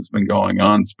has been going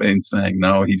on. Spain's saying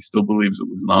no, he still believes it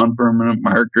was non-permanent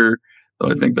marker.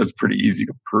 So I think that's pretty easy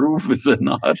to prove, is it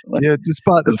not? Like,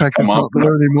 despite the fact it's not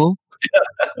there anymore.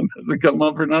 Does it come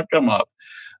up or not come up?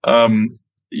 Then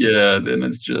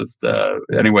it's just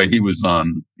anyway. He was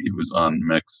on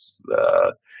Mix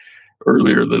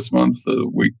earlier this month, a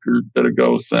week or a bit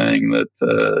ago, saying that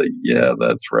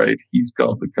that's right. He's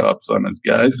called the cops on his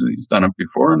guys, and he's done it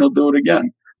before, and he'll do it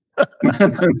again.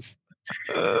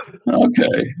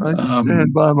 Okay, I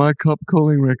stand by my cop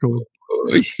calling record.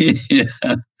 Yeah.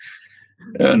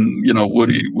 And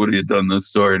Woody had done this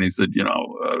story, and he said,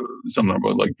 something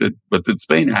about did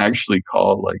Spain actually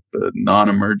call like the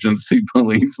non-emergency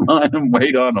police line and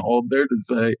wait on hold there to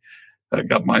say, I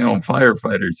got my own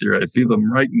firefighters here, I see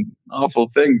them writing awful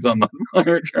things on the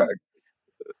fire truck?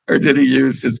 Or did he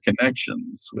use his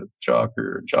connections with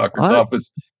Chalker's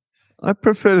office? I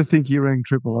prefer to think he rang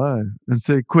 000 and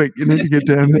said, quick, you need to get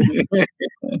down there.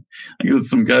 I got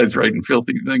some guys writing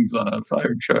filthy things on a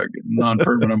fire truck, a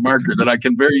non-permanent marker that I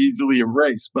can very easily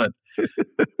erase, but I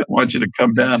want you to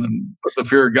come down and put the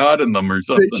fear of God in them or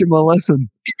something. Teach them a lesson.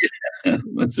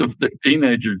 As if they're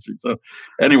teenagers or so.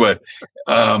 Anyway,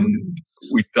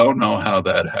 we don't know how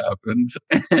that happened.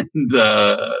 And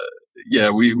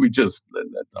we just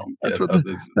don't get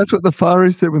that's what the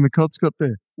fireys said when the cops got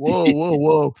there.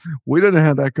 Whoa. We don't know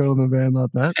how that got on the van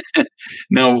like that.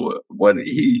 No, what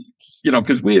he,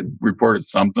 because we had reported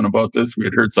something about this. We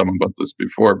had heard something about this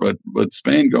before, but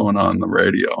Spain going on the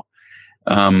radio,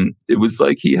 it was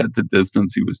like he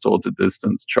was told to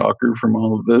distance Chalker from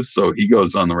all of this. So he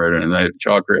goes on the radio, and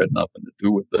Chalker had nothing to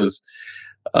do with this.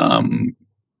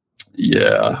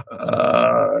 Yeah,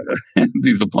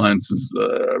 these appliances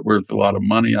are worth a lot of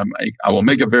money. I will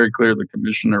make it very clear the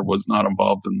commissioner was not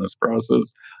involved in this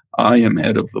process. I am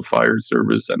head of the fire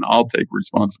service, and I'll take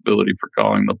responsibility for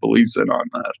calling the police in on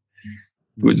that.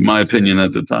 It was my opinion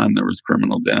at the time there was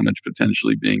criminal damage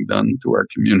potentially being done to our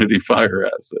community fire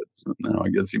assets. And now I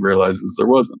guess he realizes there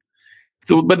wasn't.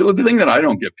 So, but the thing that I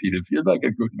don't get, Pete, if you're like a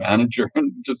good manager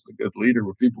and just a good leader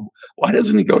with people, why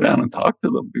doesn't he go down and talk to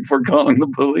them before calling the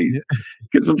police?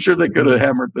 Because I'm sure they could have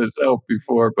hammered this out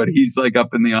before, but he's like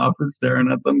up in the office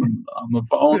staring at them on the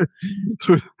phone.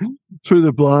 through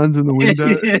the blinds in the window.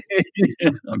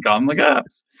 I'm calling the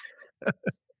cops.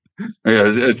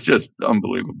 Yeah, it's just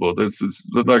unbelievable. This is,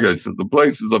 like I said, the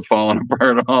places are falling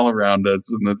apart all around us,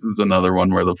 and this is another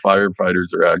one where the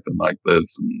firefighters are acting like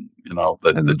this, and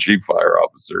the chief fire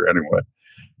officer anyway.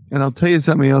 And I'll tell you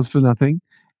something else for nothing.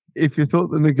 If you thought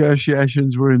the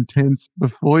negotiations were intense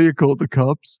before you called the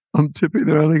cops, I'm tipping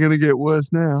they're only going to get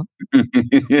worse now.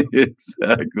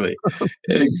 Exactly.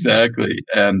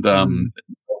 And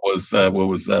what was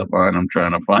that line? I'm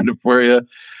trying to find it for you.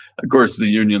 Of course, the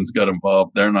unions got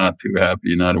involved. They're not too happy.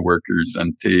 United Workers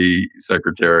NT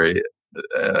Secretary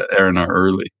Erna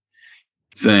Early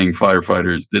saying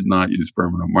firefighters did not use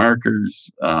permanent markers.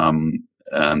 And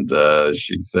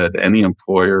she said any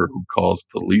employer who calls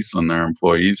police on their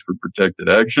employees for protected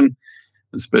action,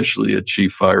 especially a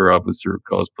chief fire officer who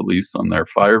calls police on their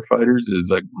firefighters,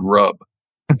 is a grub.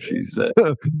 She said.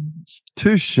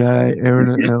 Touche,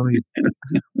 Erna Early.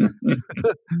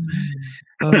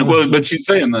 Well, but she's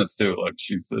saying this too. Look,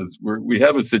 she says we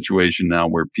have a situation now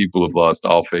where people have lost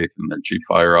all faith in their chief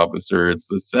fire officer. It's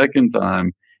the second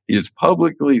time he has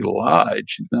publicly lied.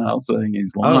 She's now saying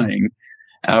he's lying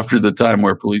after the time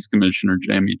where Police Commissioner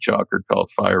Jamie Chalker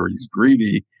called fireys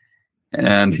greedy.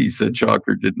 And he said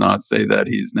Chalker did not say that.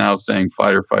 He's now saying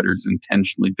firefighters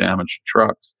intentionally damaged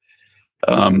trucks.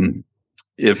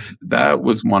 If that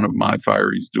was one of my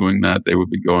fireys doing that, they would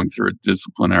be going through a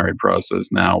disciplinary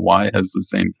process now. Why has the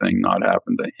same thing not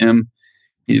happened to him?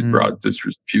 He's brought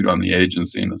disrepute on the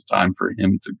agency, and it's time for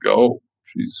him to go,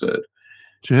 she said.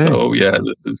 Jay. So, yeah,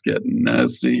 this is getting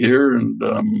nasty here, and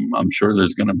I'm sure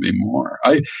there's going to be more.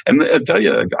 I tell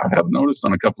you, I have noticed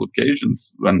on a couple of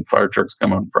occasions when fire trucks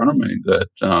come in front of me that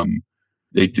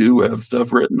they do have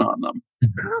stuff written on them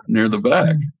near the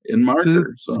back in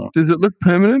marker. Does it look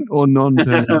permanent or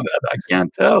non-permanent? I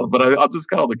can't tell, but I'll just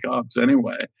call the cops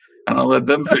anyway, and I'll let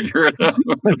them figure it out.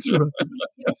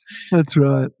 That's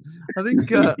right. I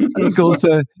think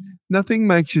also nothing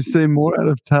makes you seem more out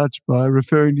of touch by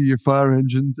referring to your fire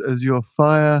engines as your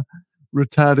fire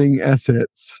retarding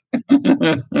assets.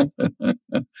 And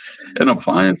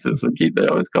appliances, they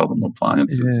always call them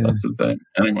appliances. Yeah. That's the thing.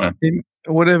 Anyway.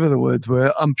 Whatever the words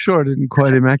were, I'm sure I didn't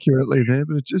quote him accurately there,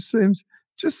 but it just seems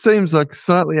like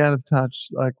slightly out of touch,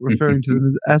 like referring to them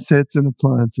as assets and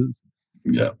appliances.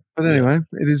 Yeah. But anyway,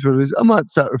 it is what it is. I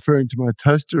might start referring to my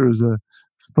toaster as a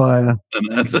fire.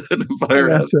 An asset, a fire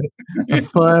asset. A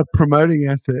fire promoting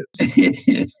asset.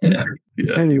 Yeah.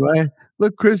 Anyway,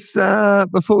 look, Chris,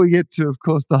 before we get to, of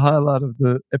course, the highlight of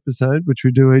the episode, which we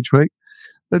do each week,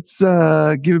 let's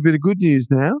give a bit of good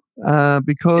news now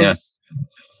because...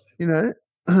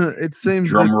 it seems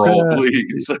drum roll,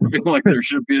 please. I feel like there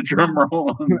should be a drum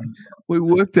roll on this. We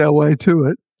worked our way to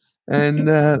it, and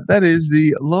that is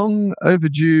the long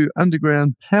overdue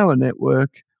underground power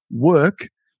network work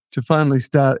to finally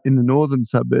start in the northern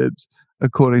suburbs,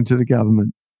 according to the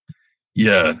government.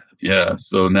 Yeah.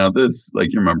 So now this,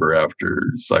 you remember after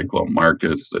Cyclone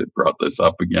Marcus, they brought this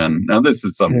up again. Now this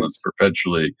is something that's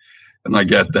perpetually. And I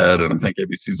get that, and I think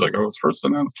ABC's like, it was first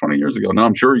announced 20 years ago. No,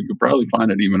 I'm sure you could probably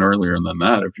find it even earlier than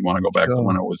that if you want to go back to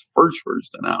when it was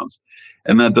first announced.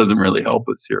 And that doesn't really help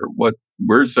us here. What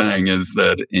we're saying is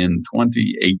that in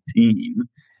 2018,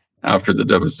 after the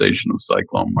devastation of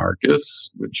Cyclone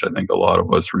Marcus, which I think a lot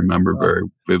of us remember very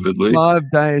vividly. 5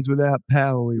 days without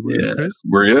power we were, Chris.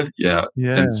 Were you? Yeah.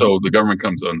 And so the government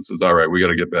comes on and says, all right, we got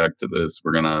to get back to this.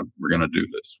 We're gonna do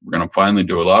this. We're going to finally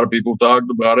do it. A lot of people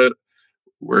talked about it.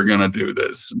 We're going to do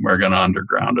this. We're going to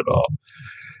underground it all.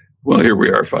 Well, here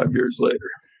we are 5 years later.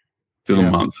 To the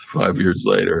month, 5 years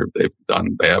later, they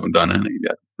haven't done any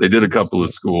yet. They did a couple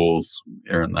of schools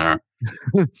here and there.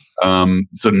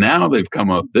 So now they've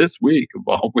come up this week, of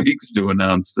all weeks, to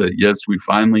announce that, yes, we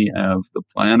finally have the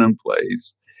plan in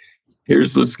place.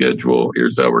 Here's the schedule.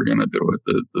 Here's how we're going to do it.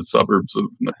 The suburbs of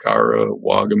Nakara,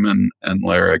 Wagaman, and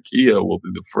Larrakia will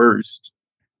be the first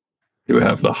to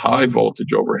have the high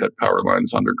voltage overhead power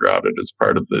lines undergrounded as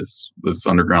part of this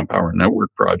underground power network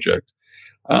project.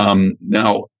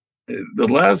 Now, the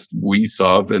last we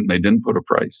saw of it, and they didn't put a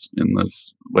price in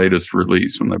this latest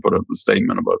release when they put out the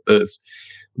statement about this,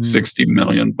 $60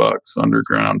 million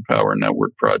underground power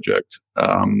network project.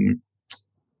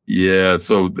 Yeah,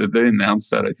 so they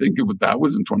announced that. I think that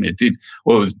was in 2018.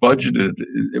 Well, it was budgeted.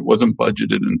 It wasn't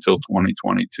budgeted until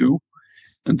 2022,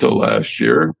 until last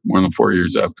year, more than 4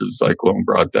 years after the cyclone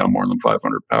brought down more than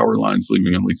 500 power lines,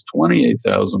 leaving at least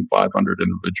 28,500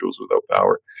 individuals without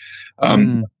power.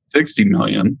 60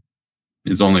 million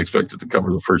is only expected to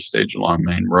cover the first stage along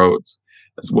main roads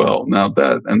as well. Now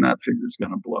that figure is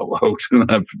going to blow out.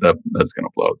 That's going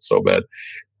to blow out so bad.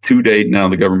 To date, now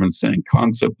the government's saying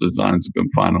concept designs have been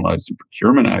finalized and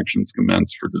procurement actions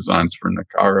commenced for designs for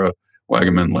Nakara,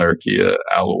 Wagaman, Larrakia,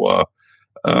 Alawa.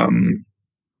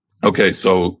 Okay,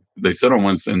 so they said on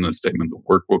Wednesday in the statement the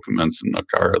work will commence in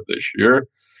Nakara this year,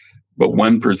 but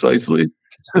when precisely?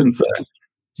 Didn't say.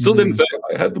 Still didn't say.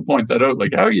 I had to point that out.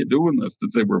 Like, how are you doing this? To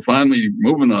say we're finally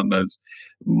moving on this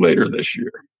later this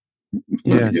year.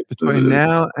 Yes, between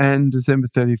now and December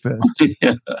 31st.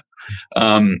 Yeah.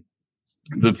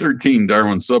 The 13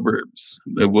 Darwin suburbs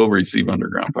that will receive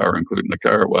underground power, including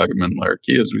Nakara, Wagaman,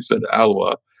 Larrakia, as we said,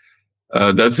 Alawa.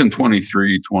 That's in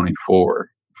 23-24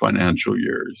 financial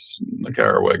years.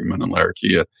 Nakara, Wagaman, and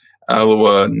Larrakia.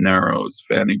 Alawa, Narrows,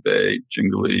 Fanny Bay,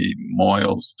 Jingalee,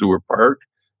 Moyle, Stewart Park.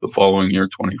 The following year,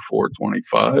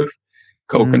 24-25.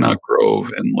 Coconut Grove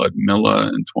and Ludmilla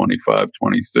in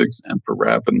 25-26, and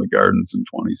Parap in the Gardens in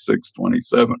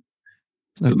 26-27.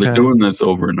 So they're doing this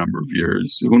over a number of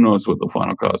years. Who knows what the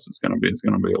final cost is going to be? It's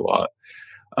going to be a lot.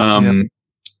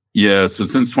 Yeah, so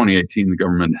since 2018, the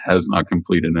government has not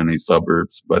completed any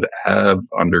suburbs, but have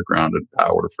undergrounded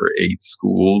power for 8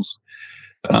 schools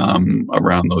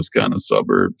around those kind of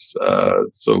suburbs.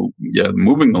 So, yeah,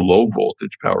 moving the low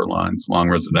voltage power lines along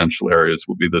residential areas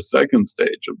will be the second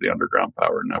stage of the underground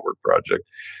power network project,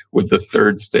 with the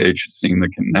third stage seeing the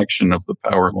connection of the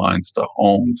power lines to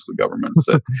homes, the government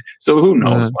said. So who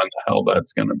knows when the hell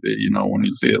that's going to be? You know, when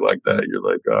you see it like that, you're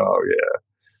like, oh,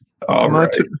 yeah. All right.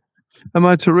 Am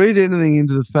I to read anything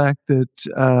into the fact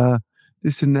that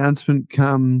this announcement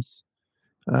comes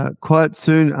quite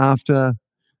soon after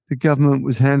the government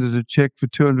was handed a check for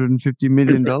 $250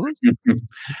 million?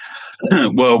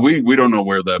 Well, we don't know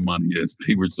where that money is.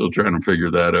 We're still trying to figure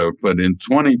that out. But in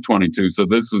 2022, so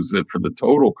this was it for the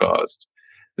total cost.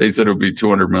 They said it would be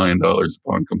 $200 million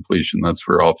upon completion. That's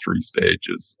for all 3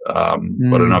 stages. But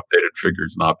an updated figure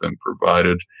has not been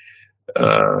provided.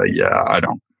 Yeah, I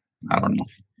don't know.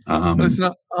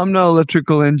 I'm no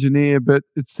electrical engineer, but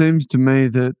it seems to me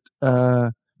that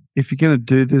if you're going to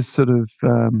do this sort of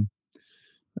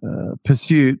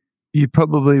pursuit, you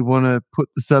probably want to put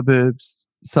the suburbs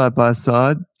side by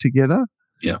side together.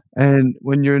 Yeah. And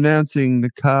when you're announcing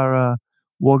Nakara,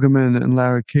 Wagaman, and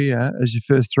Larrakia as your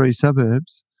first 3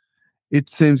 suburbs, it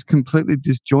seems completely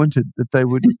disjointed that they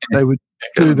would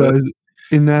do those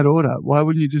in that order. Why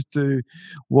wouldn't you just do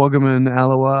Wagaman,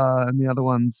 Alawa, and the other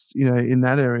ones, in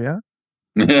that area?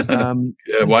 Yeah,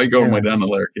 why go way down to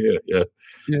Larrakia?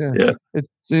 Yeah. It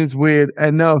seems weird.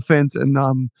 And no offense, and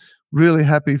I'm really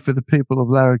happy for the people of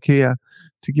Larrakia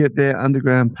to get their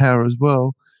underground power as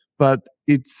well. But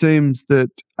it seems that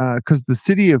because the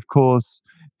city, of course,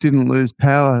 didn't lose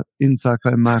power in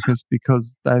Cyclone Marcus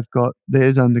because they've got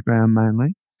theirs underground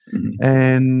mainly.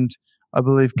 And I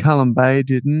believe Cullen Bay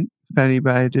didn't. Fanny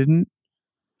Bay didn't.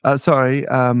 Not Fanny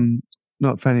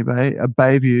Bay.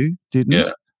 Bayview didn't.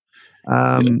 Yeah.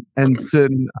 And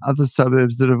certain other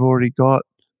suburbs that have already got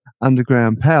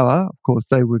underground power, of course,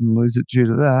 they wouldn't lose it due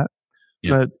to that.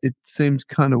 Yeah. But it seems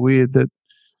kind of weird that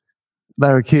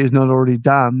Larrakia is not already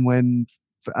done when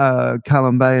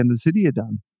Cullen Bay and the city are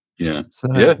done. Yeah. So,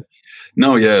 yeah.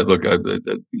 No, yeah. Look,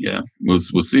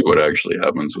 we'll see what actually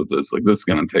happens with this. Like, this is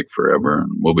going to take forever, and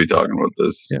we'll be talking about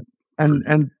this. Yeah.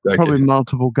 And probably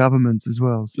multiple governments as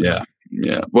well. So. Yeah.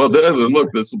 Well,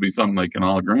 look, this will be something they can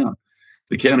all agree on.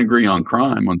 They can't agree on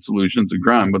solutions to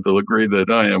crime, but they'll agree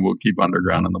that we'll keep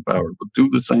underground in the power. But do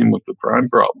the same with the crime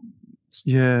problem.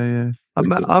 Yeah.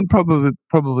 I'm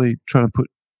probably trying to put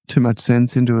too much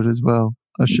sense into it as well.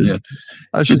 I should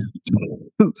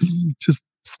just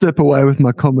step away with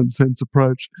my common sense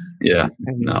approach. Yeah.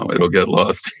 No, it'll get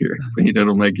lost here.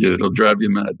 It'll drive you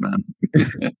mad,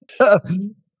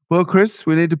 man. Well, Chris,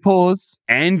 we need to pause.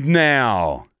 And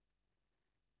now,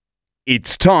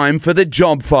 it's time for the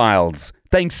job files,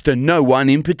 thanks to no one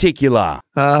in particular.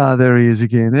 There he is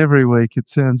again. Every week. It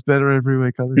sounds better every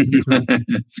week I listen to him.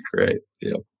 It's great.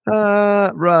 Yeah.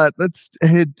 Right. Let's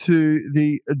head to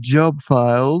the job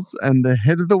files and the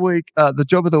head of the week. The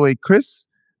job of the week, Chris.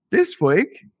 This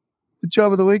week, the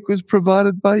job of the week was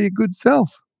provided by your good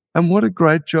self. And what a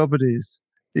great job it is.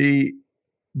 The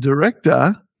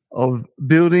Director of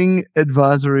Building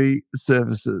Advisory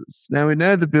Services. Now, we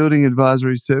know the Building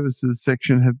Advisory Services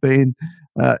section have been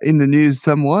in the news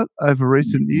somewhat over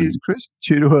recent years, Chris,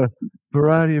 due to a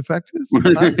variety of factors.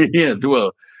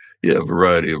 Yeah, a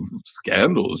variety of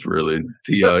scandals, really.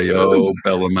 TIO,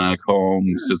 Bellarmine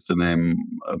Homes, just to name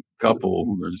a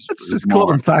couple. Let's just call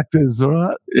them factors, all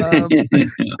right?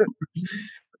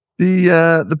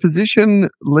 The position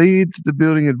leads the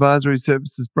Building Advisory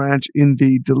Services branch in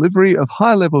the delivery of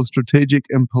high-level strategic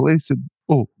and policy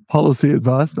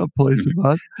advice, not police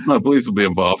advice. No, police will be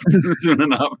involved soon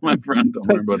enough, my friend. Don't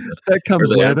worry about that. That comes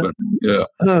later. Yeah.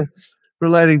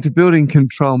 Relating to building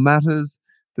control matters,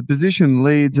 the position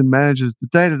leads and manages the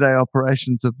day-to-day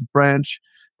operations of the branch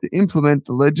to implement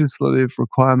the legislative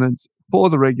requirements for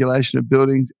the regulation of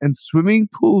buildings and swimming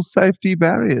pool safety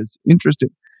barriers. Interesting.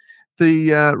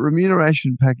 The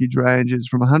remuneration package ranges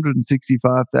from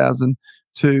 $165,000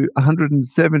 to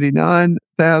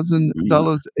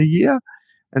 $179,000 a year.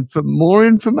 And for more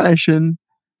information,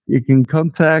 you can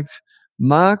contact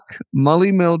Mark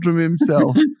Molly Meldrum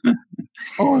himself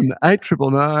on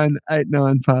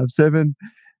 899-8957.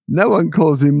 No one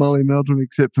calls him Molly Meldrum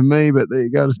except for me, but there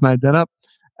you go, just made that up.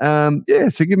 So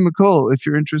give him a call if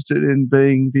you're interested in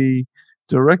being the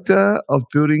Director of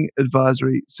Building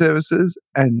Advisory Services,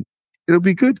 and it'll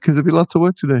be good because there'll be lots of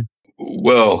work to do.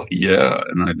 Well, yeah,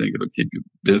 and I think it'll keep you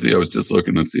busy. I was just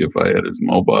looking to see if I had his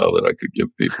mobile that I could give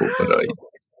people, but I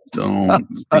don't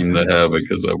seem to have it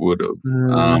because I would have.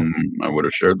 I would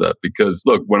have shared that because,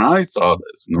 look, when I saw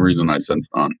this, and the reason I sent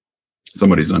it on,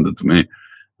 somebody sent it to me.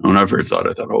 When I first saw it,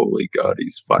 I thought, holy God,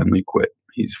 he's finally quit.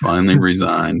 He's finally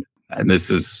resigned. And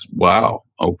this is, wow,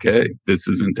 okay, this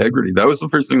is integrity. That was the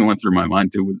first thing that went through my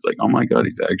mind, too, was like, oh, my God,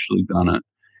 he's actually done it.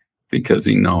 Because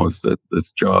he knows that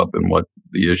this job and what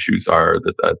the issues are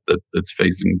that's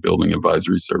facing building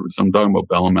advisory service. I'm talking about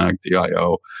Bellarmine,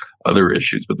 TIO, other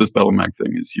issues, but this Bellarmine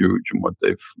thing is huge and what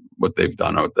they've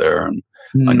done out there. And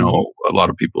I know a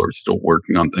lot of people are still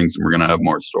working on things, and we're going to have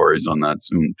more stories on that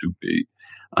soon to be.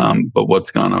 But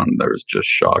what's gone on there is just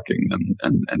shocking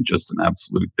and just an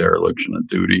absolute dereliction of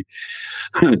duty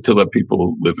to let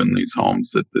people live in these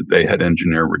homes that they had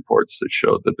engineer reports that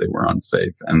showed that they were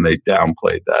unsafe, and they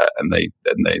downplayed that and they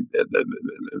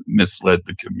misled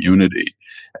the community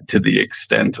to the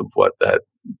extent of what that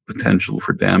potential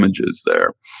for damage is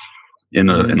there in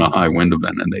a high wind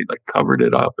event, and they covered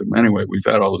it up. And anyway, we've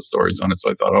had all the stories on it, so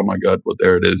I thought, oh my God, well,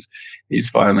 there it is. He's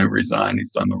finally resigned.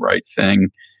 He's done the right thing.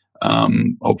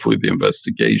 Hopefully the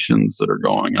investigations that are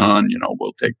going on,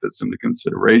 will take this into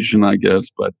consideration, I guess,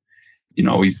 but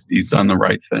he's done the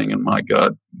right thing, and my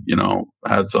God,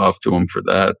 hats off to him for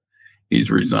that. He's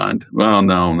resigned. Well,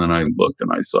 no, and then I looked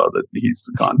and I saw that he's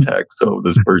the contact. So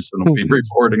this person will be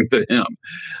reporting to him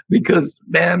because,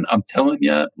 man, I'm telling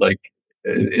you,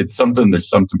 there's something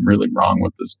really wrong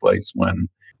with this place when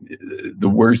the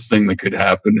worst thing that could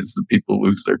happen is the people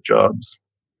lose their jobs.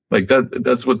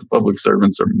 That's what the public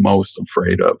servants are most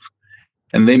afraid of.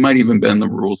 And they might even bend the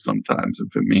rules sometimes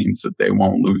if it means that they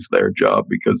won't lose their job,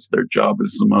 because their job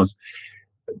is the most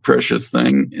precious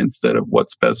thing instead of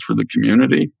what's best for the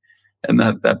community. And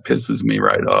that pisses me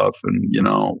right off. And,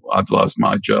 I've lost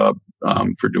my job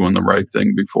for doing the right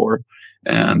thing before,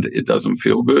 and it doesn't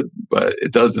feel good, but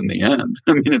it does in the end.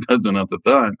 I mean, it doesn't at the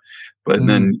time, but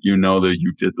then that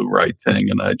you did the right thing.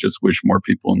 And I just wish more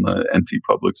people in the NT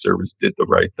public service did the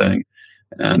right thing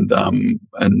and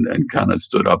kind of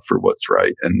stood up for what's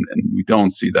right. And we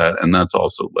don't see that. And that's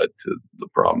also led to the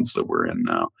problems that we're in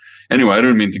now. Anyway, I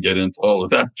don't mean to get into all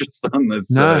of that just on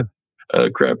this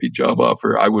crappy job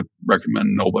offer. I would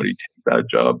recommend nobody take that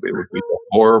job. It would be a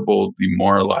horrible,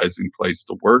 demoralizing place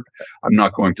to work. I'm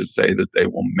not going to say that they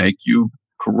will make you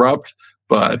corrupt,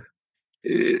 but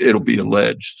it'll be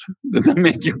alleged that they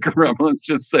make you corrupt. Let's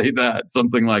just say that,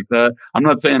 something like that. I'm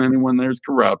not saying anyone there's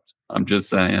corrupt. I'm just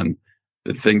saying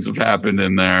that things have happened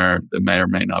in there that may or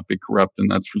may not be corrupt, and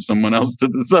that's for someone else to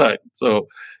decide. So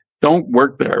don't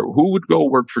work there. Who would go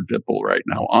work for Dipple right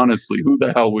now? Honestly, who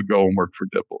the hell would go and work for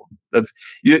Dipple?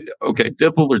 Okay,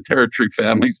 Dipple or Territory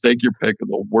Families, take your pick of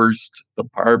the worst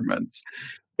departments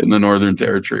in the Northern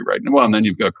Territory right now. Well, and then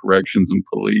you've got corrections and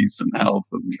police and health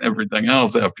and everything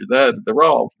else after that. They're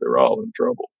all in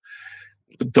trouble.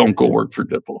 But don't go work for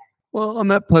Dipple. Well, on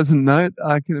that pleasant note,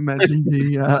 I can imagine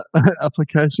the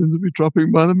applications will be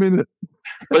dropping by the minute.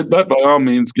 But by all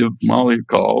means, give Molly a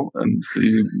call and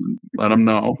let him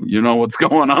know. You know what's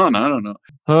going on. I don't know.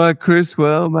 All right, Chris.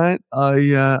 Well, mate,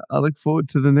 I look forward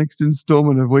to the next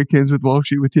installment of Weekends with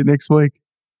Walshy with you next week.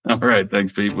 All right.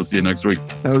 Thanks, Pete. We'll see you next week.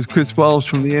 That was Chris Walsh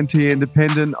from the NT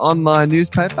Independent online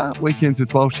newspaper. Weekends with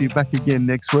Walshy back again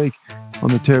next week on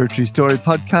the Territory Story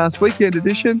Podcast Weekend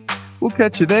Edition. We'll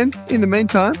catch you then. In the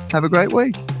meantime, have a great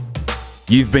week.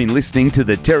 You've been listening to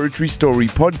the Territory Story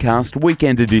Podcast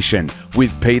Weekend Edition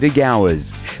with Peter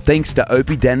Gowers. Thanks to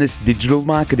Opie Dennis Digital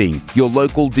Marketing, your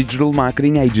local digital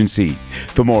marketing agency.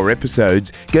 For more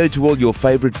episodes, go to all your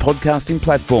favourite podcasting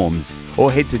platforms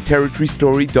or head to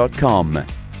territorystory.com.